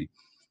rent free.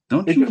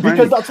 Don't you find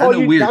because that's all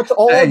weird? That's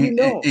all you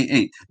know.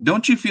 Hey,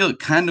 don't you feel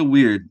kind of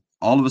weird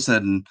all of a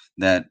sudden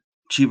that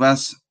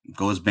Chivas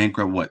goes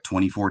bankrupt,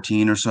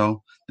 2014 or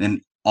so?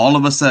 Then all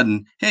of a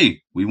sudden,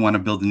 hey, we want to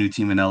build a new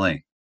team in LA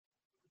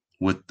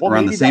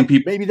around the same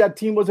people. Maybe that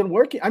team wasn't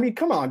working. I mean,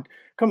 come on.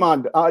 Hold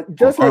on.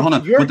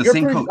 With the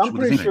same coach.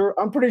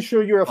 I'm pretty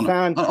sure you're a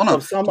fan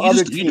of some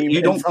other team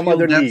in some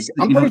other league.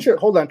 I'm pretty sure.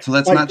 Hold on. So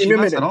that's not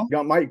Chivas at all?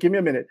 Mike, give me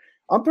a minute.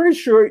 I'm pretty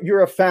sure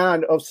you're a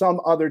fan of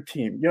some other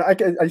team.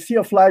 I see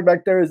a flag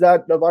back there. Is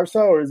that the Barca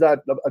or is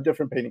that a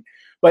different painting?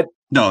 But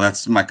no,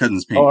 that's my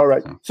cousin's painting. All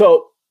right.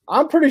 So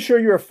I'm pretty sure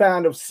you're a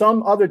fan of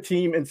some other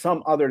team in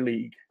some other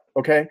league.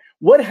 Okay.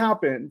 What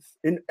happens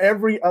in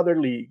every other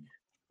league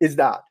is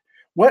that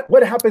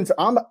what happens.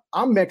 I'm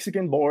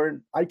Mexican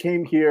born. I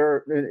came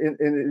here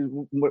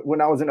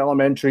when I was in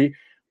elementary.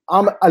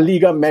 I'm a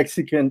Liga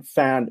Mexican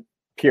fan.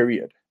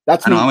 Period.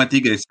 That's me. I'm a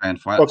Tigres fan.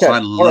 So I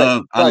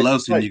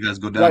love seeing you guys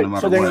go down no matter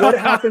what. So then what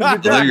happens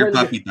with that? They're your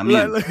papi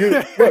también.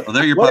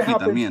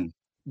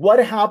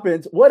 What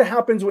happens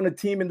when a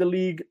team in the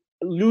league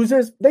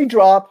loses? They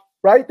drop,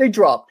 right? They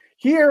drop.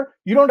 Here,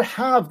 you don't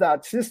have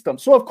that system.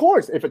 So, of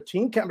course, if a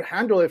team can't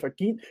handle it, if a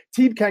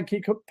team can't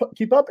keep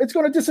up, it's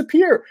going to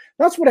disappear.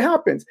 That's what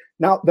happens.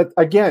 Now,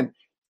 again,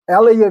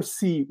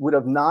 LAFC would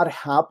have not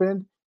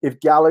happened if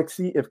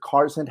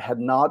Carson had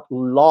not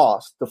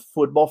lost the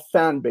football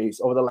fan base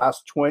over the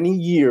last 20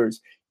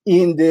 years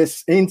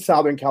in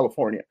Southern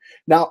California.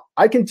 Now,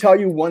 I can tell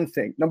you one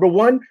thing. Number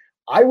one,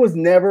 I was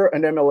never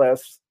an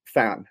MLS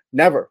fan.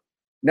 Never.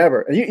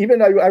 And even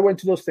though I went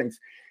to those things.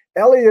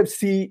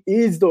 LAFC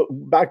is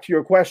back to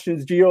your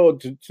questions, Gio,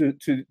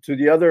 to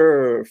the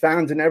other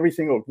fans and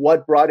everything of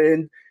what brought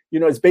in,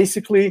 it's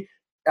basically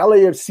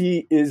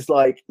LAFC is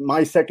like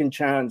my second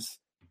chance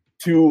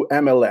to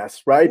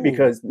MLS, right? Ooh.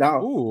 Because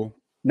now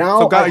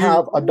I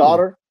have a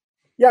daughter.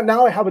 Yeah,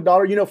 now I have a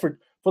daughter,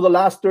 for the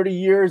last 30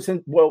 years,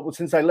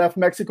 since I left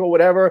Mexico,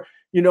 whatever,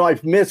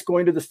 I've missed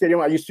going to the stadium.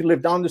 I used to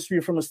live down the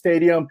street from a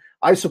stadium.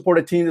 I support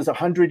a team that's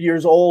 100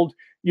 years old.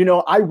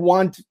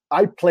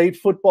 I played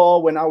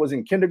football when I was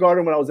in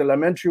kindergarten, when I was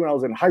elementary, when I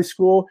was in high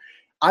school.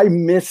 I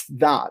missed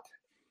that.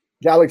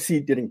 Galaxy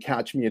didn't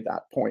catch me at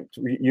that point.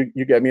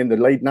 You get me, in the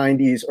late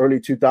 90s, early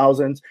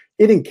 2000s.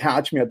 It didn't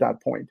catch me at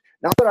that point.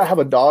 Now that I have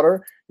a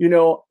daughter,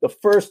 the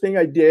first thing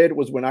I did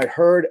was when I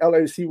heard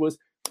LAFC was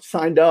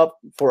signed up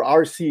for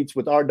our seats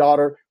with our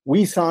daughter,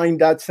 we signed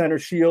that center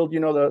shield,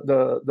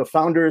 the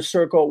founders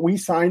circle. We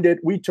signed it.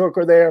 We took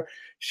her there.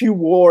 She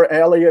wore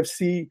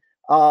LAFC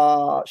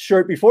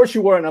shirt before she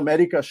wore an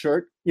America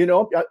shirt,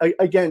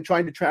 again,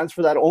 trying to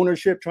transfer that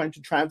ownership, trying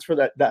to transfer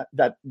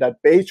that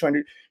base, trying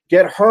to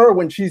get her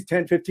when she's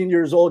 10, 15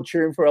 years old,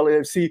 cheering for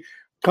LAFC,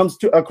 comes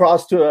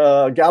across to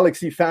a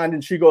Galaxy fan.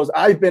 And she goes,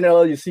 I've been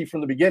LAFC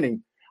from the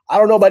beginning. I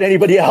don't know about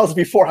anybody else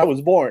before I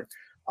was born.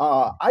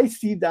 I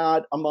see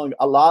that among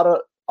a lot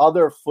of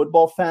other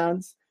football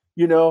fans,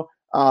 in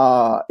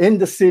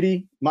the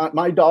city.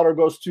 My daughter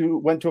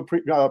went to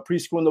a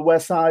preschool in the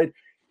West Side.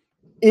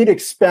 It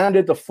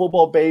expanded the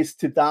football base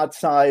to that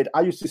side.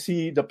 I used to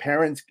see the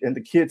parents and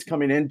the kids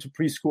coming into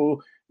preschool,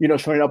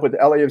 showing up with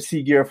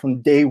LAFC gear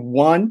from day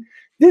one.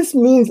 This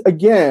means,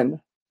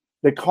 again,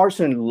 that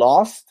Carson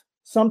lost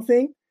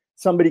something.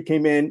 Somebody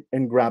came in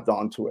and grabbed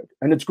onto it,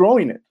 and it's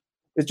growing it.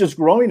 It's just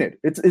growing it.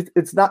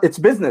 It's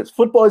business.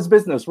 Football is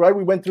business, right?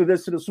 We went through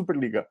this to the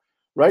Superliga,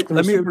 right?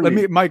 Let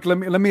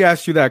me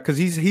ask you that, because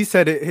he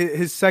said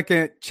his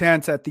second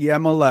chance at the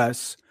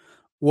MLS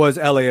was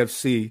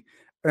LAFC.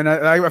 And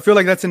I feel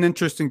like that's an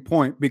interesting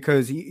point,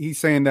 because he's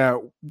saying that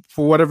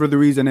for whatever the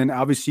reason, and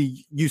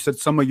obviously you said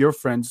some of your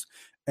friends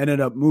ended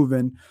up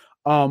moving.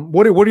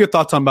 What are your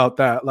thoughts about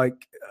that?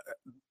 Like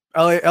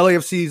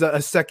LAFC is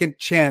a second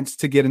chance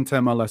to get into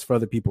MLS for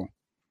other people.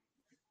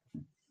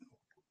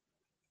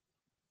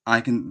 I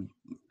can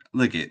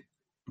look at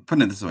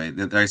putting it this way.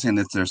 They're saying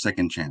that's their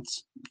second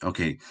chance.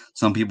 Okay,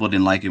 some people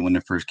didn't like it when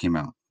it first came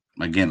out.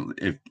 Again,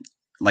 if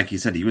like he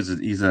said,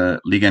 he's a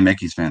Liga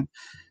MX fan.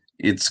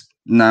 It's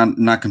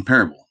not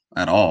comparable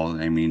at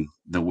all. I mean,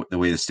 the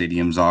way the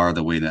stadiums are,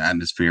 the way the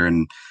atmosphere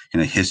and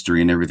the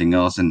history and everything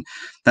else, and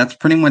that's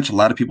pretty much a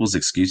lot of people's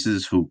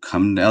excuses who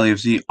come to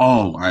LAFC.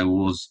 I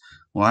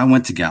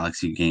went to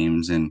Galaxy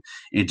games and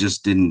it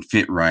just didn't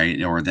fit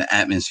right, or the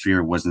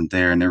atmosphere wasn't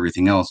there and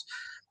everything else.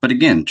 But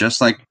again,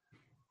 just like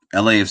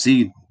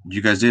LAFC,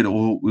 you guys did.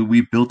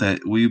 We built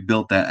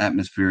that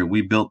atmosphere.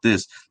 We built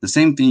this. The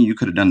same thing you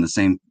could have done the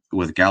same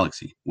with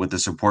Galaxy, with the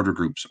supporter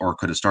groups, or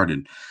could have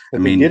started.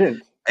 But they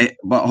didn't.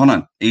 But hold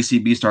on,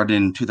 ACB started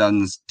in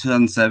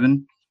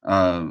 2007.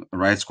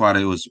 Riot Squad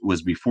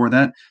was before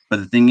that.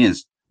 But the thing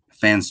is,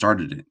 fans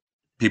started it.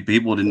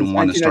 People didn't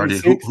want to start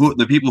it.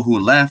 The people who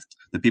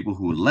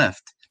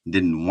left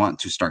didn't want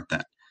to start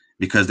that,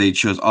 because they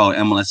chose,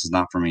 MLS is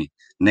not for me.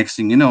 Next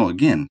thing you know,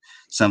 again,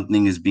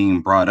 something is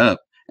being brought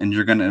up, and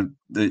you're gonna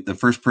the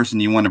first person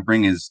you want to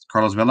bring is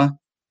Carlos Vela.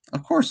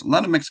 Of course, a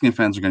lot of Mexican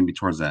fans are going to be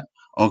towards that.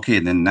 Okay,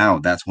 then now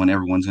that's when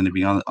everyone's going to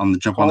be on the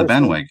jump on the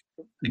bandwagon.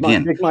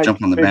 Again,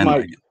 jump on the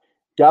bandwagon.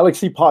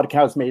 Galaxy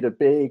Podcast made a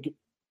big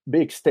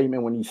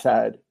statement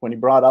when he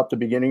brought up the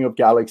beginning of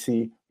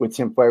Galaxy with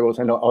Cienfuegos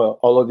and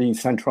all of these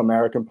Central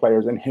American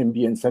players, and him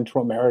being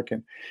Central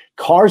American.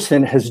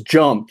 Carson has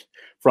jumped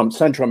from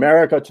Central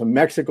America to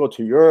Mexico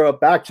to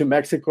Europe, back to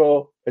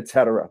Mexico,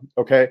 etc.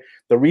 Okay,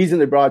 the reason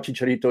they brought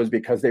Chicharito is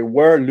because they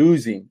were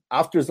losing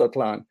after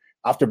Zlatan,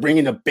 after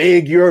bringing a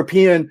big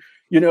European,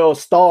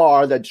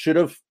 star that should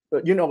have.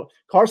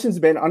 Carson's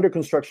been under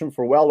construction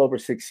for well over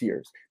 6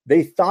 years.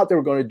 They thought they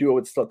were going to do it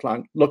with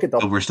Zlatan. Look at the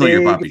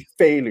big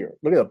failure.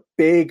 Look at the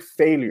big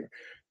failure.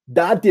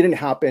 That didn't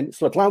happen.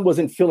 Zlatan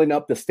wasn't filling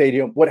up the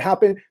stadium. What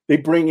happened? They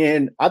bring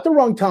in at the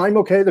wrong time.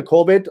 Okay, the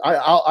COVID.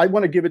 I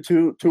want to give it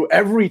to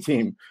every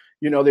team.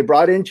 They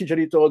brought in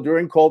Chicharito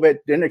during COVID.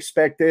 Didn't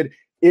expect it.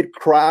 It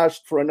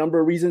crashed for a number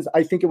of reasons.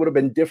 I think it would have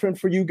been different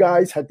for you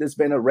guys had this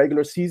been a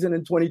regular season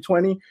in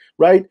 2020,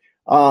 right?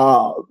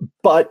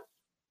 But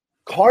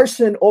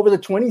Carson, over the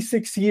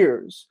 26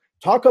 years,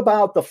 talk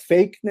about the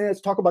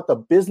fakeness, talk about the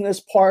business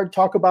part,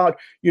 talk about,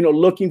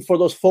 looking for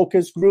those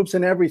focus groups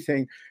and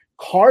everything.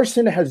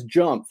 Carson has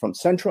jumped from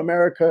Central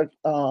America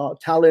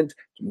talent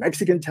to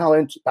Mexican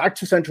talent, back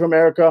to Central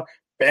America,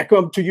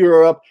 Beckham to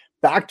Europe,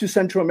 back to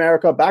Central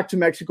America, back to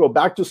Mexico,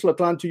 back to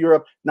Zlatan to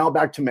Europe, now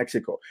back to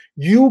Mexico.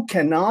 You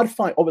cannot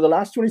find, over the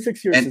last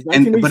 26 years, since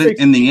 1986, but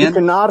in the end, you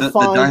cannot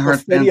find a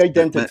steady fans,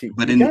 identity.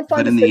 But in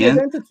the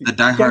end, the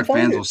diehard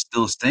fans will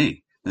still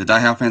stay. The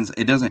diehard fans,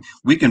 it doesn't.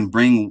 We can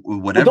bring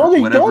whatever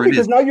it because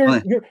is. Now your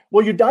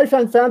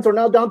diehard fans are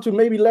now down to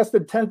maybe less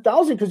than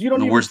 10,000 because you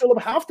don't even fill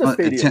up half the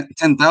stadium.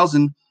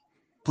 10,000,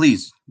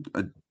 please.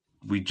 We're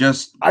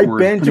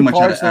pretty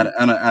much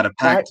at a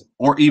packed,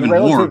 or even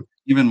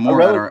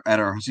more at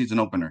our season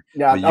opener.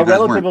 Yeah, a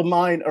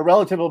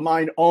relative of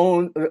mine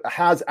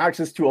has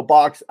access to a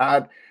box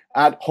at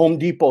Home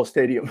Depot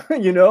Stadium,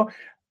 you know,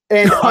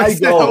 and I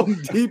go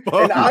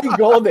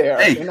there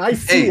and I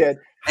see it.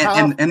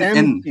 Half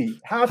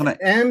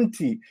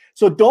empty.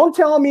 So don't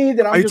tell me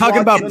that I'm. Are you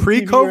talking about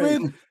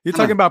pre-COVID? You're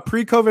talking about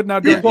pre-COVID,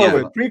 not during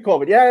COVID.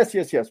 Pre-COVID. Yes.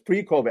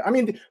 Pre-COVID. I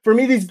mean, for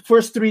me, these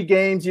first three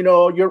games, you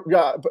know, your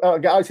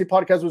Galaxy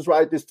podcast was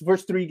right. This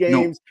first three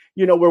games,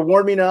 you know, we're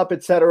warming up,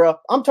 etc.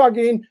 I'm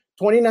talking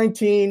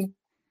 2019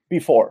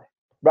 before,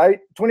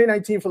 right?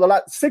 2019 for the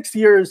last 6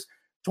 years.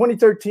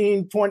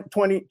 2013,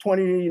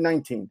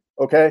 2019.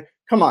 Okay,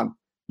 come on.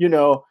 You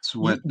know,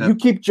 you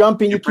keep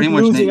jumping. You keep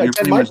losing.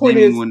 My point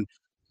is.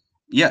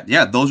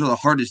 Yeah, those are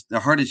the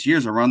hardest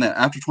years around that.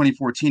 After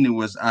 2014, it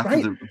was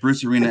after the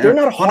Bruce Arena era. They're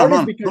not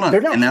hardest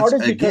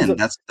because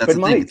that's the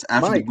thing. It's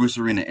after the Bruce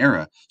Arena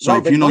era. So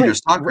if you know your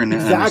soccer and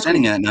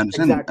understanding it and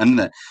understanding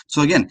that.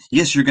 So again,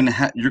 yes, you're gonna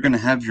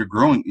have your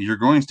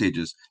growing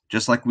stages,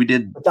 just like we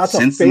did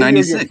since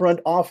 '96.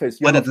 Front office,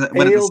 but at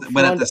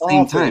the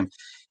same time,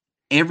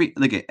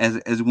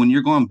 as when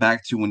you're going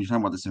back to when you're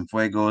talking about the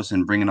Cienfuegos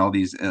and bringing all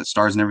these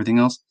stars and everything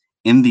else,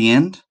 in the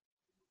end.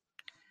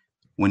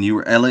 When you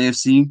were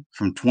LAFC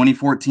from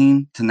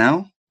 2014 to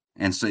now,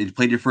 and so you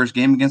played your first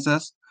game against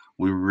us,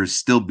 we were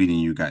still beating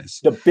you guys.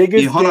 The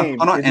biggest game is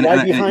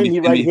right behind me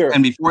right here.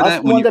 And before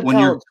that, when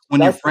your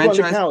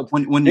franchise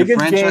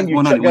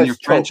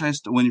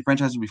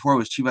before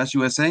was Chivas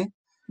USA.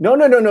 No.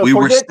 We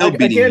were still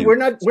beating you. We're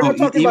not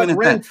talking about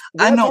rent.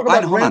 We're not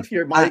talking about rent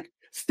here, Mike.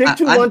 Stick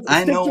to a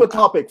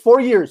topic. 4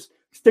 years.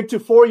 Stick to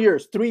 4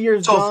 years. 3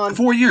 years gone.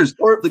 4 years.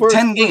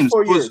 10 games.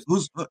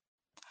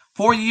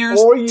 4 years,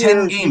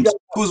 10 games.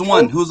 Who's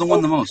won? Who's the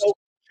one the most?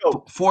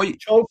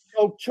 Choked,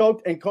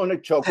 and Kona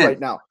choked right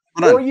now.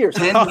 4 years.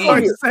 10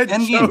 games.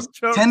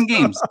 10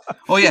 games.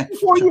 Oh, yeah.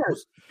 4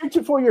 years. Stick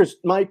to 4 years,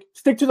 Mike.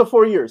 Stick to the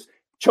 4 years.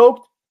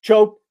 Choked.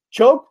 Going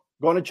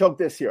to choke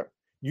this year.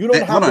 You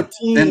don't have the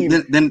team.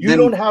 You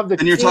don't have the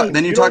team.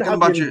 Then you're talking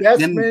about your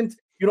investment.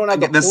 You don't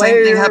have the players.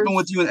 Same thing happened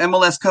with you in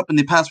MLS Cup in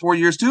the past 4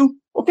 years, too?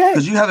 Okay.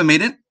 Because you haven't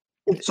made it.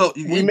 So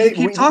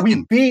keep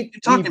talking.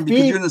 Keep talking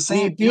because you're in the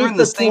same. You're in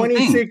the same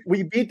thing.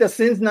 We beat the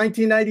since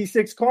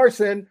 1996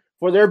 Carson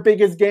for their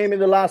biggest game in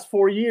the last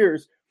 4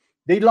 years.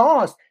 They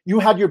lost. You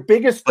had your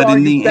biggest star.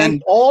 You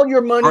spent all your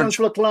money on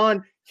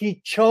Zlatan.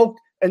 He choked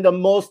in the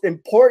most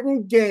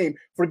important game.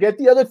 Forget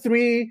the other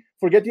three.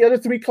 Forget the other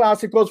three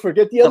Clásicos.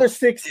 Forget the other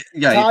six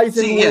ties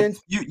and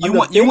wins. You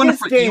want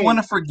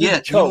to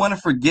forget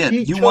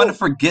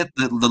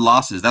the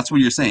losses. That's what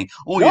you're saying.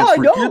 Oh yeah,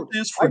 forget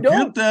this,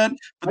 forget that.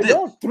 But I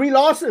don't. 3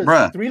 losses.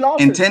 Bruh, 3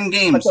 losses. In 10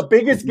 games. That's the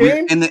biggest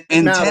game.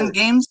 In 10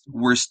 games,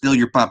 we're still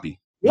your puppy.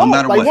 No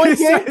matter what. By one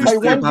game. We're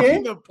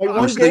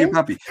still your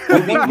puppy.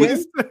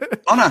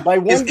 By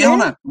one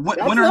game.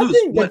 Win or lose.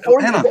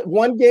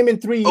 One game in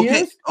 3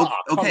 years? Okay.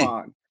 Come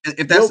on.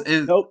 If that's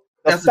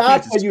the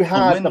fact that you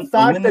have, the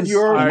fact that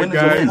you're all right,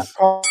 guys.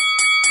 All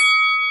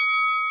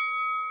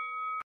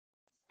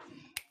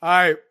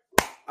right,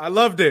 I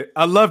loved it.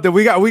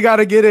 We got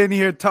to get in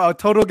here.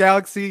 Total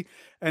Galaxy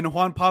and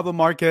Juan Pablo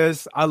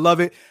Marquez. I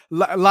love it.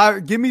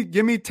 Give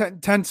me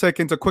 10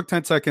 seconds. A quick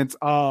 10 seconds.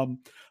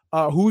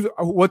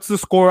 What's the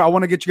score? I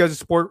want to get you guys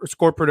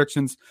score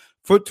predictions.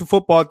 Foot to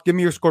football. Give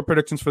me your score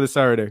predictions for this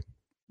Saturday.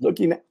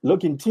 Looking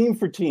team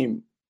for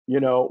team. You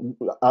know,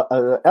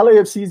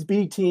 LAFC's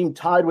B team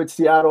tied with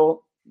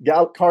Seattle.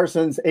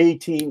 Carson's A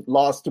team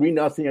lost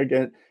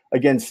 3-0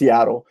 against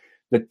Seattle.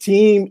 The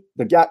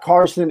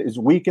Carson is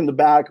weak in the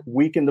back,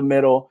 weak in the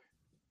middle.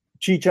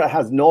 Chicha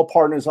has no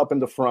partners up in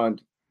the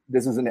front.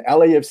 This is an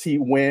LAFC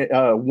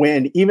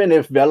win. Even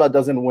if Vela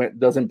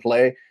doesn't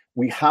play,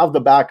 we have the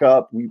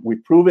backup.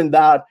 We've proven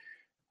that.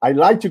 I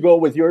like to go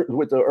with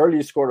the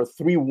early score of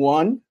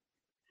 3-1.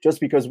 Just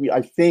because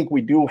I think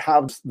we do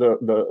have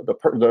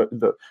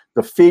the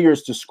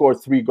figures to score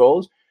 3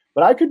 goals,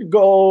 but I could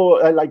go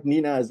like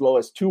Nina as low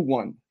as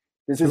 2-1.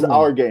 This is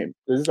our game.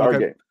 This is our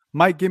game.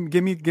 Mike,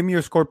 give me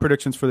your score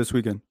predictions for this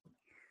weekend.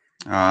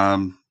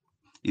 Either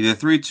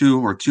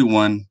 3-2 or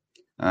 2-1.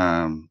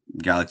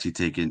 Galaxy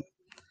take it.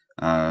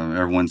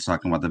 Everyone's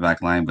talking about the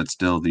back line, but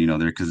still, there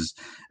because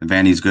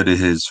Vanny's good at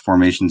his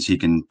formations. She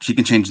can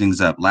change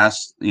things up.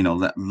 Last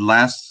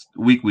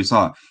week we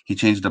saw he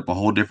changed up a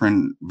whole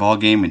different ball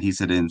game, and he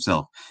said it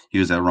himself. He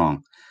was that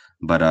wrong,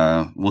 but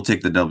we'll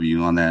take the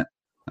W on that,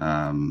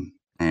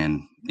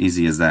 and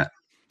easy as that.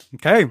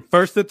 Okay,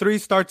 first to 3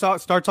 starts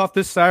off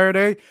this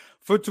Saturday.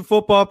 Foot to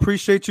football.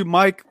 Appreciate you,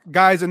 Mike.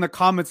 Guys, in the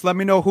comments, let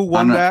me know who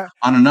won that.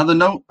 On another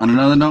note.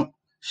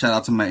 Shout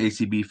out to my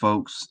ACB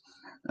folks,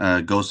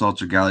 Ghost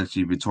Ultra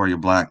Galaxy, Victoria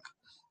Black,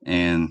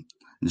 and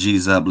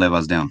G's up,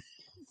 Levas down.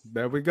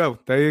 There we go.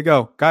 There you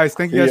go. Guys,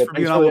 thank you guys for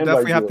being on. We'll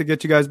definitely have to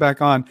get you guys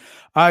back on.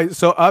 All right,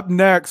 so up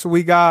next,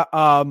 we got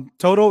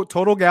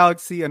Total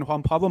Galaxy and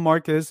Juan Pablo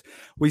Marquez.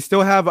 We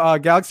still have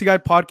Galaxy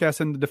Guide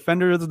Podcast and the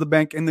Defenders of the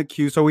Bank in the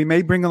queue, so we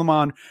may bring them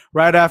on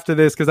right after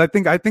this because I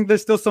think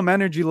there's still some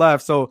energy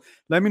left. So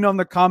let me know in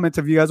the comments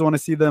if you guys want to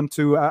see them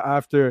too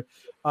after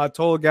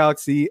Total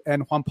Galaxy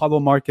and Juan Pablo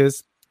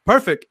Marquez.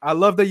 Perfect. I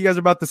love that you guys are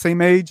about the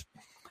same age.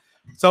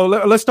 So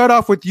let's start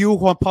off with you,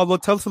 Juan Pablo.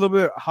 Tell us a little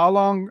bit how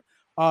long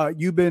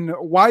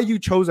why you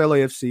chose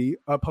LAFC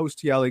opposed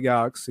to LA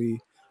Galaxy,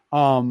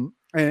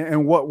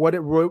 and what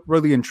it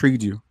really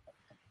intrigued you.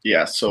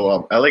 Yeah,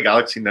 so LA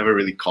Galaxy never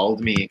really called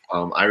me.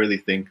 I really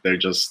think they're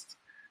just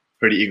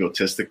pretty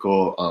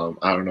egotistical.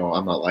 I don't know.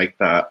 I'm not like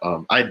that.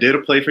 I did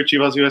play for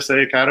Chivas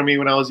USA Academy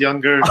when I was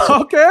younger.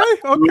 So Okay.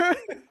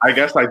 I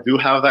guess I do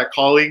have that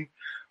calling.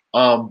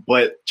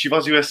 But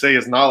Chivas USA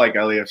is not like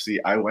LAFC.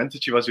 I went to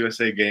Chivas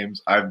USA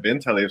games. I've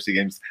been to LAFC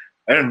games.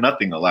 They're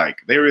nothing alike.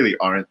 They really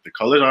aren't. The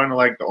colors aren't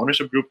alike. The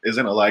ownership group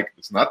isn't alike.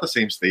 It's not the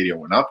same stadium.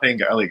 We're not paying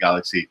LA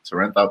Galaxy to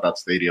rent out that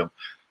stadium,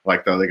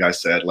 like the other guy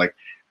said. Like,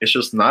 it's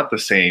just not the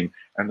same.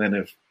 And then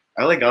if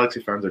LA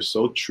Galaxy fans are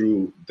so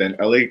true, then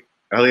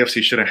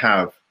LAFC shouldn't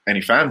have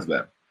any fans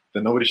then.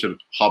 Then nobody should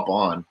hop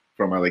on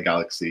from LA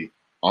Galaxy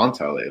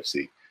onto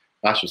LAFC.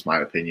 That's just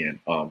my opinion.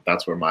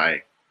 That's where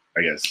my,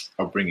 I guess,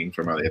 upbringing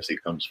from LAFC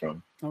comes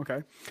from.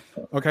 Okay.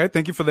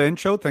 Thank you for the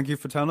intro. Thank you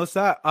for telling us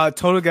that.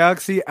 Total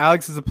Galaxy,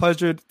 Alex, it's a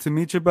pleasure to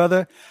meet you,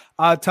 brother.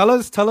 Tell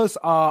us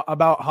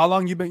about how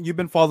long you've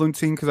been following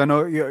team, because I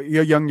know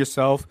you're young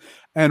yourself,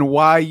 and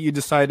why you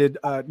decided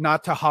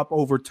not to hop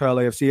over to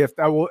LAFC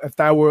if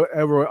that were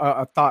ever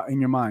a thought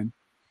in your mind.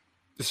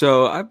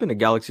 So I've been a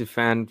Galaxy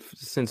fan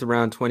since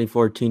around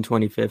 2014,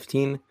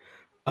 2015.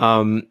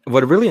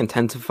 What really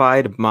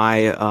intensified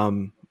my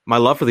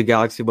love for the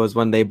Galaxy was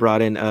when they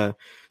brought in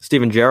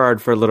Steven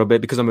Gerrard for a little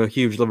bit, because I'm a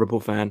huge Liverpool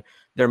fan.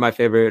 They're my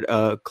favorite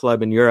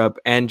club in Europe.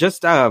 And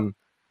just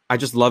I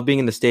just love being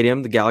in the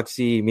stadium. The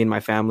Galaxy, me and my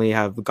family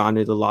have gone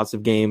to lots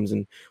of games,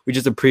 and we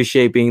just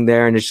appreciate being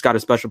there, and it's just got a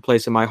special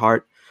place in my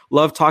heart.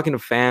 Love talking to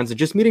fans and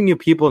just meeting new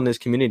people in this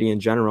community in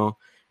general.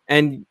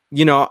 And,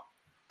 you know,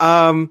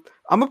 I'm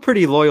a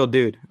pretty loyal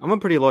dude. I'm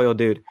not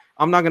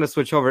going to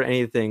switch over to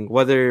anything.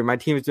 Whether my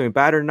team is doing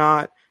bad or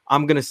not,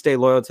 I'm going to stay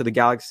loyal to the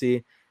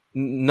Galaxy.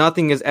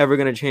 Nothing is ever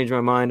going to change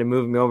my mind and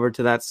move me over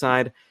to that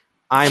side.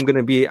 I'm going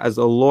to be as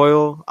a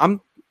loyal. I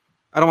don't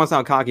want to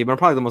sound cocky, but I'm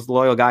probably the most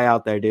loyal guy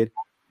out there, dude.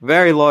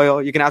 Very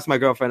loyal. You can ask my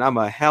girlfriend. I'm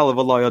a hell of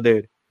a loyal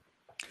dude.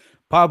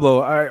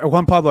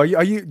 Juan Pablo,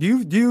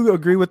 do you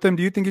agree with him?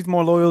 Do you think he's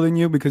more loyal than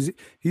you? Because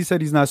he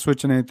said he's not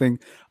switching anything.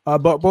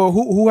 But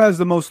who has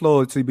the most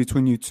loyalty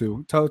between you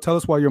two? Tell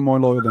us why you're more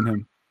loyal than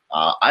him.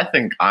 I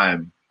think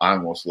I'm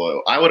most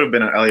loyal. I would have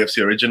been an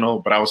LAFC original,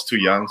 but I was too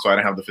young, so I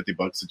didn't have the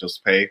 $50 to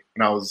just pay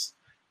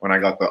when I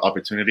got the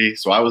opportunity.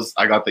 So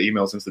I got the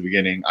email since the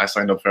beginning. I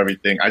signed up for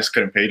everything. I just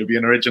couldn't pay to be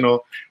an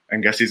original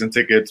and get season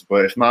tickets.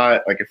 But if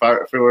not, like if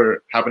it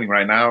were happening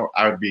right now,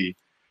 I would be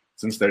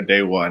since their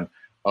day one.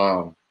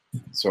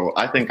 So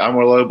I think I'm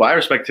more loyal, but I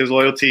respect his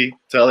loyalty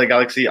to LA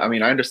Galaxy. I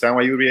mean, I understand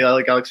why you would be an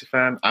LA Galaxy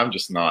fan. I'm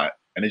just not,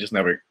 and it just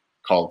never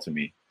called to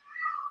me.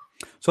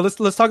 So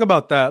let's talk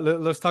about that.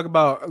 Let's talk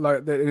about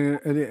like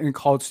it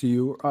called to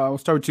you. We'll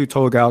start with you,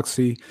 Total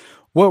Galaxy.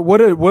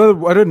 What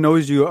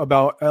annoys you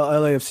about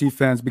LAFC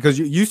fans? Because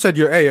you said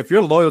if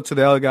you're loyal to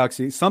the LA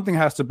Galaxy, something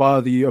has to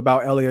bother you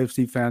about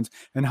LAFC fans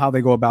and how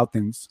they go about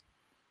things.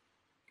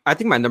 I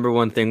think my number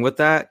one thing with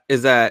that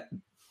is that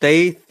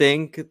they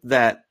think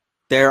that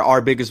they're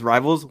our biggest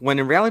rivals, when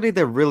in reality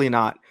they're really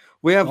not.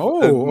 We have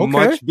a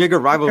much bigger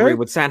rivalry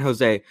with San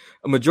Jose.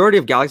 A majority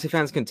of Galaxy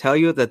fans can tell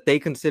you that they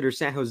consider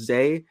San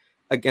Jose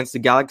against the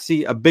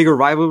Galaxy a bigger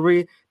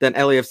rivalry than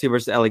LAFC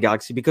versus LA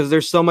Galaxy, because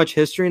there's so much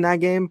history in that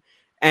game.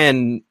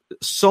 And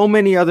so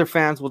many other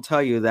fans will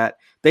tell you that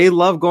they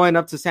love going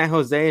up to San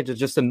Jose to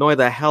just annoy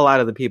the hell out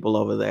of the people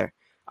over there.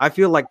 I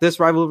feel like this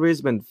rivalry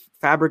has been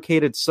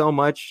fabricated so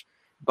much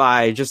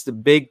by just the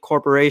big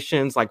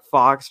corporations like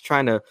Fox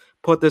trying to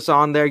put this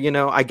on there. You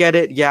know, I get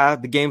it. Yeah,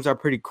 the games are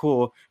pretty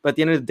cool. But at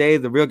the end of the day,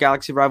 the real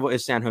Galaxy rival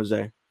is San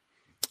Jose.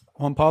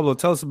 Juan Pablo,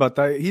 tell us about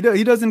that. He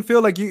doesn't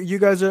feel like you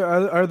guys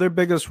are their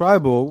biggest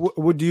rival.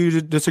 Would you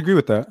disagree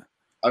with that?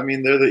 I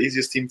mean, they're the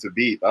easiest team to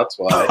beat. That's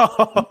why.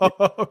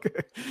 Okay.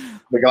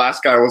 The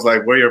last guy was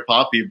like, "We're your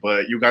poppy,"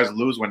 but you guys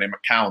lose when it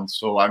counts.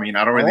 So I mean,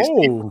 I don't really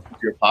see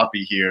your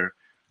poppy here.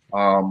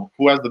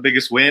 Who has the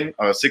biggest win?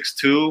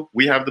 6-2.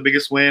 We have the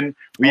biggest win.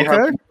 We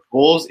have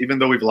goals, even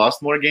though we've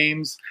lost more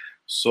games.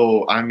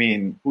 So, I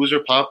mean, who's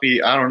your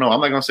poppy? I don't know.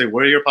 I'm not going to say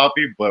we're your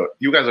poppy, but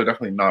you guys are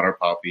definitely not our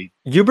poppy.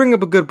 You bring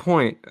up a good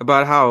point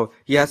about how,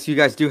 yes, you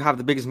guys do have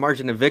the biggest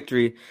margin of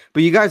victory,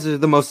 but you guys are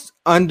the most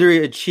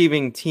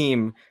underachieving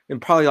team in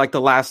probably like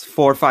the last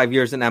 4 or 5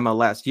 years in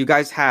MLS. You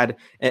guys had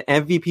an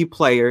MVP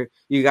player.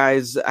 You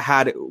guys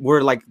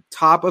were like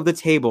top of the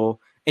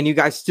table, and you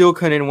guys still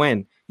couldn't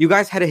win. You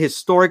guys had a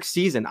historic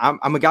season.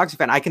 I'm a Galaxy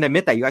fan. I can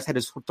admit that. You guys had a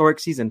historic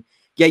season,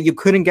 yet you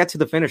couldn't get to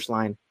the finish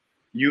line.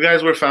 You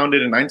guys were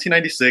founded in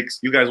 1996.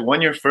 You guys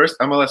won your first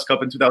MLS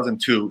Cup in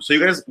 2002. So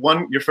you guys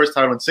won your first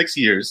title in 6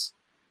 years.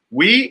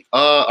 We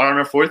are on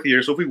our 4th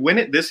year. So if we win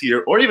it this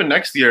year or even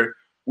next year,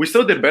 we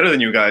still did better than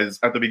you guys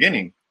at the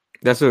beginning.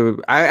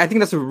 I think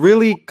that's a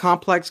really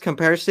complex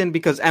comparison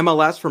because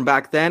MLS from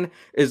back then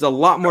is a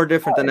lot more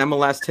different than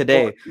MLS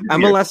today.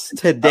 MLS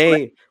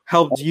today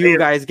helped you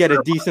guys get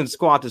a decent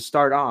squad to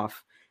start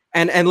off.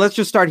 And let's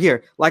just start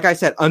here. Like I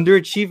said,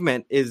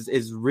 underachievement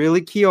is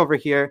really key over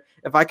here.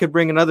 If I could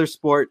bring another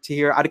sport to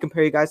here, I'd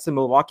compare you guys to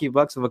Milwaukee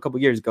Bucks of a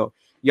couple years ago.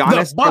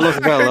 Giannis, Carlos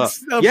Vela.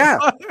 Yeah,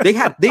 they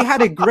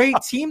had a great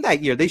team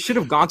that year. They should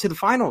have gone to the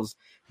finals.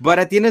 But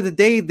at the end of the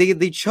day,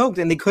 they choked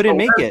and they couldn't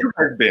make it.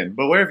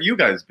 But where have you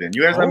guys been?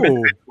 You guys haven't been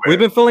anywhere. We've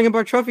been filling up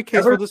our trophy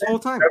case for this whole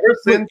time.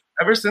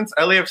 Ever since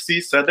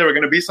LAFC said they were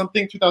going to be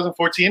something,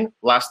 2014,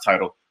 last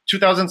title.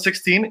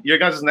 2016, your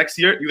guys' next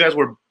year, you guys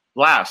were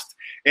last.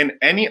 In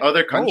any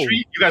other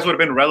country, you guys would have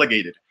been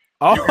relegated.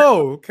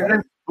 Okay.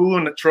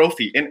 Spoon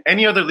trophy. In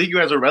any other league, you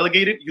guys are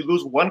relegated. You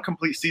lose one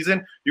complete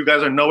season. You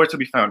guys are nowhere to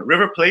be found.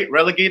 River Plate,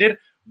 relegated.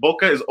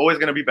 Boca is always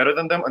going to be better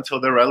than them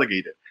until they're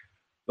relegated.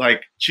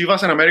 Like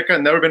Chivas and America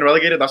never been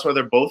relegated. That's why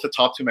they're both the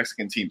top 2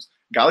 Mexican teams.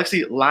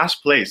 Galaxy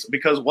last place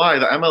because why?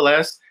 The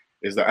MLS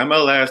is the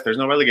MLS. There's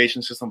no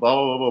relegation system. Blah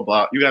blah blah blah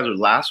blah. You guys are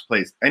last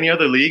place. Any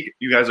other league,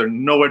 you guys are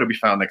nowhere to be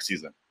found next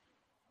season.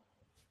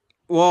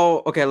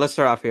 Well, okay, let's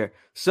start off here.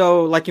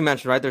 So, like you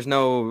mentioned, right? There's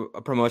no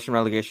promotion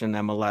relegation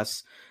in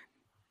MLS.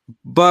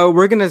 But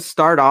we're going to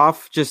start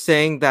off just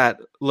saying that,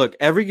 look,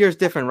 every year is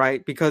different,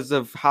 right? Because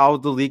of how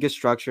the league is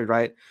structured,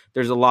 right?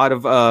 There's a lot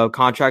of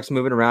contracts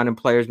moving around and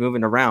players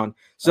moving around.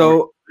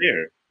 So,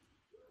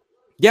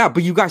 yeah,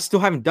 but you guys still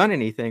haven't done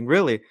anything,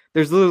 really.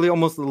 There's literally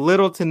almost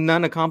little to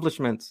none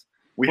accomplishments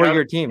for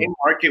your team.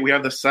 Market, we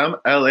have the Sam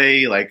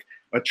LA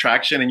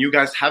attraction, and you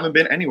guys haven't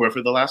been anywhere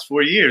for the last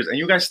 4 years, and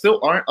you guys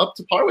still aren't up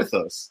to par with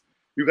us.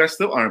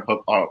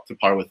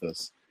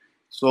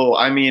 So,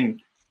 I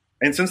mean,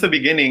 and since the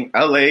beginning,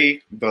 LA,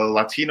 the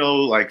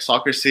Latino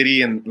soccer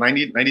city in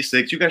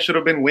 96, you guys should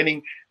have been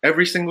winning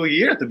every single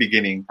year at the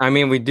beginning. I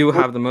mean, we do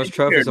have the most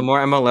trophies and more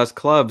MLS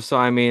clubs. So,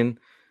 I mean,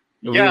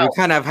 we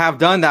kind of have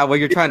done that, what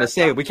you're trying to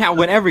say. We can't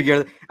win every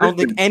year. I don't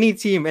think any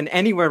team and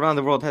anywhere around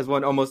the world has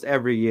won almost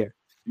every year.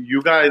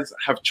 You guys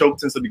have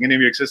choked since the beginning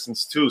of your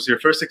existence too. So your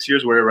first 6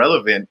 years were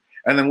irrelevant.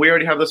 And then we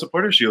already have the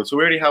supporter shield. So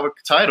we already have a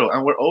title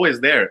and we're always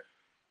there.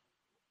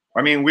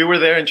 I mean, we were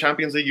there in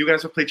Champions League. You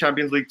guys have played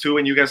Champions League too,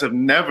 and you guys have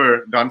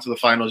never gone to the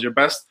finals. Your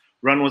best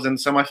run was in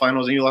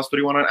semifinals, and you lost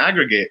 3-1 on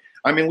aggregate.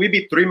 I mean, we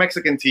beat 3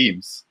 Mexican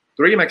teams.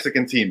 3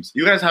 Mexican teams.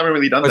 You guys haven't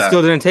really done that.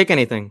 Still didn't take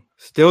anything.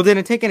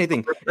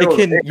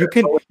 You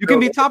can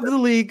be top of the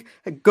league,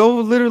 go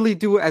literally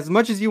do as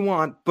much as you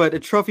want, but a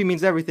trophy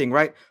means everything,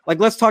 right? Like,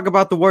 let's talk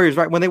about the Warriors,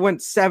 right? When they went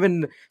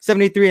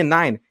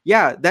 73-9.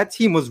 Yeah, that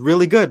team was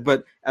really good,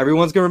 but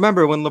everyone's gonna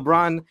remember when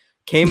LeBron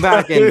came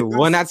back and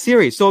won that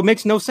series. So it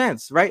makes no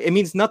sense, right? It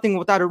means nothing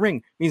without a ring.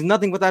 It means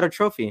nothing without a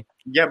trophy.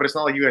 Yeah, but it's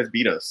not like you guys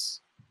beat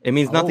us. It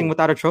means nothing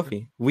without a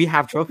trophy. We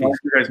have trophies.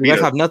 You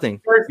guys have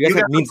nothing. You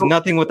guys means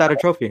nothing without a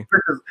trophy.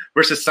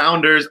 Versus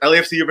Sounders,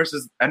 LAFC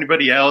versus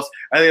anybody else.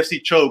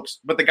 LAFC chokes,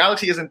 but the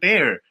Galaxy isn't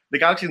there. The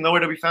Galaxy is nowhere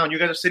to be found. You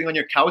guys are sitting on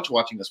your couch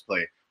watching us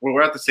play, where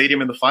we're at the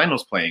stadium in the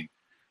finals playing.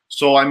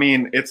 So, I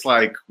mean, it's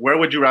like, where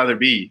would you rather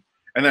be?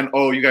 And then,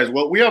 you guys,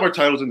 well, we have our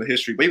titles in the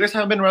history, but you guys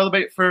haven't been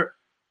relevant for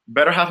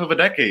better half of a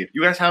decade.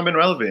 You guys haven't been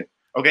relevant.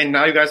 Okay,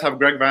 now you guys have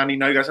Greg Vanny.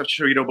 Now you guys have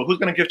Chicharito. But who's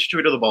going to give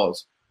Chicharito the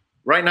balls?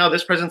 Right now,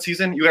 this present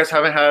season, you guys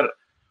haven't had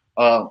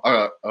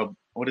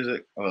what is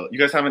it? You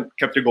guys haven't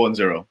kept your goal in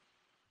 0.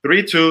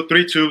 3-2,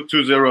 3-2,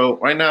 2-0.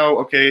 Right now,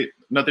 okay,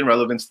 nothing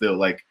relevant still.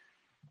 Like,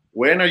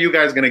 when are you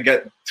guys going to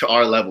get to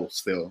our level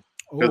still?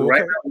 Because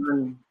right now we're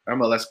in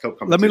MLS Cup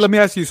competition. Let me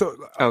ask you.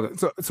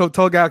 So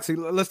tell Galaxy.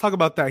 Let's talk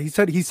about that. He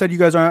said you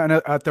guys aren't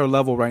at their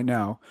level right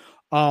now.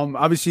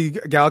 Obviously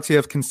Galaxy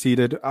have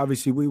conceded.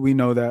 Obviously we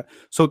know that.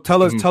 So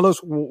tell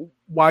us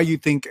why you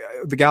think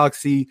the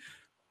Galaxy,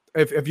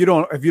 if you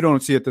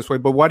don't see it this way,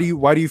 but why do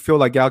you feel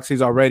like Galaxy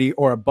is already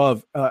or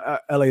above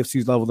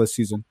LAFC's level this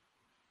season?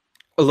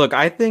 Look,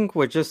 I think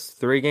with just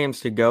 3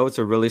 games to go, it's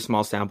a really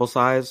small sample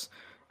size.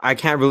 I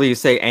can't really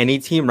say any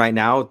team right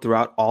now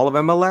throughout all of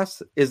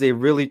MLS is a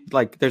really,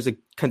 there's a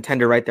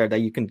contender right there that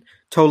you can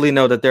totally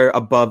know that they're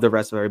above the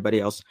rest of everybody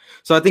else.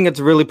 So I think it's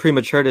really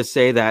premature to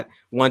say that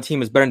one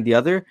team is better than the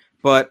other.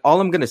 But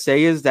all I'm going to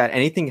say is that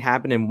anything can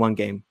happen in one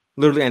game.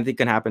 Literally anything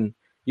can happen.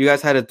 You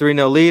guys had a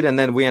 3-0 lead, and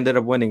then we ended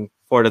up winning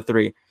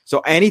 4-3. So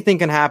anything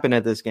can happen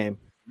at this game.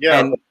 Yeah,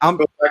 and I'm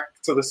go back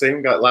to the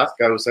same last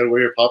guy who said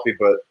we're your poppy,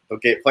 but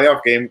the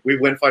playoff game, we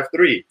win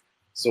 5-3.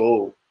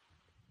 So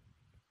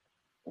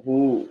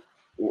who?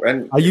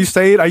 And are you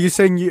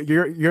saying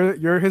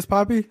you're his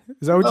poppy?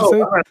 Is that what you're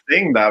saying? I'm not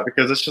saying that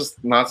because it's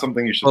just not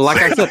something you should. Well,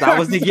 like I said, that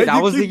was the year.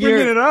 That was the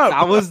year.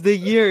 That was the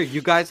year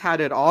you guys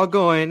had it all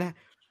going.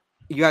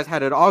 You guys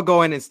had it all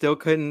going and still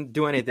couldn't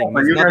do anything.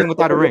 But It's you nothing guys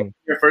without a ring.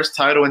 Your first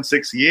title in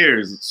 6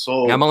 years.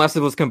 So MLS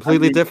was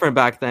completely different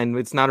back then.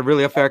 It's not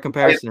really a fair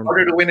comparison. It's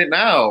harder to win it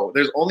now.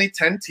 There's only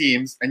 10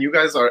 teams, and you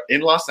guys are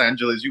in Los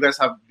Angeles. You guys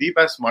have the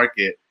best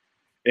market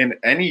in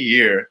any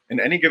year, in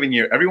any given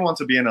year. Everyone wants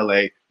to be in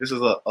LA. This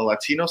is a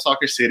Latino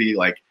soccer city.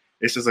 Like,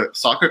 this is a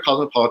soccer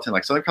cosmopolitan.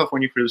 Like, Southern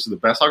California produces the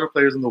best soccer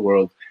players in the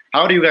world.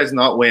 How do you guys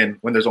not win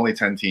when there's only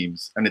 10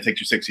 teams and it takes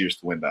you 6 years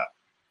to win that?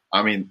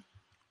 I mean,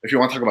 if you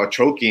want to talk about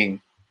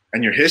choking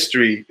and your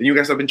history, then you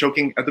guys have been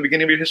choking at the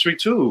beginning of your history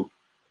too.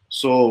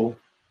 So,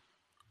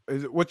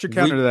 what's your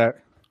counter to that?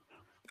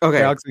 Okay.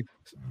 Galaxy?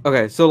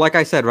 Okay. So, like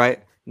I said,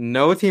 right,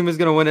 no team is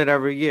going to win it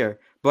every year.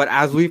 But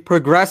as we've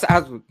progressed,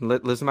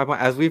 listen to my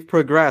point, as we've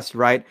progressed,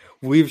 right,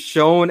 we've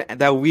shown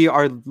that we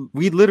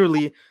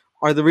literally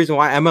are the reason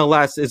why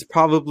MLS is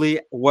probably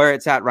where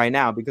it's at right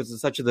now, because of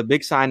such of the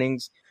big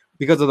signings,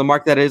 because of the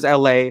mark that is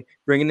LA,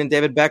 bringing in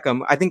David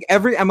Beckham. I think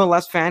every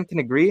MLS fan can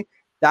agree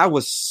that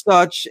was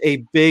such a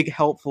big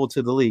helpful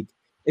to the league.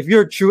 If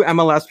you're a true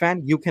MLS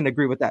fan, you can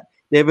agree with that.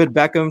 David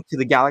Beckham to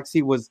the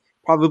Galaxy was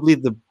probably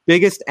the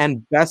biggest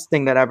and best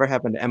thing that ever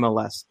happened to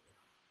MLS.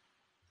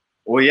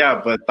 Well,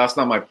 yeah, but that's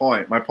not my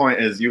point. My point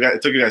is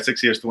it took you guys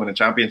 6 years to win a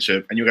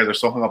championship, and you guys are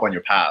so hung up on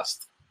your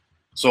past.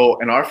 So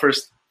in our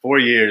first 4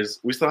 years,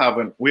 we have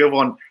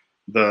won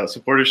the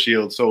Supporters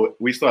Shield, so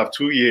we still have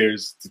 2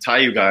 years to tie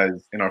you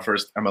guys in our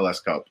first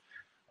MLS Cup.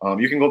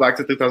 You can go back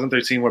to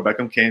 2013 where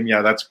Beckham came.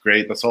 Yeah, that's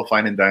great. That's all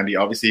fine and dandy.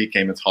 Obviously, he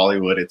came. It's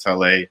Hollywood. It's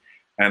LA.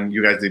 And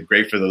you guys did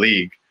great for the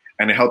league.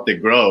 And it helped it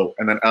grow.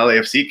 And then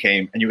LAFC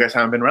came. And you guys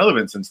haven't been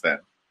relevant since then.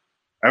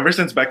 Ever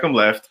since Beckham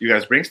left, you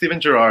guys bring Steven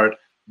Gerrard.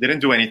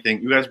 Didn't do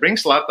anything. You guys bring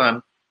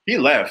Zlatan. He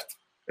left.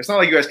 It's not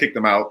like you guys kicked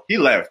him out. He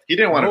left. He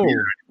didn't want to be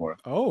there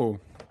anymore.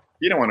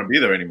 He didn't want to be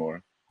there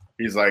anymore.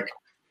 He's like,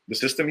 the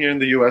system here in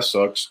the U.S.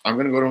 sucks. I'm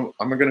gonna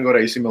go to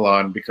AC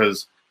Milan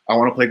because I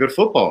want to play good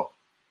football.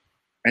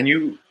 And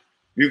you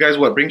guys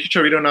bring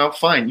Chicharito now?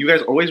 Fine. You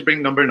guys always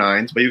bring number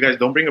 9s, but you guys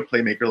don't bring a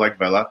playmaker like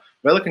Vela.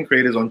 Vela can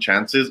create his own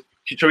chances.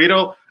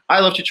 Chicharito, I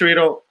love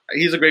Chicharito.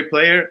 He's a great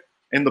player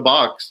in the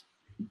box,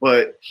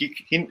 but he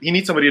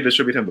needs somebody to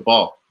distribute him the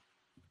ball.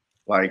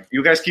 Like,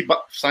 you guys keep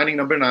signing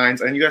number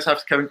 9s, and you guys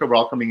have Kevin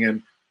Cabral coming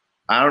in.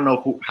 I don't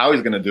know how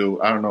he's going to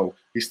do. I don't know.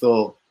 He's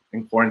still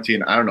in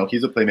quarantine. I don't know.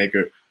 He's a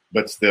playmaker,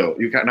 but still,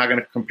 you're not going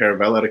to compare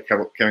Vela to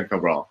Kevin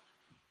Cabral.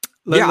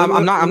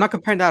 I'm not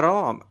comparing that at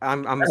all.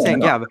 I'm saying,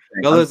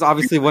 Vela is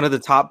obviously one of the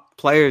top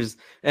players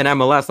in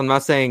MLS. I'm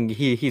not saying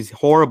he's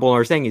horrible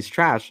or saying he's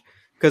trash,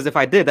 because if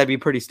I did, that'd be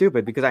pretty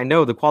stupid, because I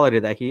know the quality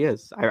that he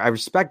is. I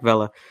respect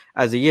Vela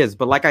as he is.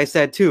 But like I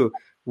said, too,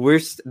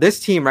 this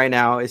team right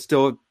now is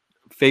still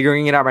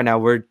figuring it out right now.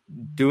 We're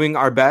doing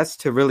our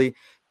best to really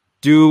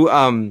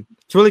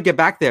get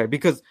back there,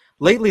 because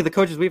lately the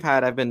coaches we've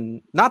had have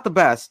been not the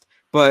best,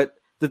 but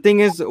the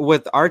thing is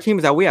with our team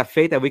is that we have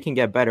faith that we can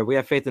get better. We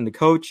have faith in the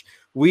coach.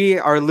 We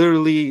are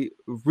literally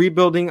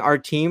rebuilding our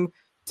team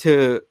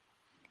to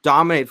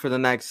dominate for the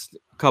next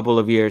couple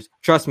of years.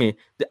 Trust me.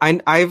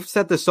 I've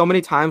said this so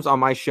many times on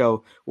my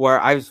show, where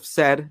I've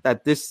said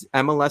that this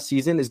MLS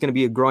season is going to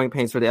be a growing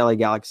pains for the LA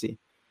Galaxy.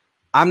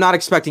 I'm not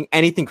expecting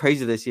anything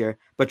crazy this year,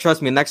 but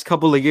trust me, the next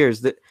couple of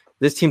years,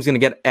 this team's going to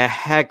get a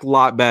heck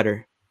lot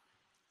better.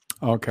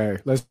 Okay,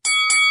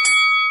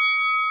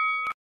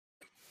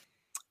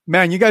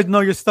 Man, you guys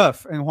know your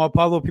stuff. And Juan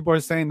Pablo, people are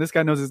saying this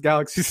guy knows his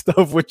Galaxy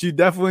stuff, which you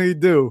definitely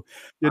do.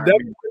 You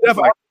guys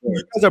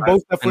are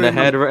both definitely in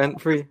the head rent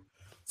free.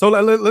 So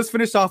let's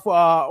finish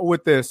off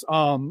with this.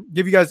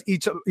 Give you guys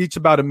each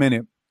about a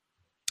minute.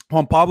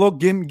 Juan Pablo,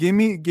 give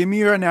me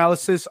your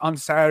analysis on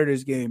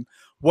Saturday's game.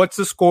 What's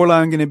the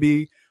scoreline going to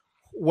be?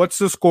 What's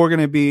the score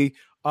going to be?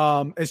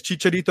 Is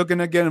Chicharito going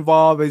to get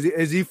involved?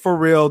 Is he for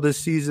real this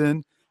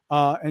season?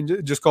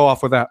 And just go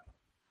off with that.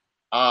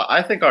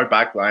 I think our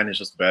back line is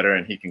just better,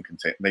 and they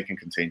can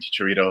contain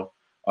Chicharito.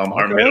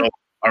 Our middle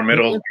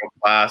is world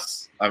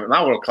class. I mean,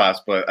 not world class,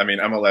 but I mean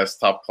MLS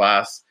top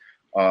class.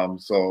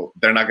 So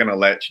they're not going to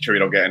let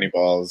Chicharito get any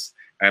balls.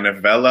 And if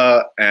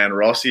Vela and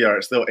Rossi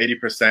are still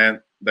 80%,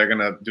 they're going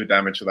to do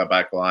damage to that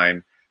back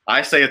line.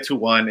 I say a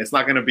 2-1. It's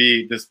not going to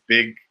be this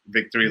big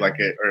victory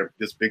or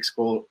this big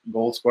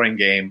goal scoring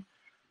game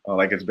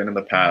like it's been in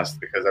the past,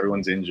 because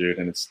everyone's injured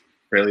and it's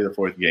barely the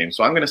fourth game.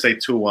 So I'm going to say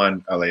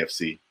 2-1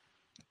 LAFC.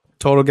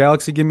 Total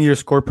Galaxy, give me your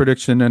score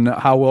prediction and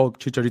how well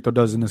Chicharito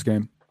does in this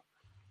game.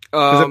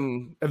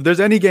 If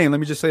there's any game, let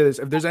me just say this.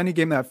 If there's any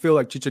game that I feel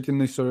like Chicharito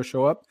needs to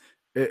show up,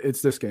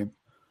 it's this game.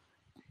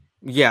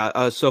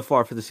 Yeah, so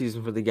far for the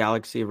season for the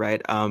Galaxy,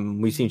 right?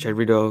 We've seen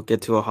Chicharito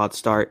get to a hot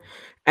start.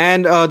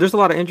 And there's a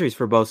lot of injuries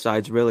for both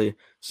sides, really.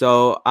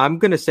 So I'm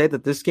going to say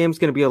that this game's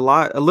going to be a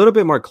little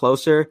bit more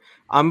closer.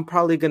 I'm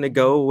probably going to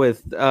go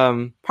with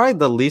probably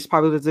the least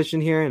popular position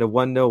here in a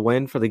 1-0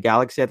 win for the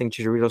Galaxy. I think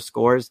Chicharito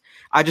scores.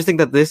 I just think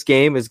that this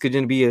game is going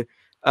to be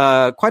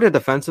quite a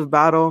defensive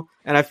battle.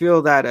 And I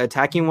feel that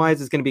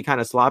attacking-wise is going to be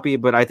kind of sloppy.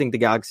 But I think the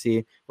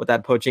Galaxy, with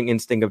that poaching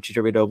instinct of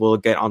Chicharito, will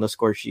get on the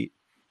score sheet.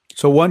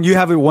 So you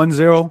have it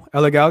 1-0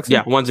 LA Galaxy?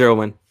 Yeah, 1-0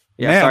 win.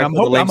 Yeah,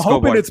 Man, I'm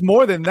hoping it's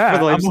more than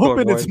that. I'm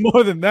hoping it's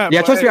more than that.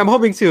 Yeah, trust me, I'm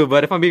hoping too.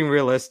 But if I'm being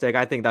realistic,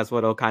 I think that's what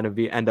it'll kind of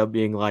end up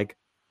being like.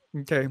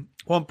 Okay.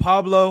 Juan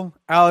Pablo,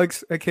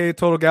 Alex, aka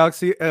Total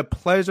Galaxy, a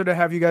pleasure to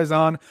have you guys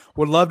on.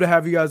 Would love to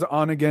have you guys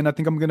on again. I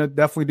think I'm going to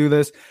definitely do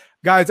this.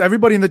 Guys,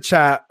 everybody in the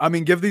chat, I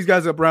mean, give these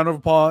guys a round of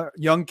applause.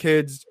 Young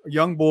kids,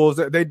 young bulls,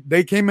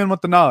 they came in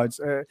with the knowledge.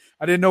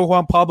 I didn't know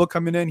Juan Pablo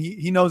coming in.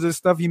 He knows his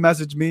stuff. He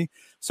messaged me.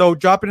 So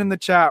drop it in the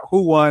chat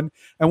who won,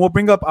 and we'll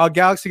bring up our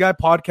Galaxy Guy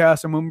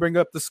podcast, and we'll bring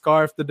up the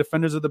scarf, the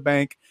Defenders of the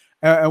Bank,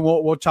 and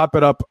we'll chop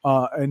it up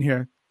in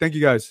here. Thank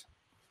you, guys.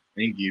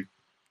 Thank you.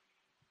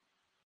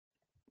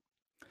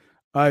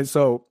 All right,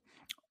 so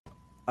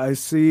I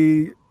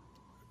see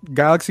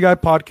Galaxy Guy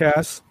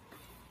podcast.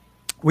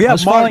 We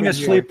have falling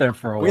asleep there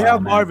for a while. We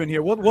have Marvin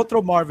here. We'll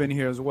throw Marvin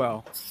here as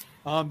well,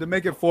 to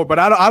make it 4. But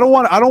I don't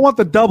want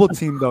the double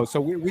team though. So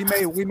we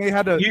may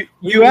have to.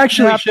 You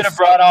actually should have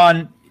brought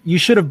on. You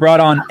should have brought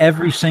on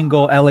every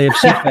single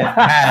LAFC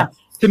fan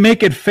to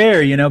make it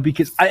fair,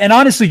 because and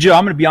honestly, Joe,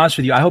 I'm going to be honest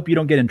with you. I hope you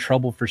don't get in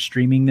trouble for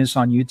streaming this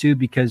on YouTube,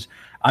 because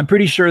I'm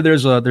pretty sure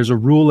there's a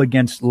rule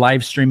against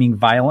live streaming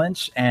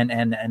violence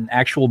and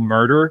actual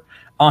murder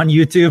on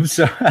YouTube.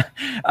 So,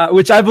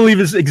 which I believe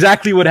is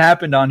exactly what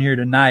happened on here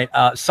tonight.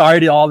 Sorry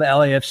to all the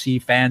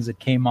LAFC fans that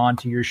came on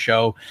to your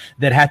show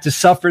that had to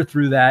suffer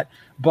through that,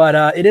 but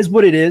it is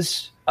what it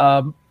is.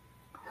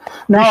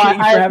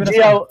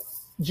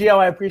 Gio,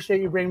 I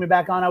appreciate you bringing me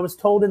back on. I was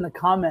told in the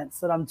comments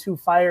that I'm too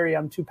fiery,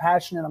 I'm too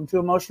passionate, I'm too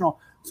emotional.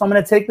 So I'm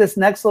going to take this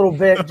next little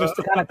bit just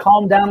to kind of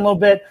calm down a little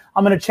bit.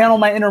 I'm going to channel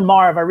my inner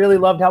Marv. I really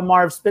loved how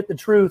Marv spit the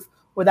truth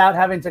without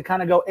having to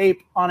kind of go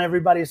ape on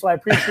everybody. So I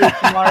appreciate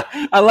you, Marv.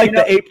 I like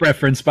the ape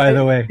reference, by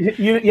the way.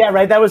 Yeah,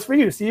 right. That was for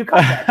you. So you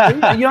caught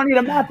that. You don't need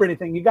a map or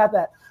anything. You got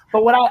that.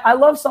 But what I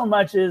love so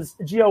much is,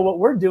 Gio, what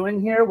we're doing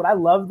here, what I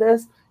love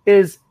this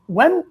is,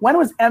 when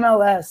was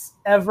MLS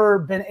ever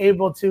been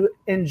able to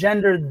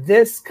engender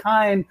this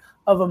kind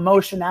of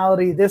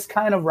emotionality, this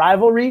kind of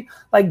rivalry?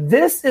 Like,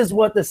 this is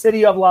what the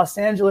city of Los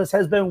Angeles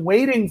has been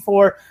waiting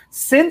for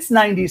since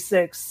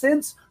 96,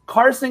 since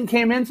Carson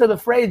came into the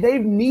fray.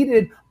 They've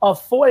needed a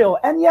foil.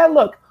 And yeah,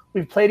 look,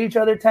 we've played each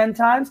other 10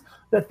 times.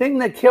 The thing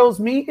that kills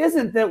me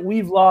isn't that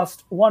we've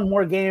lost one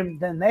more game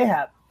than they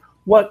have.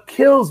 What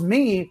kills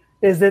me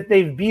is that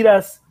they've beat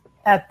us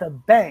at the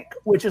bank,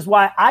 which is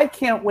why I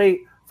can't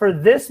wait for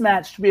this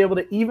match to be able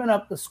to even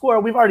up the score.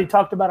 We've already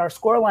talked about our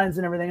score lines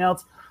and everything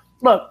else.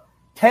 Look,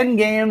 10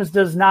 games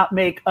does not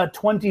make a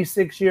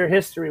 26-year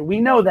history.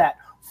 We know that.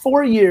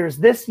 4 years,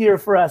 this year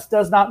for us,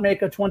 does not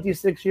make a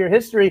 26-year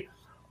history.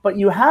 But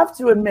you have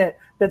to admit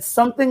that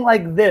something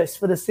like this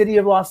for the city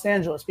of Los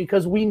Angeles,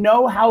 because we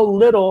know how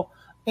little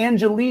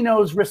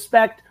Angelinos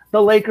respect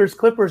the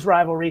Lakers-Clippers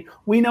rivalry.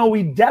 We know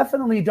we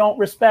definitely don't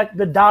respect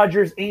the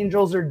Dodgers,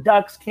 Angels, or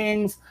Ducks,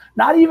 Kings.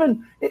 Not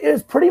even, it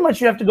is pretty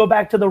much you have to go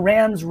back to the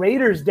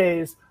Rams-Raiders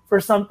days for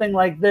something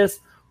like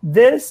this.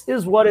 This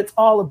is what it's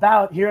all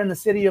about here in the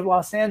city of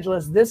Los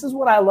Angeles. This is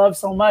what I love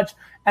so much.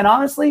 And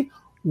honestly,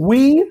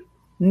 we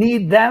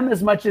need them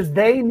as much as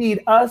they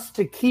need us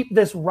to keep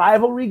this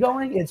rivalry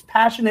going. It's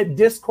passionate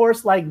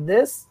discourse like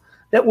this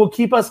that will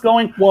keep us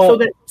going. Well,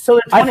 so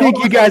that I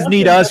think you guys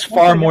need us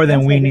far more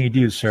than we need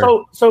you,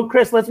 sir. So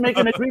Chris, let's make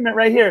an agreement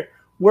right here.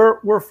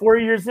 We're 4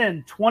 years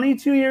in.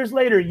 22 years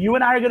later, you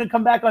and I are going to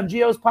come back on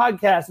Gio's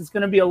podcast. It's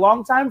going to be a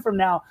long time from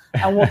now,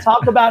 and we'll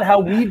talk about how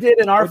we did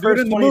in our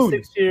first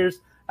 26 years,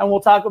 and we'll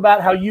talk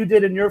about how you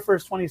did in your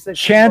first 26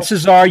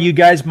 Chances are you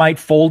guys might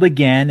fold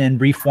again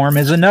and reform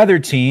as another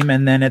team,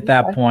 and then at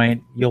that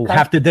point, you'll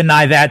have to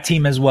deny that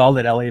team as well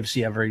that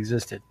LAFC ever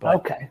existed.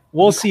 But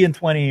we'll see in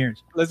 20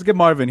 years. Let's get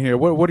Marvin here.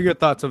 What are your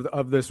thoughts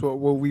of this,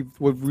 what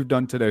we've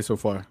done today so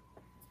far?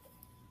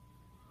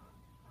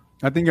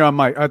 I think you're on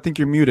mic. I think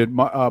you're muted,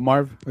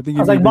 Marv. I think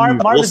you're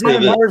Marv is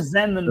even more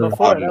zen than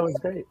before. That was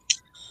great.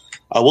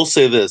 I will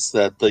say this,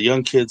 that the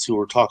young kids who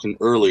were talking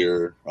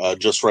earlier,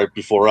 just right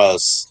before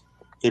us,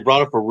 they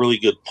brought up a really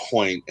good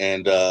point.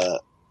 And,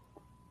 the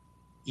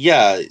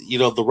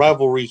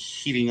rivalry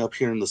heating up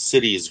here in the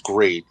city is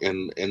great.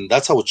 And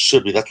that's how it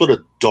should be. That's what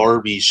a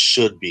derby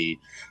should be.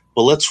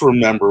 But let's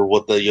remember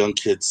what the young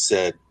kids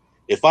said.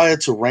 If I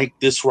had to rank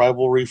this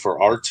rivalry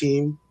for our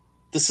team,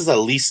 this is at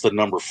least the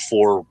number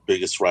 4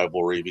 biggest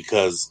rivalry,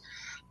 because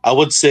I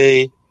would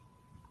say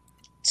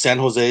San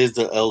Jose is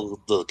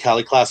the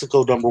Cali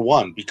Clasico number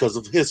 1 because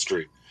of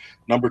history.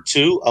 Number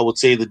 2, I would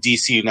say the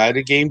DC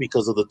United game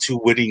because of the 2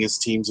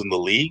 winningest teams in the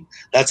league.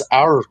 That's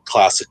our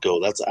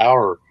Clasico. That's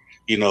our,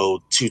 2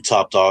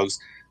 top dogs.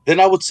 Then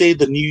I would say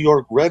the New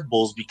York Red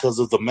Bulls because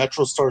of the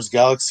Metro Stars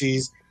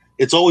Galaxies.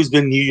 It's always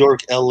been New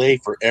York, LA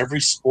for every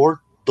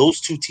sport.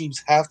 Those 2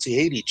 teams have to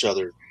hate each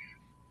other.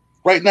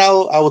 Right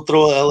now, I would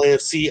throw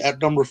LAFC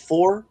at number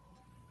 4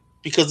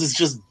 because it's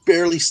just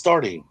barely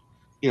starting.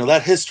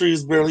 That history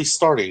is barely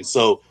starting.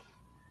 So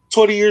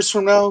 20 years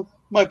from now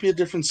might be a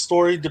different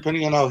story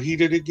depending on how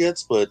heated it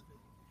gets. But,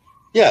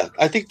 yeah,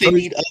 I think they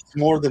need us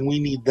more than we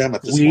need them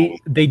at this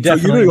moment. They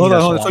definitely hold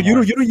on. So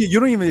you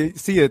don't even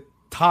see a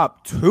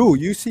top 2.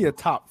 You see a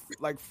top,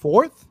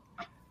 4th?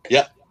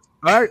 Yeah.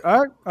 All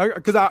right.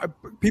 Because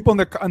people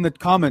in the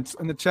comments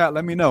in the chat,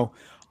 let me know.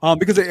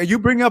 Because you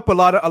bring up a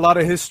lot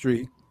of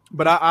history,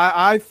 but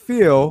I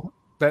feel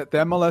that the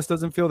MLS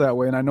doesn't feel that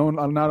way, and I know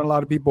not a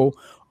lot of people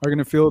are going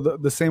to feel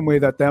the same way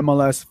that the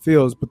MLS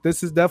feels. But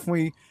this is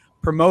definitely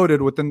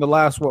promoted within the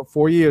last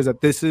 4 years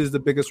that this is the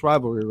biggest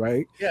rivalry,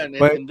 right? Yeah,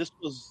 and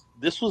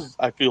this was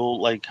I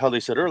feel like how they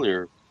said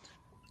earlier.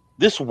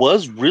 This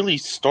was really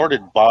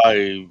started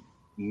by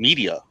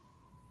media.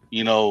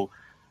 You know,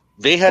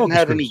 they hadn't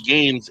had any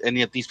games, and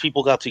yet these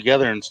people got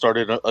together and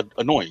started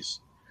a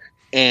noise.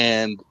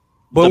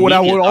 But what I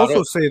would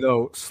also say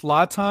though,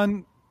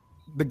 Zlatan,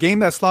 the game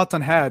that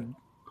Zlatan had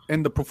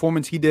and the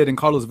performance he did and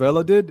Carlos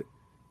Vela did,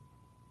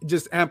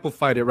 just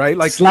amplified it, right?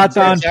 Like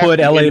Zlatan put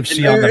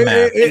LAFC on the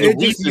map. It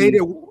just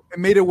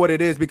made it what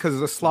it is because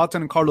of Zlatan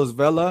and Carlos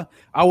Vela.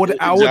 I would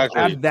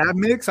add that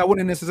mix. I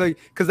wouldn't necessarily,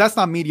 because that's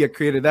not media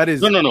created. That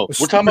is no.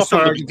 We're talking about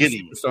from the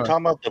beginning. We're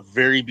talking about the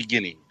very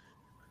beginning.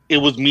 It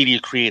was media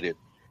created.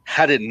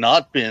 Had it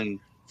not been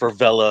for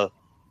Vela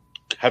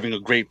having a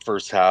great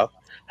first half,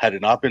 had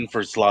it not been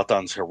for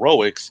Zlatan's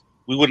heroics,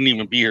 we wouldn't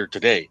even be here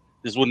today.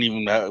 This wouldn't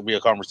even be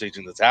a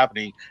conversation that's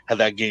happening had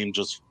that game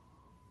just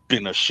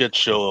been a shit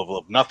show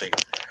of nothing.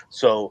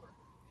 So,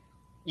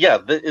 yeah,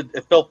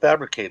 it felt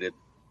fabricated.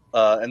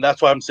 And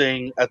that's why I'm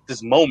saying at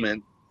this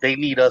moment, they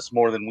need us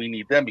more than we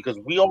need them because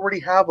we already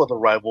have other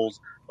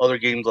rivals, other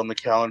games on the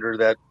calendar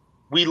that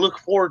we look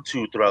forward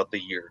to throughout the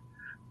year.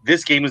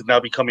 This game is now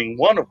becoming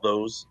one of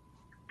those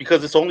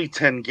because it's only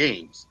 10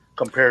 games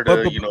compared to,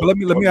 Let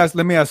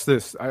me ask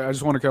this. I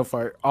just want to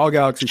clarify. All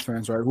Galaxy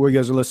fans, right? Who you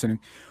guys are listening.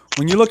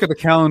 When you look at the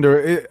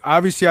calendar,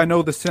 obviously I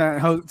know the San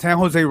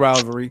Jose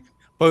rivalry,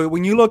 but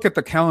when you look at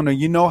the calendar,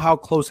 you know how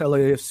close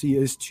LAFC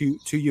is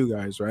to you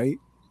guys, right?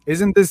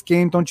 Isn't this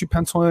game, don't you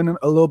pencil in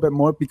a little bit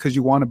more because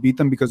you want to beat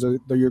them because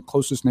they're your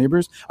closest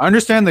neighbors? I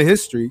understand the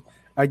history.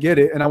 I get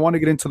it. And I want to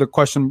get into the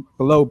question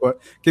below,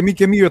 but give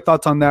me your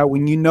thoughts on that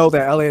when you know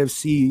that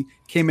LAFC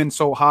came in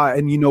so high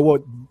and you know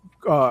what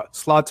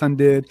Zlatan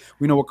did.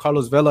 We know what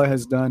Carlos Vela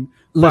has done.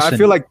 But I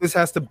feel like this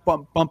has to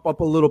bump up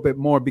a little bit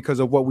more because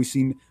of what we've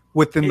seen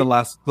within the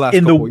last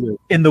couple of years.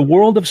 In the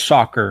world of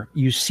soccer,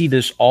 you see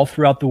this all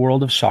throughout the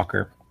world of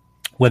soccer.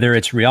 Whether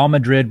it's Real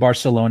Madrid,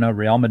 Barcelona,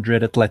 Real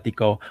Madrid,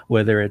 Atletico,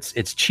 whether it's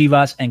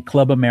Chivas and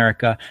Club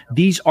America,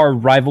 these are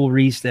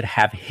rivalries that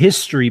have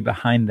history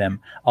behind them,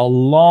 a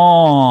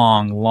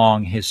long,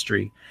 long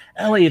history.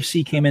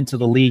 LAFC came into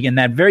the league, and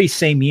that very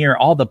same year,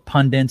 all the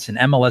pundits and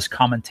MLS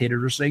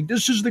commentators were saying,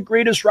 this is the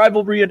greatest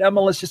rivalry in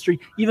MLS history,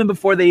 even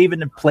before they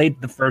even played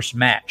the first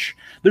match.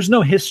 There's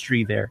no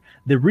history there.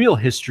 The real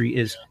history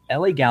is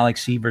LA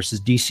Galaxy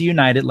versus DC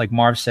United, like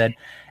Marv said,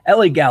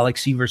 LA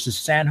Galaxy versus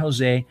San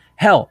Jose.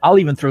 Hell, I'll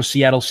even throw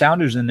Seattle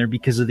Sounders in there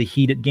because of the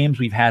heated games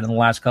we've had in the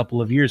last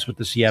couple of years with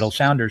the Seattle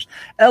Sounders.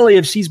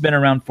 LAFC's been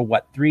around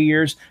for 3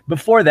 years?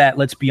 Before that,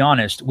 let's be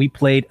honest, we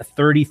played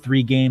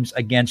 33 games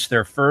against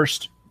their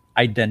first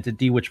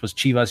identity, which was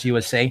Chivas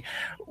USA.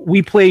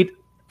 We played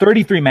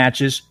 33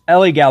 matches.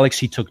 LA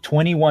Galaxy took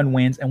 21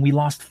 wins, and we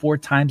lost 4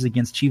 times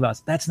against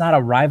Chivas. That's not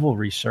a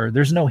rivalry, sir.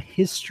 There's no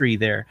history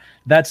there.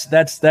 That's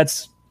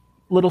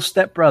little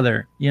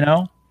stepbrother, you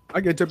know? I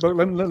get it, but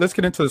let's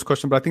get into this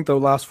question. But I think the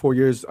last 4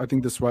 years, I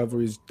think this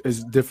rivalry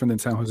is different than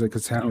San Jose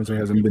because San Jose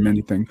hasn't been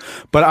anything.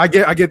 But I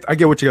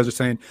get what you guys are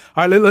saying.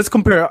 All right, let's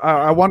compare.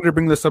 I wanted to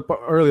bring this up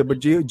earlier, but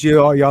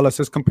Gio Ayala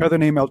says compare the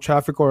name El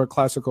Tráfico or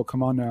Clásico.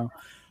 Come on now.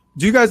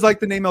 Do you guys like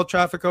the name El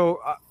Tráfico?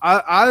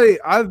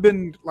 I've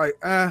been like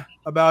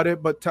about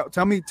it, but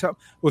tell me,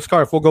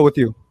 Scarf, we'll go with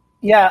you.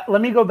 Yeah,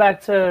 let me go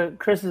back to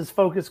Chris's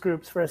focus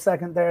groups for a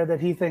second there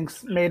that he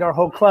thinks made our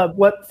whole club.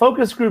 What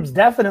focus groups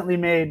definitely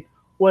made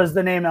was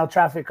the name El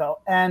Tráfico.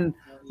 And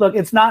look,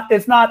 it's not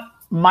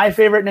my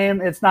favorite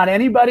name. It's not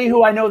anybody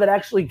who I know that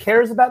actually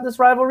cares about this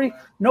rivalry.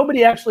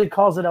 Nobody actually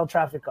calls it El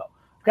Tráfico.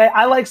 Okay,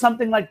 I like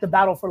something like the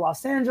Battle for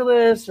Los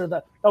Angeles or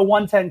the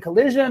 110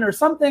 Collision or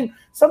something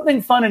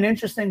fun and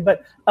interesting.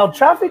 But El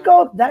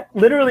Tráfico, that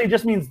literally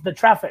just means the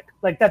traffic.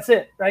 Like, that's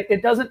it, right?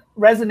 It doesn't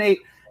resonate.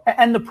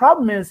 And the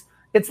problem is,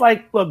 it's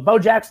like, look, Bo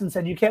Jackson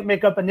said, you can't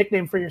make up a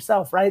nickname for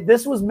yourself, right?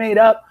 This was made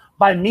up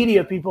by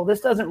media people.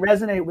 This doesn't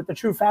resonate with the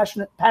true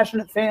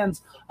passionate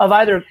fans of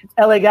either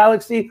LA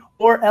Galaxy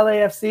or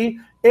LAFC.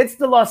 It's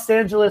the Los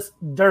Angeles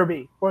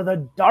Derby or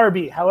the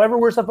Derby, however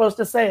we're supposed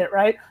to say it,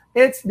 right?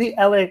 It's the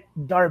LA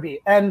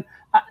Derby. And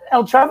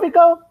El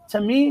Tráfico,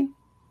 to me,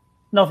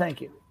 no thank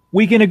you.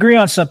 We can agree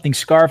on something,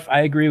 Scarf.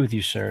 I agree with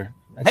you, sir.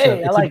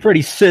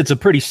 It's a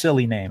pretty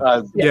silly name.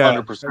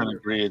 100%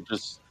 agree.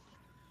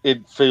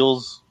 It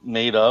feels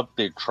made up.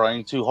 They're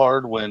trying too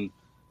hard when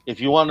if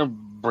you want to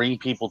bring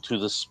people to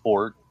the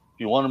sport, if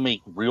you want to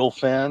make real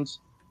fans,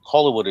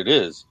 call it what it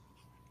is.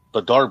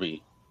 The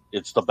Derby.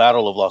 It's the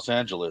Battle of Los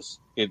Angeles.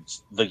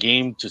 It's the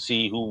game to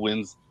see who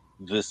wins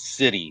the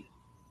city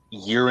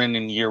year in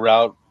and year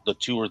out, the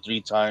 2 or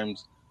 3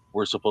 times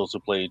we're supposed to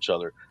play each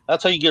other.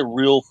 That's how you get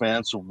real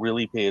fans to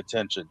really pay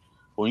attention.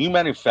 When you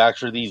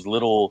manufacture these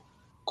little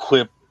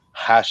quip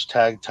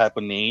hashtag type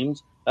of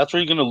names, that's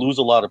where you're going to lose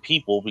a lot of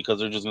people because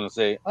they're just going to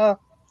say,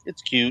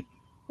 it's cute.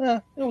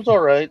 it was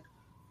all right.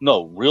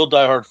 No, real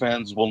diehard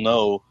fans will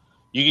know.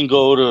 You can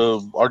go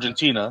to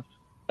Argentina.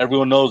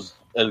 Everyone knows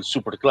El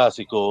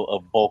Superclásico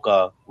of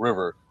Boca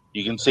River.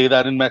 You can say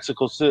that in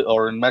Mexico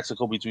or in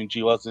Mexico between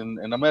Chivas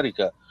and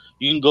America.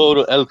 You can go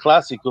to El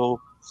Clásico,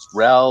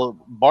 Real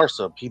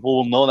Barca. People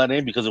will know that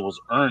name because it was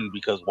earned.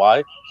 Because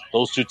why?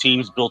 Those two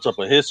teams built up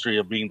a history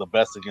of being the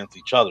best against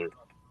each other.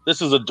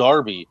 This is a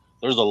derby.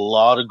 There's a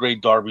lot of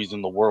great derbies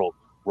in the world.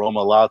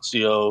 Roma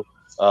Lazio,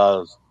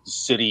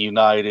 City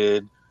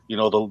United,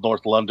 the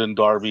North London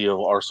derby of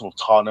Arsenal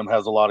Tottenham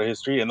has a lot of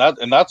history, and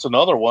that's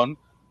another one.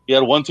 You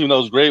had one team that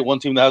was great, one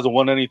team that hasn't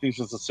won anything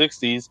since the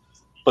 60s,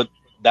 but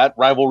that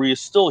rivalry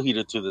is still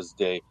heated to this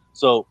day.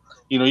 So,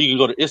 you can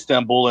go to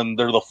Istanbul, and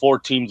they're the four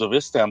teams of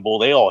Istanbul.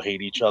 They all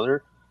hate each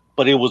other,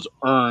 but it was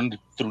earned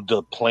through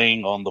the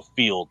playing on the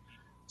field.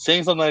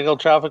 Saying something like El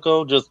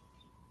Tráfico,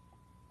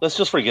 let's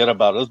just forget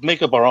about it. Let's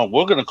make up our own.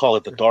 We're going to call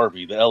it the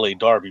Derby, the LA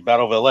Derby,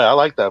 Battle of LA. I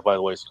like that, by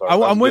the way, Scar.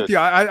 I'm with you.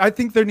 I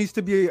think there needs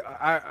to be.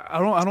 I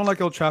don't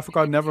like El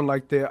Tráfico. I never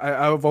liked it.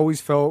 I've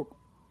always felt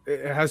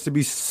it has to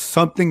be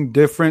something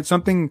different,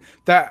 something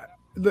that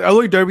the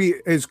LA Derby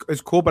is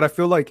cool, but I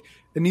feel like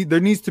there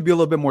needs to be a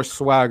little bit more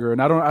swagger.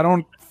 And I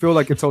don't feel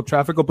like it's El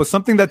Tráfico, but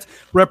something that's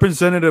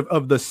representative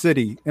of the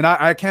city. And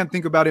I can't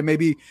think about it.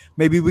 Maybe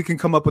we can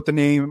come up with the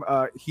name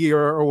here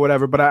or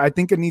whatever. But I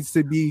think it needs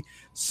to be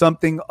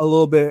something a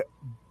little bit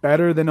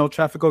better than El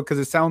Tráfico, because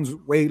it sounds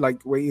way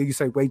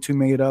too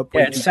made up.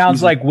 Yeah, it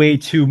sounds like way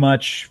too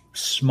much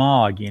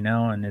smog,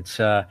 and it's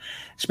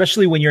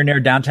especially when you're near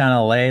downtown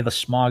LA, the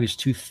smog is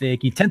too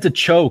thick. You tend to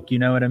choke, you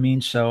know what I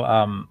mean? So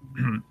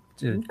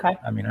okay.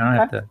 I mean,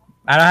 I don't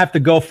have to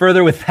go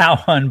further with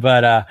that one,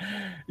 but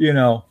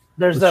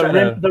there's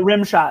the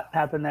rim shot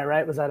happened there,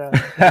 right? Was that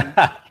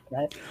a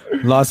right?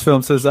 Lost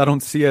Film says I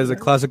don't see it as a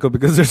Clásico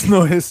because there's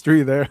no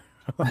history there.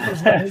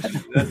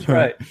 That's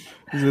right.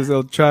 This is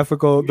El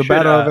Tráfico, the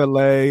Battle of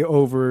LA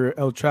over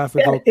El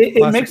Tráfico. Yeah,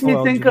 it makes me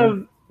think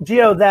of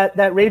Gio,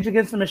 that Rage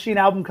Against the Machine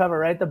album cover,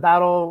 right? The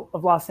Battle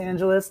of Los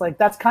Angeles. Like,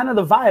 that's kind of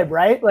the vibe,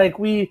 right? Like,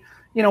 we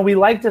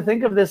like to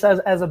think of this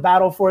as a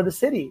battle for the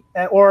city,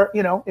 or,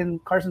 in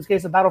Carson's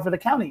case, a battle for the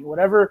county,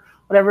 whatever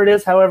it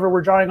is, however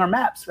we're drawing our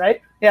maps, right?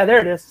 Yeah, there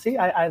it is. See,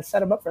 I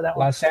set him up for that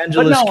one. Los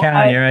Angeles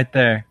County, right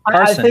there.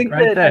 Carson,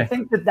 I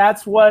think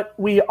that's what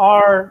we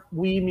are,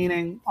 we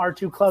meaning our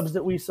two clubs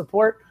that we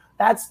support.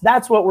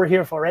 That's what we're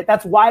here for, right?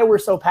 That's why we're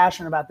so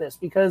passionate about this,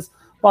 because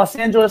Los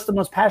Angeles, the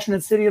most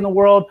passionate city in the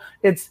world,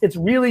 it's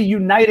really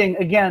uniting,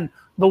 again,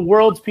 the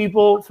world's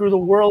people through the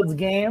world's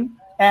game.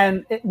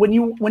 And when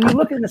you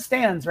look in the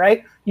stands,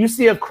 right, you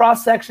see a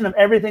cross section of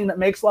everything that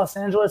makes Los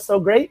Angeles so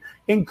great,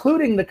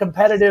 including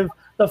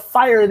the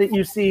fire that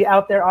you see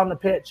out there on the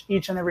pitch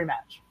each and every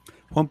match.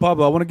 Juan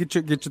Pablo, I want to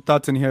get your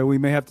thoughts in here. We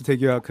may have to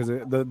take you out because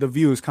the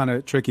view is kind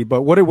of tricky.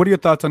 But what are your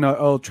thoughts on the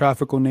El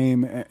Tráfico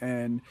name,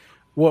 and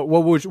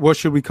what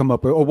should we come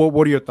up with? Or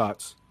what are your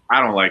thoughts? I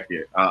don't like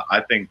it.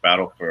 I think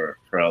Battle for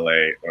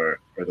LA or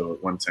the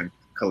 110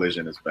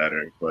 Collision is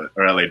better, or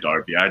LA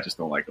Derby. I just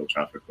don't like El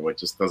Tráfico. It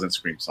just doesn't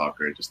scream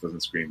soccer. It just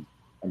doesn't scream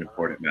an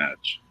important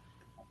match.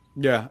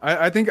 Yeah,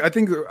 I think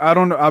I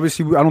don't know.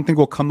 Obviously, I don't think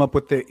we'll come up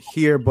with it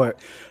here, but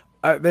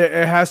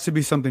it has to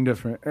be something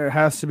different. It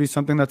has to be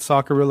something that's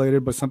soccer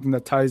related, but something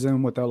that ties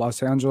in with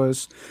Los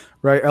Angeles,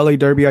 right? LA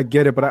Derby, I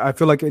get it, but I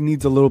feel like it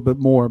needs a little bit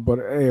more. But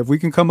hey, if we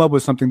can come up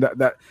with something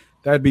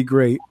that'd be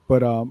great.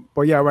 But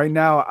yeah, right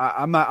now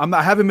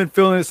I haven't been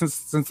feeling it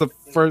since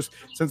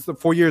the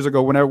 4 years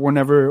ago,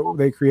 whenever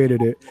they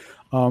created it.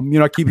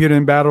 I keep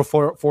hitting battle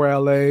for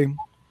LA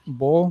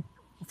Bowl,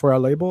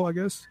 I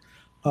guess.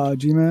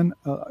 G-Man,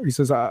 he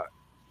says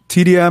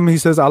TDM. He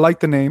says I like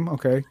the name.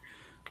 Okay,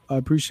 I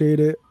appreciate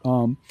it.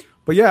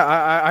 But yeah,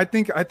 I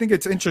think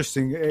it's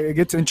interesting. It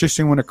gets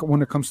interesting when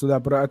it comes to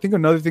that. But I think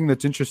another thing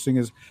that's interesting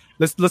is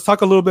let's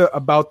talk a little bit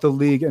about the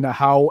league and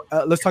how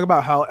let's talk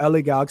about how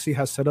LA Galaxy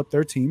has set up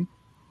their team,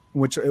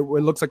 which it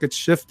looks like it's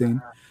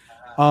shifting.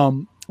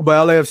 But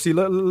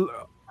LAFC,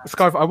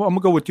 Scarf, I'm gonna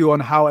go with you on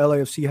how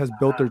LAFC has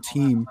built their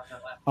team.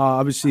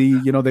 Obviously,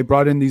 they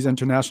brought in these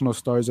international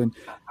stars, and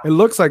it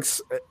looks like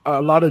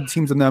a lot of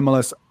teams in the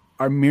MLS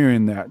are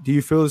mirroring that. Do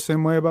you feel the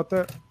same way about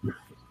that?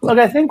 Look,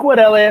 I think what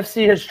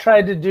LAFC has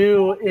tried to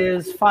do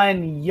is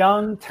find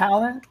young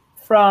talent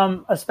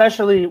from,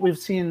 especially we've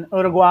seen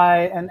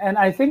Uruguay, and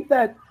I think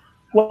that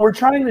what we're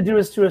trying to do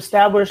is to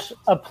establish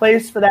a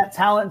place for that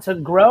talent to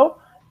grow.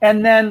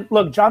 And then,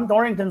 look, John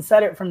Thorrington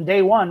said it from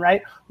day one,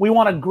 right? We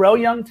want to grow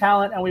young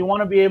talent, and we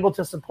want to be able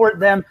to support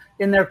them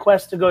in their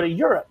quest to go to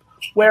Europe.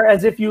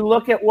 Whereas if you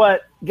look at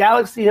what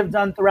Galaxy have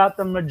done throughout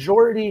the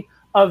majority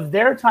of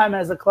their time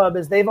as a club,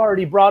 is they've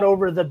already brought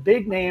over the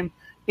big name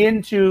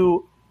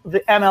into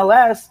the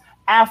MLS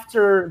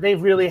after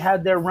they've really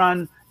had their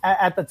run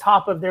at the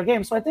top of their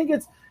game. So I think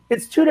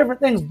it's two different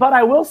things. But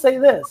I will say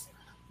this.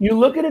 You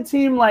look at a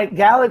team like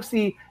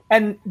Galaxy,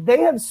 and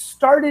they have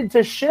started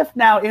to shift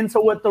now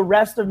into what the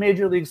rest of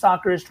Major League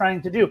Soccer is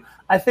trying to do.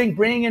 I think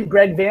bringing in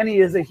Greg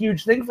Vanney is a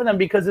huge thing for them,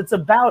 because it's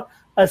about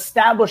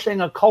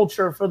establishing a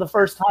culture for the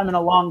first time in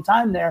a long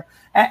time there.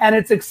 And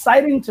it's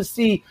exciting to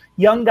see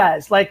young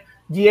guys like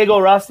Diego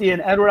Rossi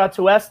and Edward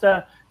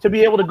Atuesta to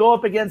be able to go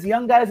up against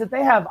young guys that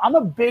they have. I'm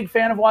a big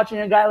fan of watching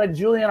a guy like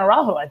Julian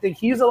Araujo. I think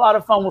he's a lot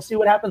of fun. We'll see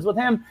what happens with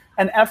him.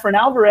 And Efrain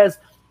Alvarez,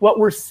 what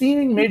we're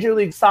seeing Major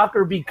League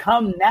Soccer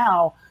become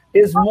now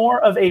is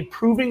more of a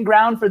proving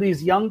ground for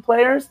these young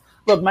players.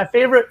 Look, my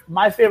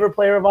favorite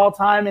player of all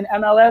time in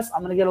MLS,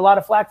 I'm going to get a lot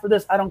of flack for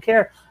this. I don't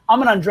care.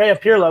 I'm an Andrea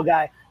Pirlo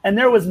guy. And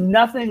there was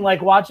nothing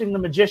like watching the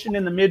magician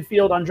in the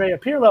midfield, Andrea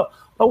Pirlo.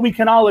 But we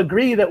can all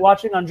agree that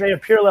watching Andrea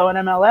Pirlo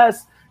in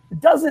MLS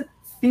doesn't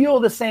feel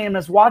the same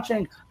as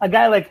watching a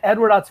guy like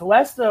Edward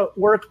Atuesta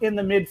work in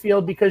the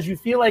midfield, because you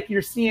feel like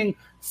you're seeing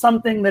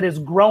something that is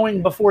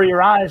growing before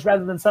your eyes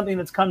rather than something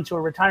that's come to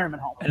a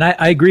retirement home. And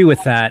I agree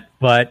with that.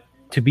 But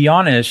to be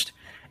honest,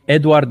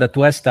 Edward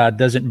Atuesta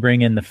doesn't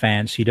bring in the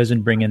fans. He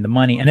doesn't bring in the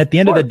money. And at the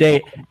end of the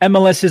day,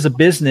 MLS is a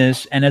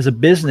business. And as a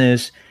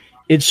business,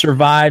 it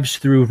survives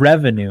through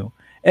revenue.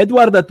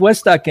 Edward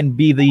Atuesta can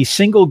be the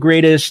single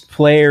greatest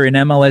player in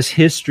MLS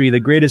history, the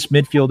greatest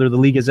midfielder the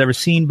league has ever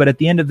seen. But at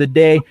the end of the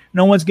day,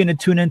 no one's going to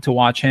tune in to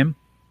watch him.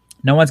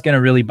 No one's going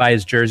to really buy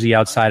his jersey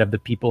outside of the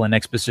people in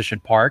Exposition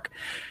Park.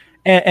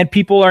 And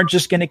people aren't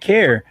just going to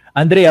care.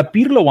 Andrea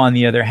Pirlo, on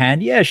the other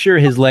hand, yeah, sure,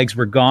 his legs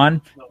were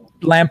gone.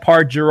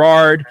 Lampard,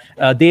 Gerrard,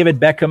 David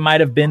Beckham might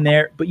have been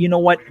there. But you know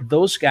what?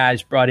 Those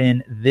guys brought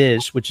in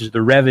this, which is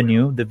the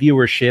revenue, the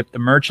viewership, the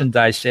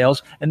merchandise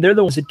sales, and they're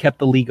the ones that kept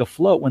the league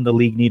afloat when the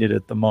league needed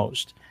it the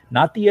most.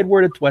 Not the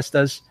Edward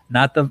Atuestas,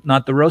 not the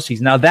Rossis.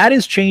 Now, that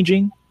is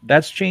changing.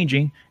 That's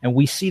changing, and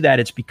we see that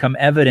it's become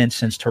evident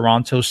since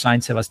Toronto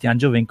signed Sebastian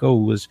Giovinco,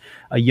 who was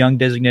a young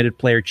designated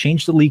player,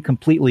 changed the league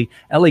completely.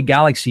 LA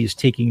Galaxy is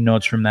taking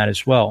notes from that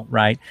as well,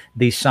 right?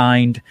 They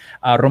signed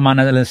Roman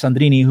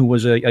Alessandrini, who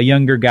was a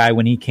younger guy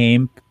when he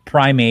came,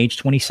 prime age,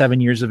 27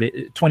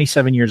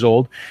 years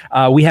old.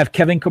 We have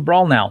Kevin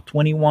Cabral now,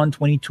 21,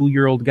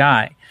 22-year-old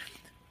guy.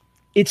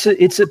 It's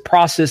a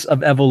process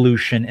of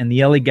evolution, and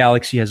the LA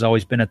Galaxy has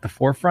always been at the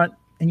forefront.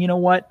 And you know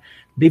what?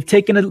 They've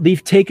taken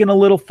a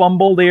little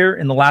fumble there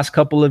in the last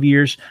couple of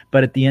years,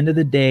 but at the end of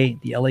the day,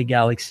 the LA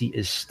Galaxy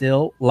is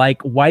still,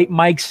 like White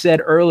Mike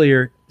said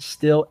earlier,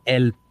 still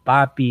El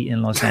Papi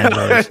in Los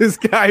Angeles. This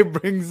guy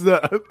brings the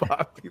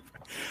Papi.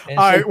 All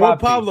right, Juan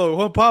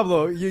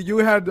Pablo, you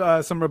had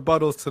some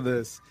rebuttals to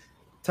this.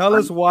 Tell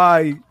us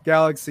why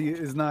Galaxy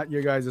is not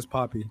your guys'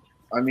 Papi.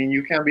 I mean,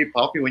 you can't be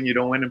Papi when you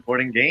don't win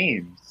important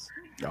games.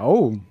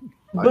 Oh.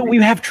 But we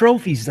have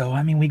trophies, though.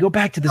 I mean, we go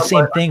back to the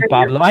same thing,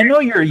 Pablo. I know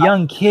you're a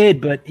young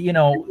kid, but, you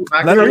know,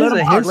 let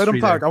him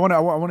talk. I want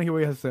to hear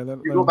what he has to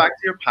say. You go back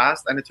to your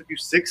past, and it took you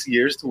 6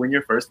 years to win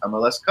your first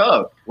MLS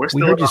Cup. We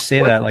heard you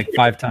say that like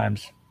 5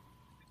 times.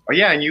 Oh,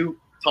 yeah, and you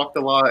talked a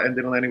lot and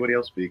didn't let anybody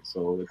else speak.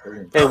 So,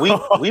 hey, we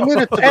made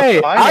it to the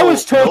final. I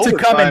was told to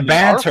come and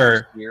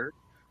banter.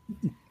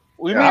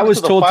 I was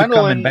told to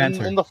come and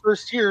banter in the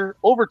first year,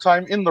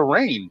 overtime in the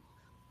rain.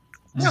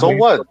 So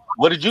what?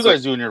 What did you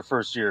guys do in your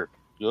first year?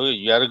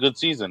 You had a good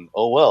season.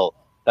 Oh, well,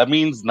 that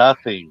means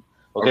nothing.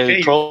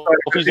 Okay,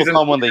 trophies will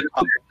come when they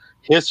come.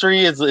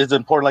 History is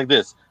important like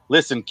this.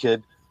 Listen,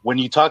 kid, when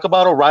you talk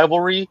about a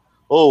rivalry,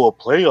 a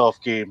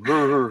playoff game,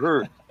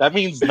 that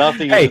means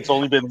nothing if it's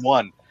only been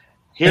one.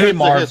 Here's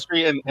the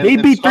history. And they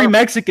beat 3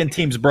 Mexican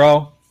teams,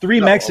 bro.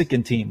 3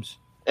 Mexican teams.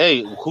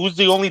 Hey, who's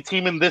the only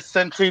team in this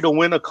century to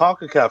win a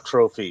CONCACAF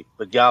trophy?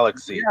 The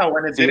Galaxy. Yeah,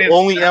 when it's the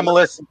only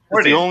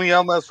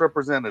MLS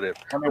representative.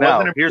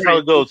 Now, here's how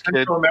it goes,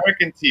 kid.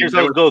 Here's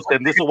how it goes,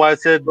 kid. This is why I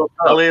said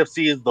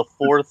LAFC is the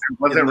 4th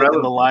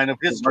in the line of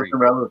history.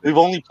 We've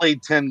only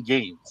played 10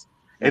 games.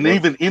 And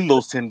even in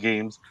those 10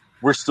 games,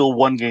 we're still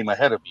 1 game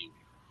ahead of you.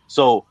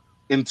 So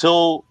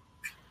until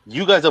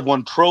you guys have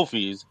won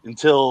trophies,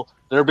 until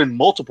there have been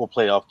multiple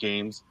playoff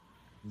games,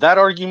 that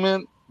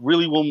argument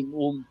really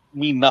will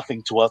mean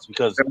nothing to us,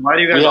 because then why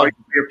do you guys argue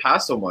for your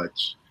past so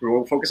much?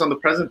 We'll focus on the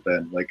present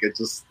then. Like, it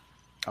just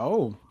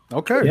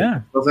okay.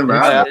 Yeah. Doesn't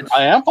matter.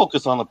 I am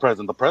focused on the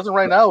present. The present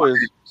right now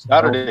is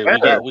Saturday.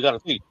 We got to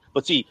see.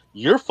 But see,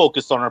 you're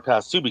focused on our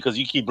past too, because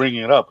you keep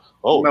bringing it up.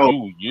 Oh,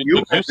 no,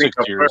 you 6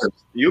 years.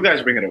 You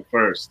guys bring it up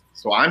first.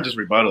 So I'm just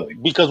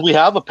rebuttaling. Because we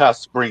have a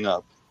past to bring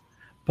up.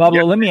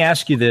 Pablo, let me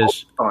ask you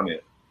this. On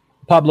it.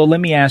 Pablo, let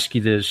me ask you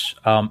this.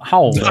 How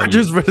old are you?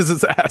 Dodgers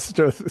versus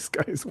Astros. This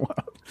guy is wild.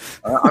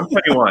 I'm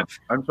 21.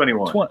 I'm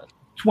 21.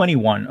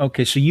 21.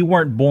 Okay, so you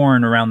weren't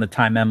born around the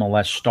time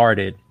MLS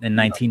started in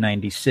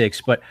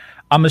 1996, but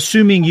I'm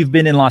assuming you've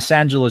been in Los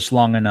Angeles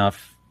long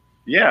enough.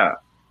 Yeah.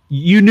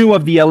 You knew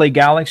of the LA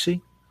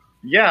Galaxy?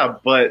 Yeah,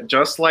 but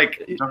just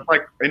like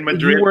in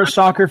Madrid, you were a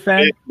soccer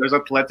fan? There's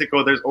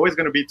Atletico. There's always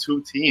going to be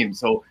 2 teams.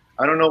 So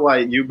I don't know why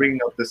you bring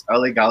up this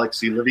LA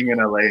Galaxy, living in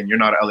LA, and you're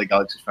not an LA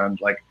Galaxy fan.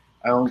 Like,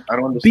 I don't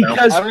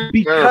understand.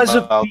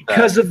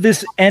 Because of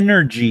this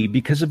energy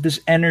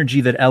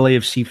that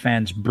LAFC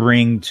fans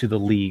bring to the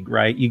league,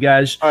 right? You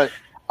guys. All right.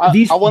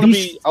 I want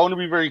to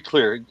be very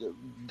clear.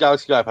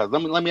 Galaxy Guy Pass.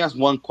 Let me ask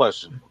one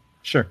question.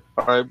 Sure.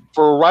 All right.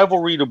 For a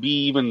rivalry to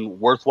be even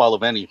worthwhile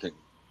of anything,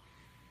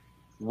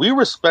 we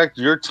respect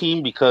your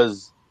team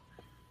because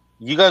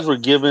you guys were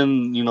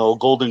given, a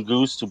golden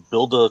goose to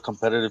build a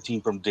competitive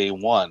team from day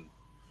one.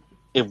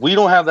 If we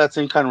don't have that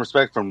same kind of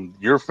respect from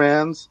your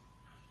fans,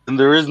 then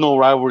there is no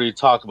rivalry to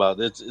talk about.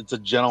 It's a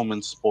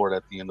gentleman's sport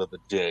at the end of the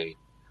day.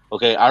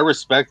 Okay, I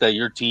respect that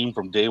your team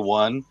from day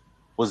one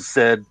was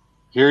said,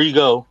 here you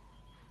go.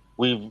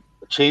 We've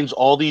changed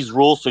all these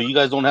rules so you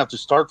guys don't have to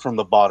start from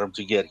the bottom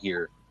to get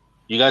here.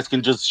 You guys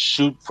can just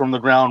shoot from the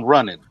ground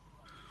running,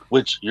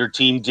 which your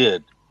team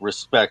did,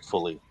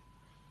 respectfully.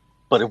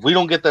 But if we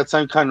don't get that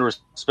same kind of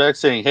respect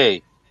saying,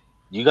 hey,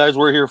 you guys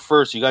were here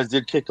first, you guys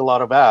did kick a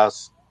lot of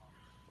ass,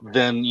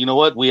 then you know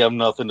what? We have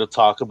nothing to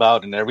talk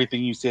about, and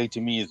everything you say to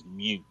me is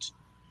mute.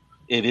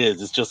 It is.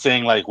 It's just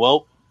saying like,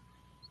 well,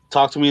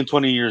 talk to me in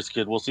 20 years,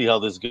 kid. We'll see how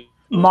this goes.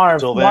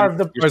 Marv,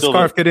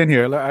 Scarf, get in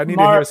here. I need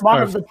to hear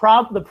Scarf.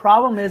 Marv, the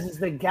problem is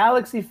that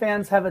Galaxy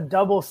fans have a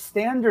double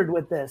standard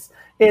with this.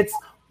 It's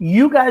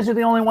you guys are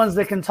the only ones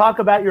that can talk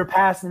about your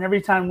past, and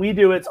every time we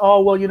do, it's,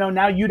 oh, well,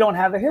 now you don't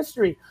have a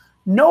history.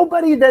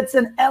 Nobody that's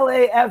an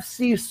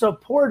LAFC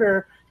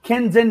supporter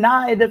can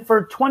deny that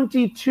for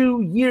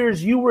 22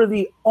 years you were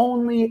the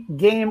only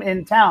game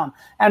in town.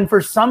 And for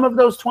some of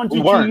those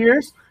 22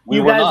 years,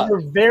 you guys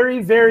were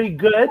very, very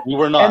good. We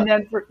were not. And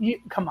then for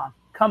you, come on.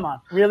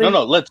 Really?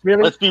 No, let's be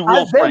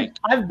real frank.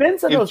 I've been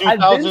to those.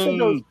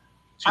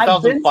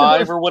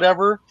 2005 or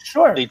whatever.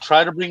 Sure. They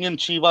tried to bring in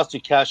Chivas to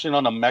cash in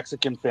on a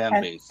Mexican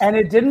fan base. And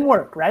it didn't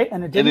work, right?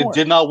 And it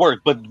did not work,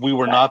 but we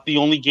were not the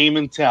only game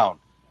in town.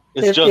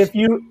 It's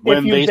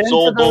when they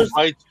sold those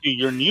rights to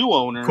your new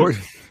owners,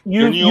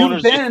 your new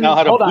owners just now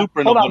had a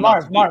blueprint of what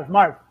not to do.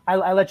 Marv,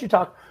 I let you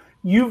talk.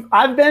 You've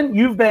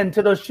been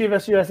to those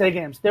Chivas USA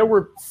games. There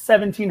were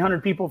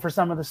 1,700 people for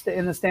some of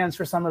in the stands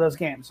for some of those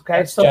games. Okay,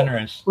 that's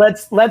generous.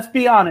 Let's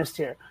be honest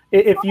here.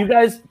 If you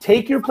guys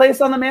take your place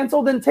on the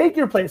mantle, then take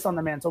your place on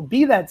the mantle.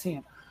 Be that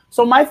team.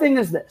 So my thing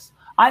is this: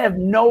 I have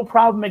no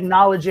problem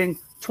acknowledging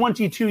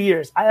 22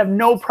 years. I have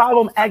no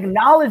problem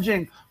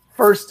acknowledging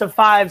first to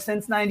five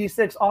since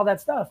 '96, all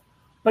that stuff.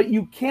 But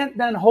you can't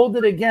then hold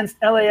it against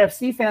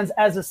LAFC fans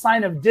as a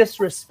sign of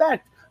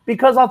disrespect,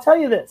 because I'll tell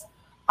you this.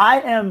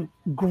 I am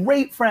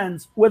great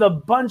friends with a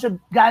bunch of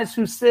guys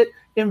who sit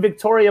in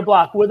Victoria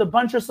Block, with a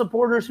bunch of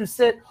supporters who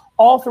sit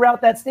all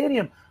throughout that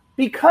stadium.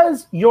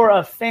 Because you're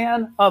a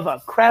fan of a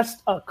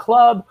crest, a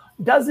club,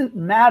 doesn't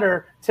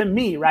matter to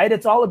me, right?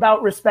 It's all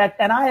about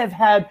respect. And I have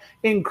had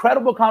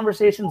incredible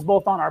conversations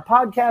both on our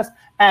podcast,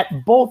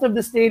 at both of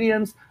the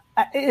stadiums.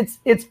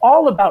 It's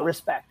all about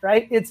respect,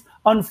 right? It's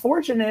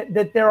unfortunate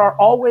that there are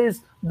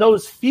always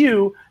those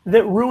few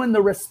that ruin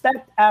the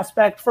respect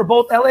aspect for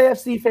both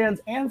LAFC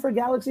fans and for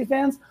Galaxy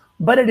fans,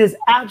 but it is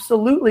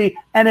absolutely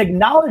an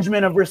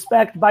acknowledgement of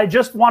respect by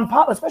just Juan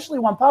Pablo, especially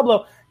Juan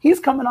Pablo. He's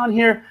coming on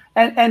here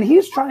and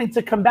he's trying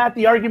to combat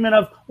the argument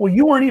of, well,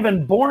 you weren't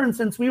even born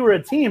since we were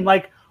a team.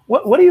 Like,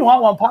 what do you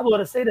want Juan Pablo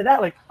to say to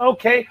that? Like,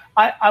 okay,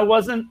 I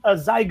wasn't a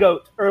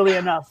zygote early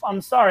enough.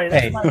 I'm sorry.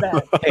 That's my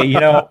bad. Hey,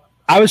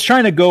 I was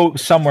trying to go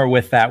somewhere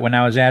with that when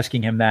I was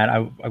asking him that.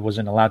 I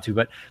wasn't allowed to.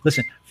 But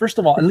listen, first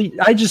of all,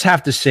 I just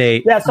have to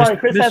say. Yeah, sorry,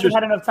 Chris hasn't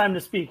had enough time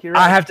to speak. You're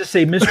right. I have to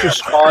say, Mr.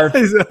 Scarf,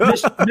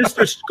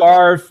 Mr.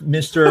 Scarf,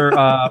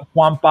 Mr.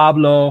 Juan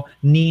Pablo,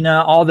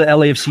 Nina, all the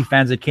LAFC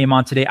fans that came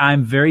on today.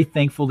 I'm very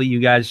thankful that you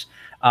guys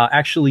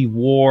actually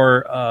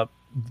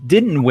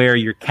didn't wear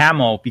your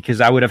camo,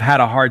 because I would have had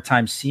a hard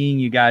time seeing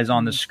you guys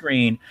on the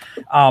screen.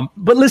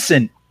 But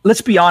listen,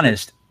 let's be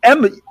honest.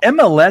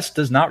 MLS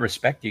does not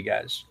respect you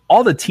guys.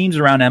 All the teams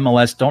around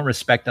MLS don't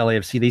respect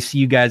LAFC. They see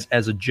you guys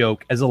as a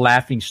joke, as a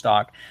laughing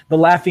stock. The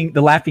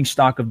laughing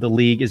stock of the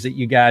league is that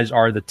you guys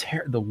are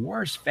the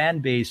worst fan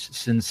base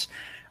since,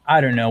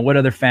 I don't know, what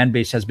other fan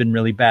base has been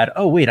really bad?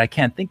 Oh, wait, I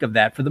can't think of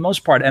that. For the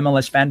most part,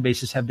 MLS fan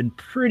bases have been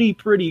pretty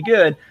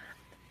good.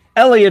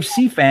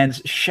 LAFC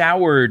fans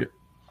showered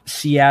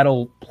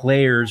Seattle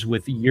players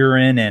with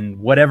urine and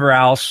whatever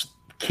else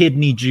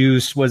kidney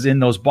juice was in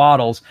those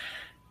bottles.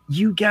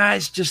 You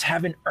guys just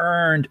haven't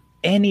earned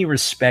any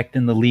respect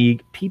in the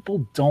league.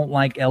 People don't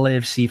like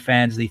LAFC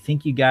fans. They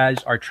think you guys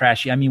are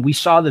trashy. I mean, we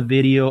saw the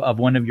video of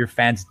one of your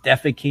fans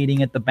defecating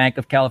at the Bank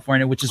of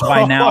California, which is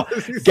why now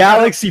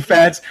Galaxy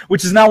fans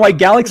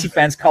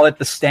call it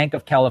the stank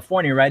of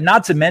California, right?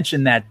 Not to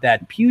mention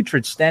that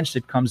putrid stench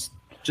that comes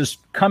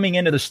just coming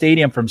into the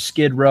stadium from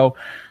Skid Row.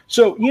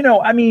 So,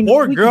 I mean,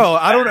 poor girl.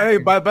 I don't know. Hey,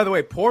 by the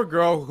way, poor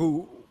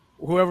girl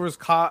whoever was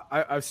caught,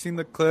 I've seen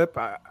the clip.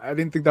 I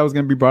didn't think that was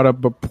going to be brought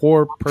up, but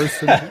poor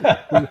person.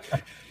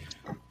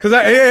 Because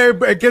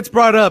it gets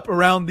brought up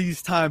around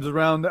these times,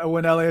 around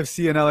when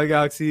LAFC and LA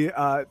Galaxy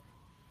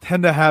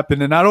tend to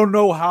happen. And I don't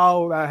know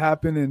how that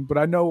happened, but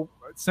I know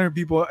certain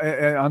people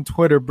on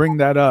Twitter bring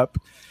that up.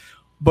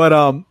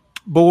 But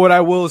what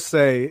I will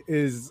say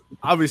is,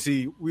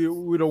 obviously,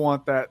 we don't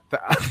want that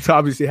to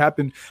obviously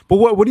happen. But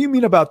what do you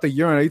mean about the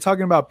urine? Are you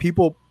talking about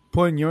people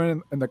putting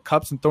urine in the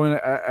cups and throwing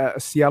it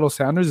at Seattle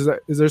Sounders?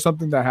 Is there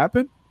something that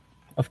happened?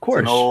 Of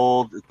course.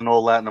 It's an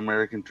old Latin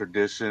American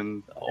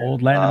tradition.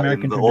 Old Latin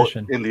American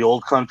tradition. In the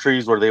old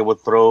countries where they would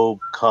throw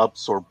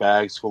cups or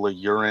bags full of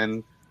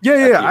urine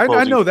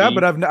I know that,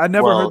 but I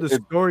never heard the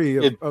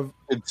story of.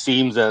 It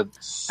seems that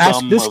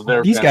ask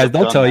these guys;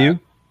 they'll tell you.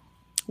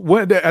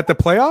 What at the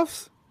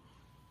playoffs?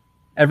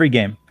 Every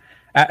game.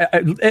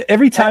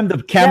 Every time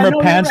the camera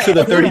pans to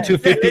the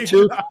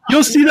 32-52,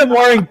 you'll see them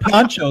wearing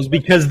ponchos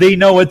because they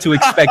know what to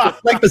expect.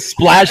 It's like the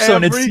splash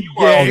zone at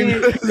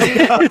SeaWorld.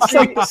 It's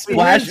like the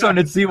splash zone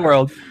at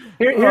SeaWorld.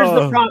 Here's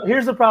the problem.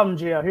 Here's the problem,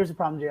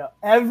 Gio.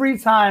 Every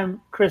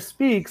time Chris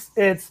speaks,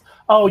 it's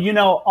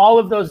all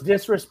of those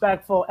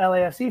disrespectful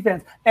LAFC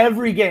fans.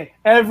 Every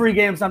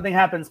game something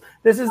happens.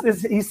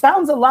 He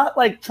sounds a lot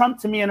like Trump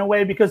to me in a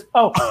way because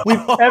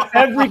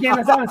every game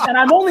has happened. And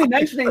I'm only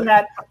mentioning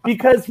that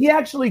because he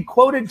actually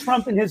quoted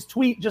Trump in his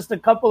tweet just a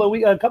couple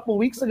of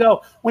weeks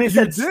ago when he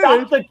said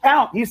stop the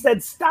count. He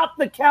said stop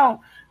the count.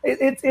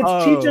 It's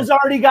Cheech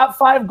already got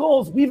 5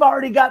 goals. We've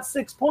already got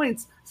 6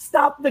 points.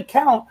 Stop the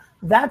count.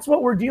 That's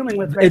what we're dealing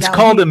with right now. It's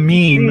called a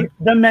meme.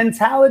 The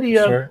mentality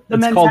of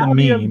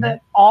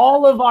that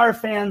all of our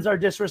fans are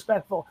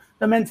disrespectful.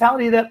 The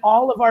mentality that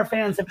all of our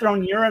fans have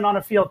thrown urine on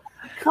a field.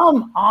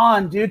 Come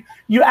on, dude.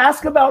 You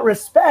ask about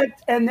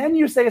respect, and then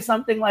you say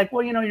something like,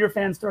 "Well, your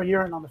fans throw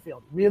urine on the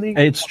field." Really?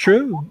 It's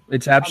true.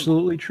 It's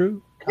absolutely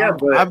true. Yeah,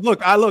 but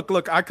look.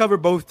 I cover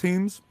both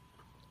teams.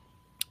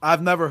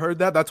 I've never heard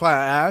that. That's why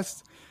I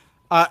asked.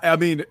 I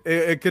mean,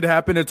 it could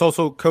happen. It's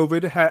also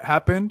COVID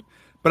happened.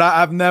 But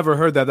I've never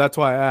heard that. That's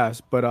why I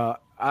asked.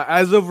 But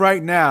as of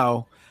right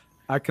now,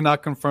 I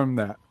cannot confirm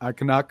that.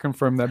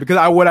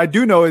 Because what I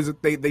do know is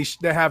that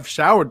they have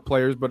showered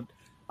players, but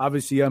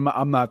obviously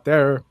I'm not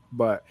there.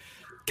 But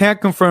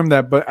can't confirm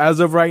that. But as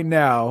of right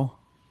now,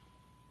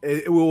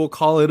 we will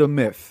call it a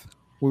myth.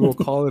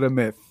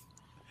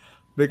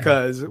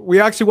 Because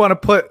we actually want to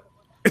put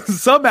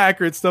some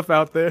accurate stuff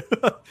out there,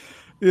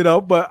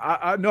 But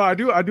I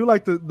do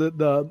like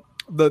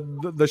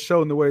the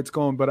show and the way it's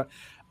going. But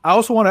I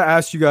also want to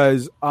ask you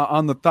guys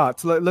on the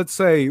thoughts. Let's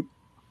say,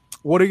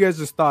 what are you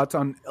guys' thoughts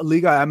on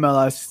Liga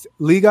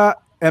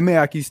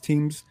MX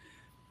teams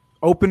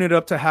open it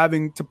up to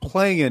having to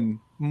play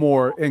in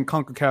more in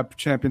CONCACAF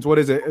Champions? What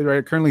is it?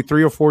 Right, currently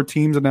 3 or 4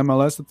 teams in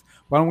MLS.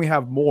 Why don't we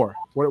have more?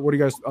 What are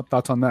you guys'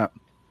 thoughts on that?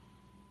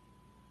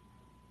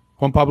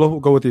 Juan Pablo, we'll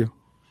go with you.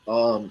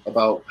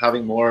 About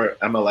having more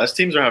MLS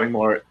teams or having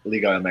more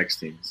Liga MX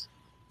teams?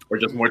 Or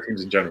just more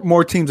teams in general?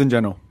 More teams in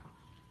general.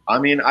 I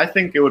mean, I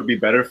think it would be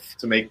better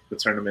to make the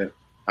tournament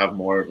have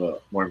more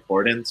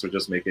importance, or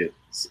just make it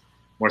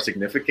more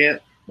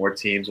significant. More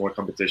teams, more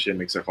competition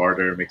makes it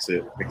harder, makes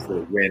the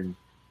win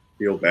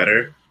feel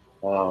better.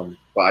 But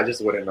I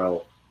just wouldn't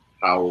know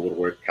how it would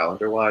work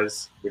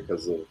calendar-wise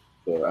because of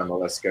the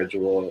MLS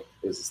schedule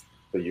is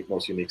the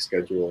most unique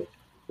schedule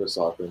for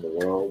soccer in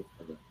the world.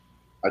 And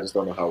I just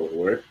don't know how it would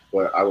work,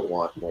 but I would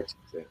want more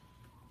teams in.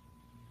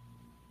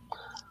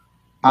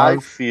 I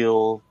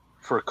feel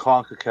for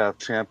CONCACAF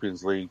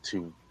Champions League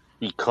to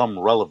become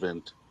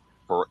relevant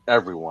for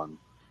everyone,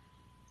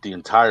 the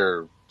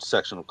entire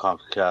section of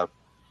CONCACAF,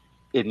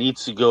 it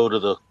needs to go to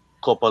the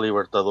Copa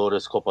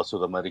Libertadores, Copa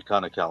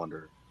Sudamericana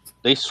calendar.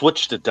 They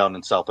switched it down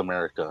in South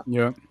America.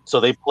 Yeah.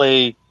 So they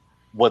play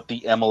what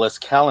the MLS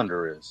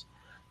calendar is.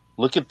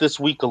 Look at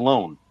this week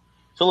alone.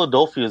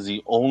 Philadelphia is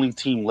the only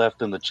team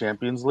left in the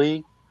Champions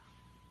League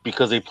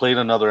because they played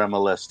another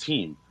MLS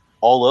team.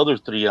 All other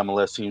 3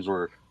 MLS teams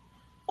were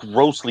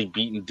grossly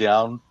beaten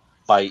down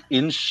by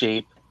in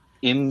shape,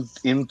 in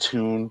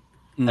tune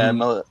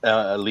Liga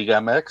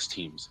MX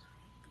teams.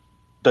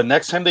 The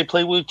next time they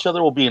play with each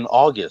other will be in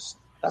August.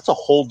 That's a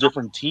whole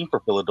different team for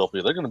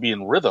Philadelphia. They're going to be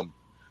in rhythm.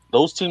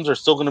 Those teams are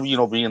still going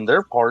to be in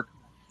their part.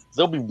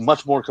 They'll be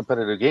much more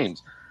competitive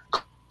games.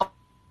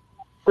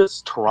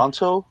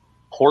 Toronto,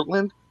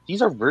 Portland,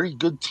 these are very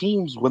good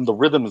teams when the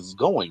rhythm is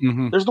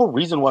going. There's no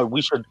reason why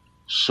we should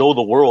show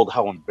the world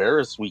how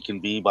embarrassed we can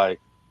be by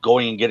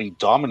going and getting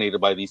dominated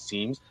by these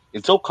teams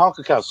until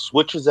CONCACAF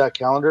switches that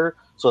calendar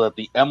so that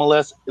the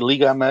MLS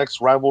Liga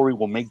MX rivalry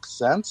will make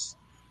sense.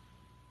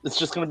 It's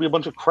just going to be a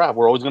bunch of crap.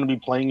 We're always going to be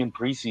playing in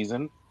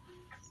preseason,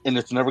 and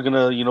it's never going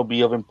to,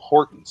 be of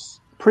importance.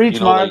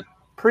 Preach, Mark.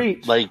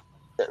 Preach. Like,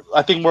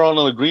 I think we're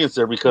all in agreement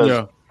there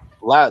because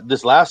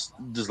this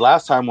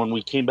last time when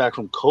we came back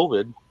from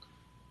COVID,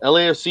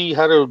 LAFC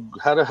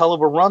had a hell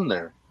of a run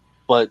there.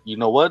 But you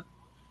know what?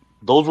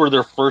 Those were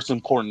their first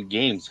important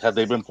games. Had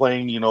they been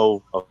playing,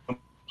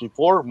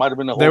 before, might have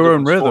been a whole They were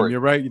in rhythm. Story.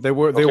 You're right. They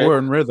were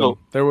in rhythm.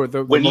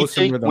 So when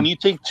you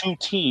take 2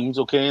 teams,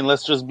 okay, and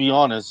let's just be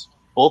honest,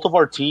 both of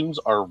our teams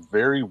are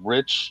very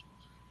rich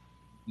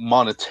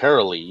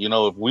monetarily.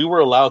 If we were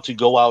allowed to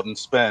go out and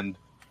spend,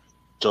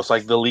 just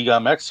like the Liga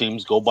MX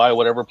teams, go buy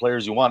whatever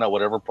players you want at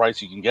whatever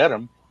price you can get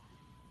them.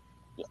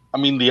 I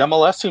mean, the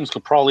MLS teams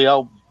could probably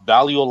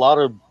outvalue a lot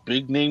of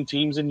big name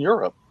teams in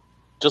Europe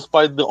just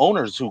by the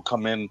owners who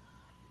come in,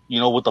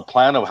 with the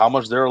plan of how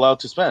much they're allowed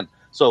to spend.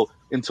 So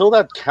until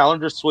that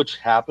calendar switch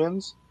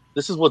happens,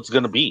 this is what's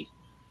going to be.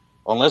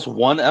 Unless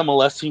one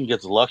MLS team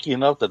gets lucky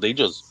enough that they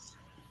just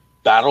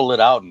battle it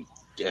out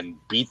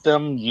and beat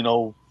them,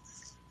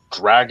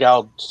 drag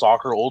out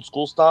soccer old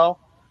school style,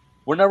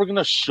 we're never going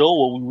to show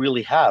what we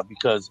really have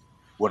because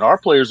when our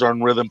players are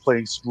in rhythm,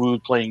 playing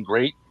smooth, playing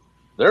great,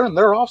 they're in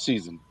their off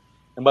season.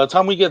 And by the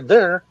time we get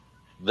there,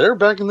 they're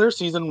back in their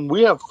season.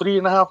 We have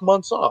 3.5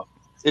 months off.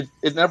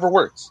 It never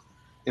works.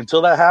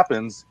 Until that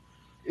happens,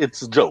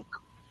 it's a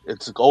joke.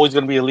 It's always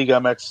going to be a Liga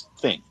MX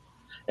thing.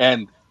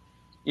 And,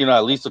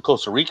 at least the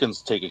Costa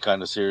Ricans take it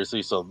kind of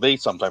seriously, so they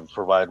sometimes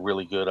provide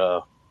really good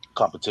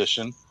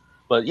competition.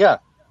 But yeah,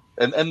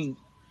 and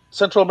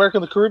Central America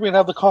and the Caribbean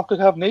have the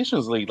CONCACAF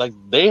Nations League. Like,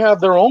 they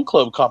have their own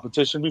club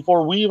competition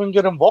before we even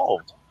get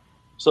involved.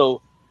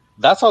 So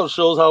that's how it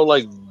shows how,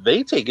 like,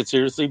 they take it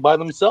seriously by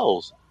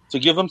themselves to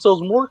give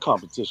themselves more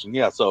competition.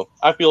 Yeah, so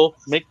I feel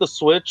make the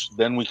switch,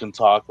 then we can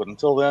talk. But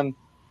until then,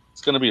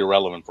 it's going to be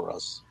irrelevant for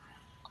us.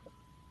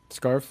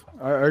 Scarf,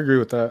 I agree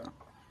with that.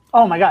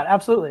 Oh my God,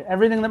 absolutely.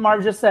 Everything that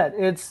Marv just said.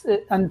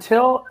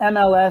 Until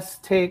MLS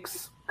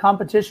takes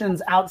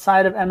competitions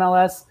outside of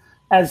MLS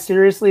as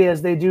seriously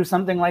as they do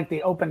something like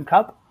the Open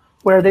Cup,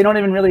 where they don't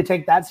even really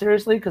take that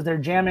seriously because they're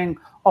jamming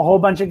a whole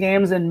bunch of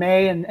games in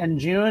May and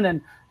June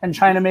and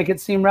trying to make it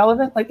seem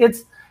relevant. Like,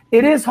 it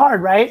is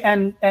hard, right?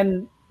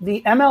 And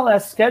the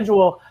MLS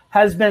schedule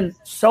has been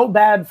so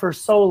bad for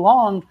so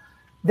long.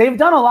 They've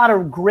done a lot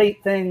of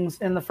great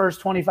things in the first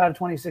 25,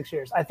 26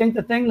 years. I think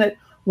the thing that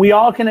we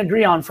all can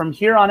agree on from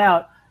here on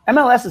out,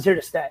 MLS is here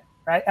to stay,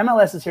 right?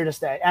 MLS is here to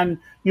stay. And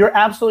you're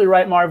absolutely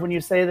right, Marv, when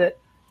you say that,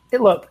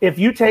 look, if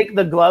you take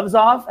the gloves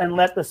off and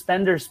let the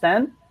spenders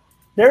spend,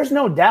 there's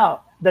no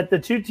doubt that the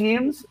two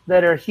teams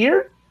that are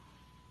here,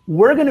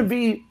 we're going to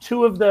be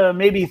two of the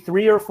maybe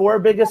 3 or 4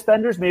 biggest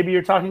spenders. Maybe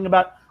you're talking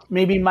about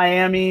maybe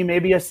Miami,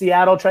 maybe a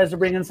Seattle tries to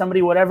bring in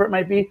somebody, whatever it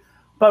might be.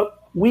 But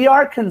we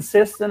are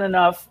consistent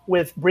enough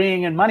with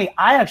bringing in money.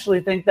 I actually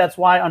think that's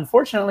why,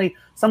 unfortunately,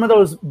 some of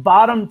those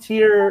bottom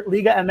tier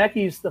Liga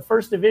MX, the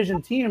first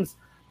division teams,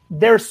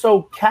 they're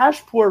so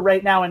cash poor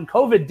right now, and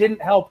COVID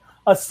didn't help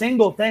a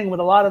single thing with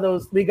a lot of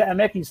those Liga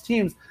MX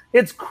teams.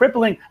 It's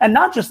crippling, and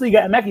not just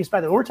Liga MX, by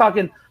the way. We're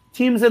talking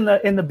teams in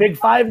the Big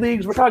 5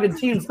 leagues. We're talking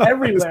teams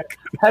everywhere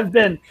have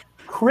been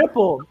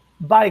crippled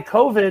by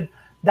COVID.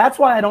 That's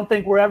why I don't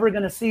think we're ever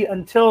going to see,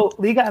 until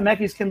Liga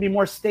MX can be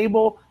more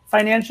stable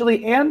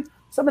financially, and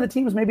some of the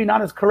teams maybe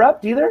not as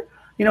corrupt either.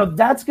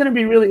 That's going to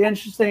be really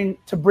interesting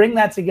to bring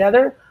that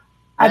together.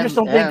 I just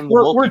don't think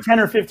we're 10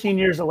 or 15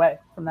 years away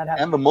from that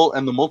happening.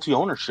 And the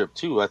multi-ownership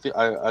too. I think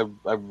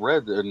I've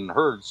read and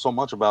heard so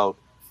much about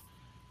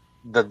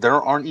that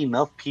there aren't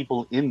enough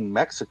people in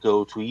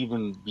Mexico to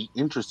even be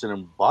interested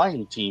in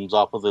buying teams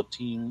off of the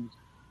teams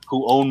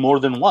who own more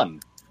than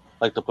one.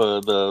 Like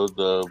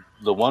the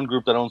one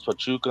group that owns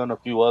Pachuca and a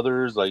few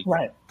others, like,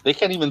 right. They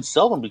can't even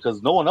sell them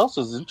because no one else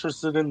is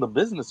interested in the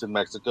business in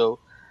Mexico.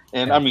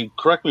 And yeah. I mean,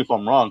 correct me if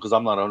I'm wrong, because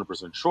I'm not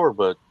 100% sure,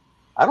 but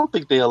I don't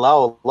think they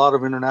allow a lot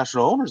of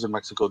international owners in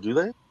Mexico, do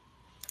they?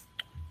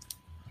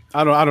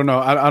 I don't know.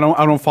 I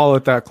don't follow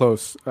it that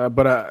close.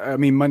 But I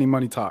mean,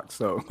 money talks.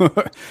 So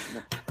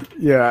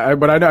yeah.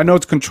 But I know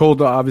it's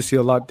controlled obviously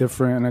a lot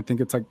different, and I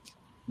think it's like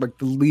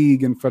the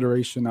league and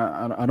federation.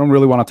 I don't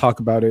really want to talk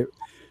about it.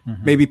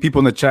 Mm-hmm. Maybe people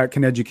in the chat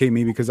can educate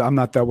me because I'm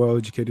not that well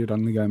educated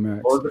on Liga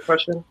MX. What was the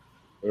question?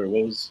 Or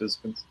what was his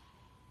concern?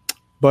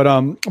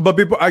 But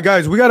people,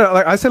 guys, we gotta.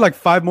 Like I said, like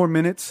 5 more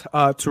minutes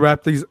to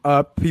wrap these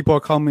up. People are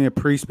calling me a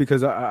priest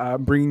because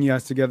I'm bringing you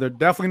guys together.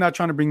 Definitely not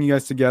trying to bring you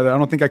guys together. I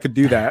don't think I could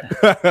do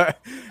that.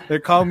 They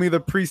call me the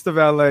priest of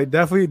LA.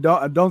 Definitely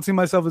don't see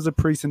myself as a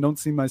priest and don't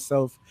see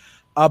myself.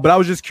 But I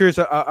was just curious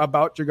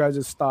about your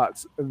guys'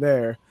 thoughts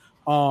there.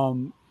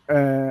 And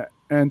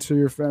to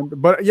your friend,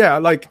 but yeah,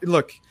 like,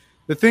 look,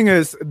 the thing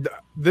is,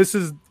 this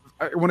is.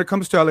 When it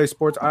comes to LA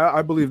sports,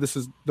 I believe this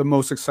is the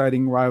most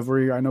exciting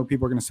rivalry. I know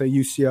people are going to say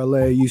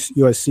UCLA,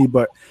 USC,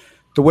 but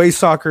the way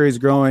soccer is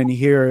growing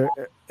here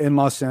in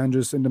Los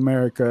Angeles, in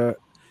America,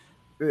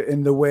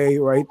 in the way,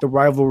 right, the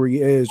rivalry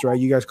is, right,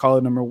 you guys call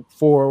it number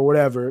 4 or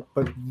whatever,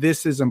 but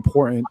this is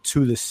important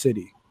to the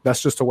city.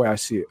 That's just the way I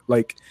see it.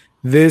 Like,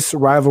 this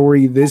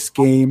rivalry, this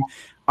game,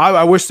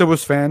 I wish there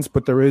was fans,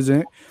 but there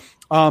isn't.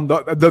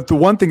 The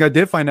one thing I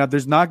did find out,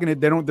 there's not gonna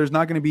be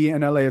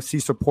an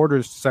LAFC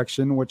supporters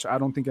section, which I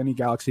don't think any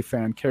Galaxy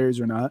fan cares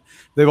or not.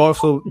 They've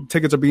also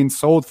tickets are being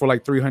sold for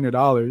like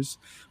 $300.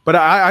 But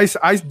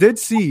I did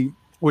see,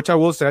 which I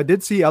will say, I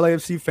did see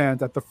LAFC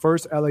fans at the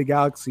first LA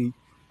Galaxy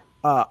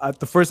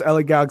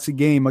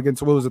game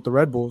against, what was it, the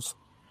Red Bulls.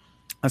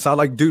 I saw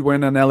like dude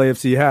wearing an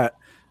LAFC hat.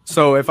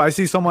 So if I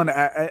see someone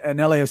an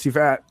LAFC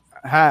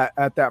hat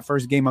at that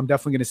first game, I'm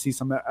definitely gonna see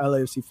some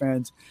LAFC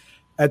fans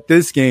at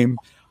this game.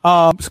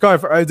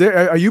 Scarf,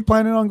 are you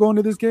planning on going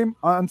to this game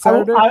on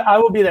Saturday? I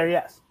will be there.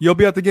 Yes, you'll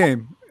be at the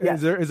game.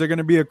 Yes. Is there going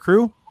to be a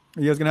crew?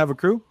 Are you guys going to have a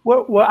crew?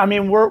 Well, I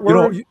mean, you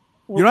don't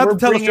have to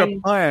tell us your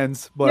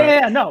plans,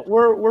 but no,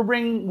 we're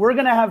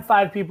going to have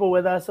 5 people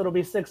with us. It'll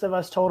be 6 of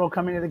us total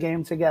coming to the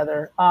game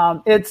together.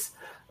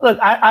 Look,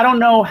 I don't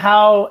know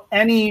how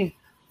any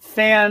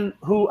fan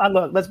who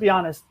look. Let's be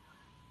honest.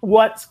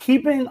 What's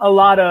keeping a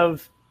lot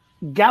of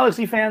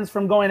Galaxy fans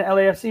from going to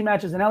LAFC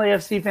matches and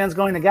LAFC fans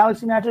going to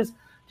Galaxy matches?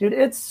 dude,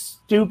 it's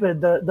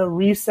stupid. The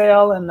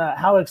resale and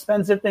how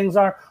expensive things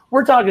are.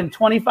 We're talking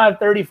 $25,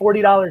 $30,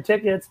 $40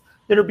 tickets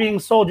that are being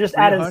sold. Just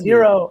add a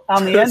zero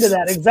on the end of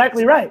that.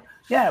 Exactly right.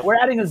 Yeah, we're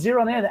adding a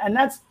zero on the end. And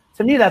that's,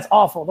 to me, that's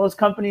awful. Those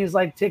companies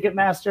like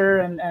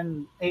Ticketmaster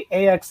and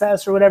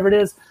AXS or whatever it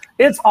is,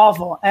 it's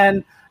awful.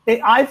 And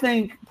I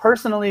think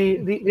personally,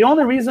 the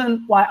only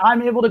reason why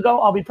I'm able to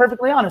go, I'll be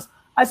perfectly honest,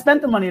 I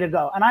spent the money to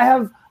go. And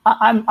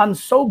I'm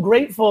so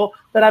grateful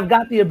that I've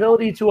got the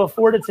ability to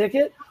afford a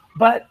ticket.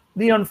 But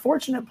the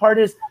unfortunate part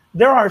is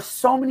there are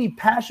so many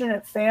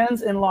passionate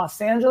fans in Los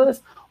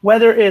Angeles,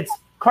 whether it's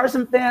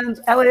Carson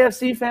fans,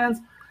 LAFC fans,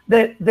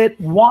 that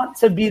want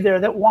to be there,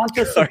 that want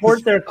to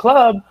support their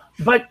club,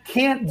 but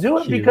can't do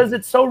it because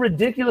it's so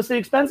ridiculously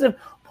expensive.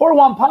 Poor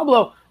Juan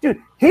Pablo, dude,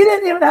 he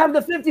didn't even have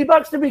the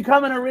 $50 to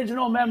become an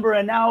original member,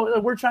 and now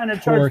we're trying to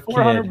charge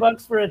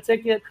 $400 for a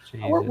ticket.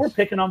 We're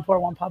picking on poor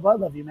Juan Pablo. I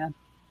love you, man.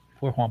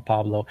 Poor Juan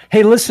Pablo.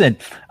 Hey, listen,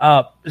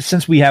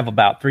 since we have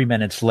about 3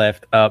 minutes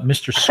left,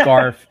 Mr.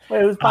 Scarf.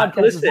 Wait, whose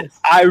podcast is this?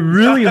 I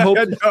really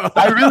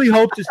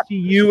hope to see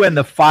you and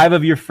the 5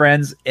 of your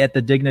friends at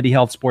the Dignity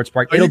Health Sports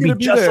Park. It'll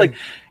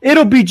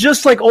be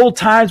just like old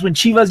times when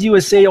Chivas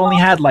USA only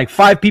had like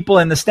 5 people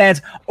in the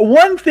stands.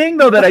 One thing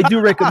though that I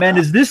do recommend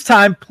is this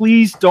time,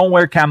 please don't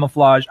wear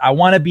camouflage. I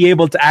want to be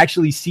able to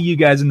actually see you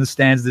guys in the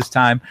stands this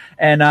time,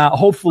 and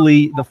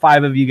hopefully the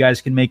 5 of you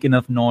guys can make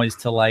enough noise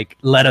to like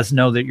let us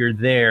know that you're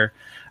there.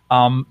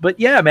 But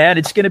yeah, man,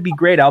 it's going to be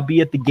great. I'll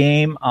be at the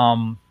game.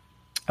 I'll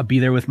be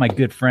there with my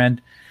good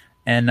friend.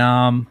 And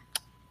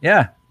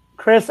yeah.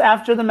 Chris,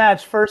 after the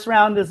match, first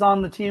round is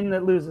on the team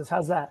that loses.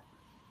 How's that?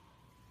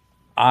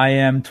 I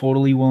am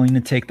totally willing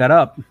to take that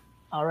up.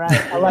 All right.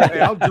 I like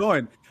I'll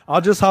join.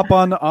 I'll just hop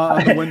on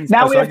the winning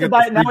now we have to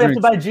buy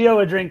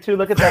Gio a drink too.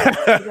 Look at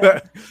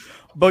that.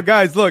 But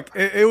guys, look,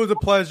 it was a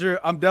pleasure.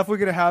 I'm definitely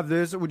going to have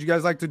this. Would you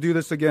guys like to do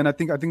this again? I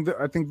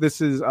think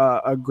this is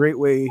a great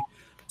way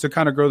to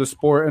kind of grow the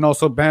sport and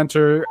also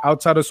banter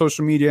outside of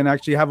social media and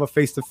actually have a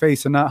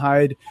face-to-face and not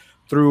hide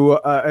through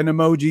an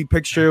emoji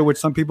picture, which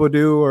some people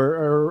do,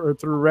 or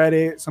through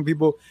Reddit. Some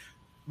people,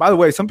 by the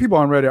way, some people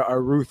on Reddit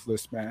are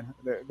ruthless, man.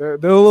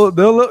 They'll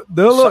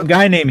some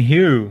guy named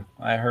Hugh,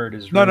 I heard,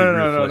 is really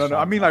no.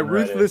 I mean, like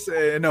ruthless,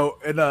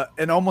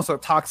 in almost a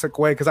toxic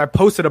way. Because I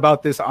posted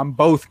about this on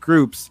both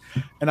groups,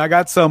 and I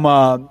got some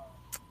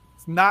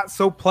not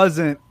so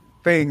pleasant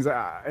things.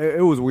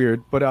 It was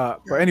weird,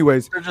 but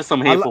anyways, there's just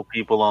some hateful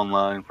people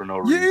online for no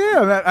reason.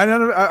 Yeah,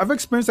 I've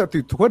experienced that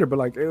through Twitter, but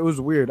like it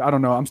was weird. I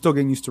don't know. I'm still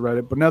getting used to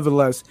Reddit, but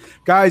nevertheless,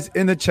 guys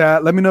in the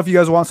chat, let me know if you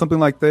guys want something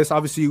like this.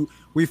 Obviously,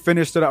 we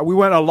finished it. We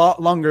went a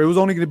lot longer. It was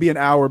only going to be an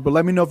hour, but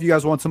let me know if you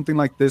guys want something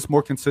like this,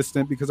 more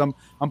consistent, because I'm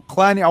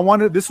planning.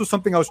 This was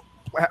something I was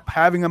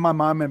having in my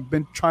mind and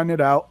been trying it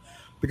out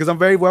because I'm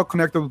very well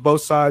connected with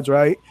both sides,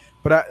 right?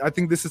 But I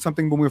think this is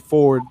something moving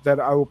forward that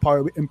I will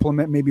probably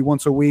implement maybe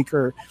once a week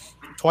or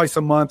twice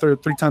a month or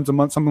 3 times a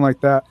month, something like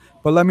that.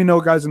 But let me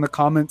know, guys, in the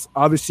comments.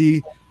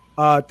 Obviously,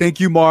 thank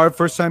you, Marv.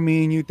 First time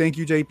meeting you. Thank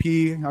you,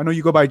 JP. I know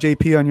you go by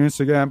JP on your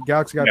Instagram.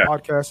 Galaxy Guy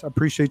Podcast. I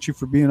appreciate you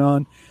for being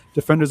on.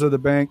 Defenders of the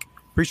Bank.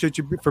 Appreciate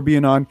you for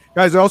being on.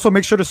 Guys, also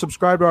make sure to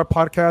subscribe to our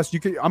podcast.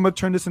 I'm going to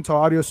turn this into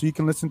audio so you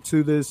can listen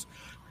to this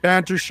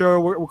banter show.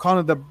 We're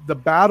calling it the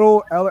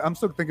Battle. I'm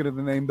still thinking of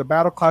the name. The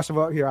Battle Clash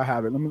of here. I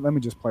have it. Let me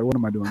just play. What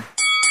am I doing?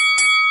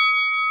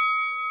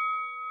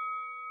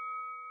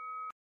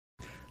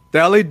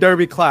 The LA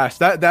Derby Clash.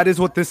 That is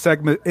what this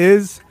segment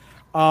is.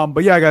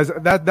 But yeah, guys,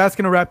 that's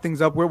gonna wrap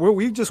things up.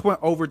 We just went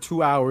over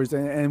 2 hours,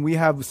 and we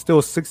have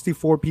still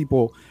 64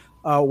 people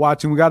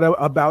watching. We got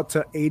about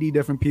to 80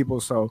 different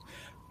people. So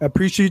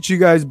appreciate you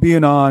guys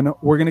being on.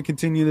 We're gonna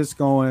continue this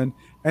going.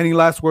 Any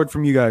last word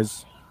from you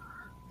guys?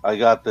 I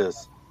got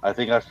this. I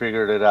think I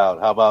figured it out.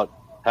 How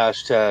about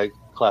hashtag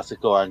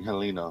Classico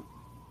Angelino?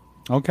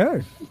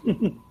 Okay,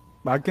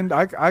 I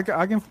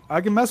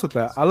can mess with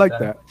that. I like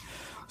that.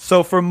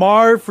 So for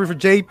Marv, for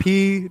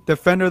JP,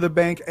 Defender of the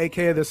Bank,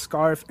 aka the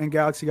Scarf, and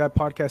Galaxy Guy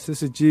Podcast,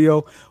 this is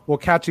Gio. We'll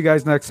catch you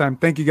guys next time.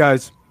 Thank you,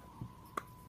 guys.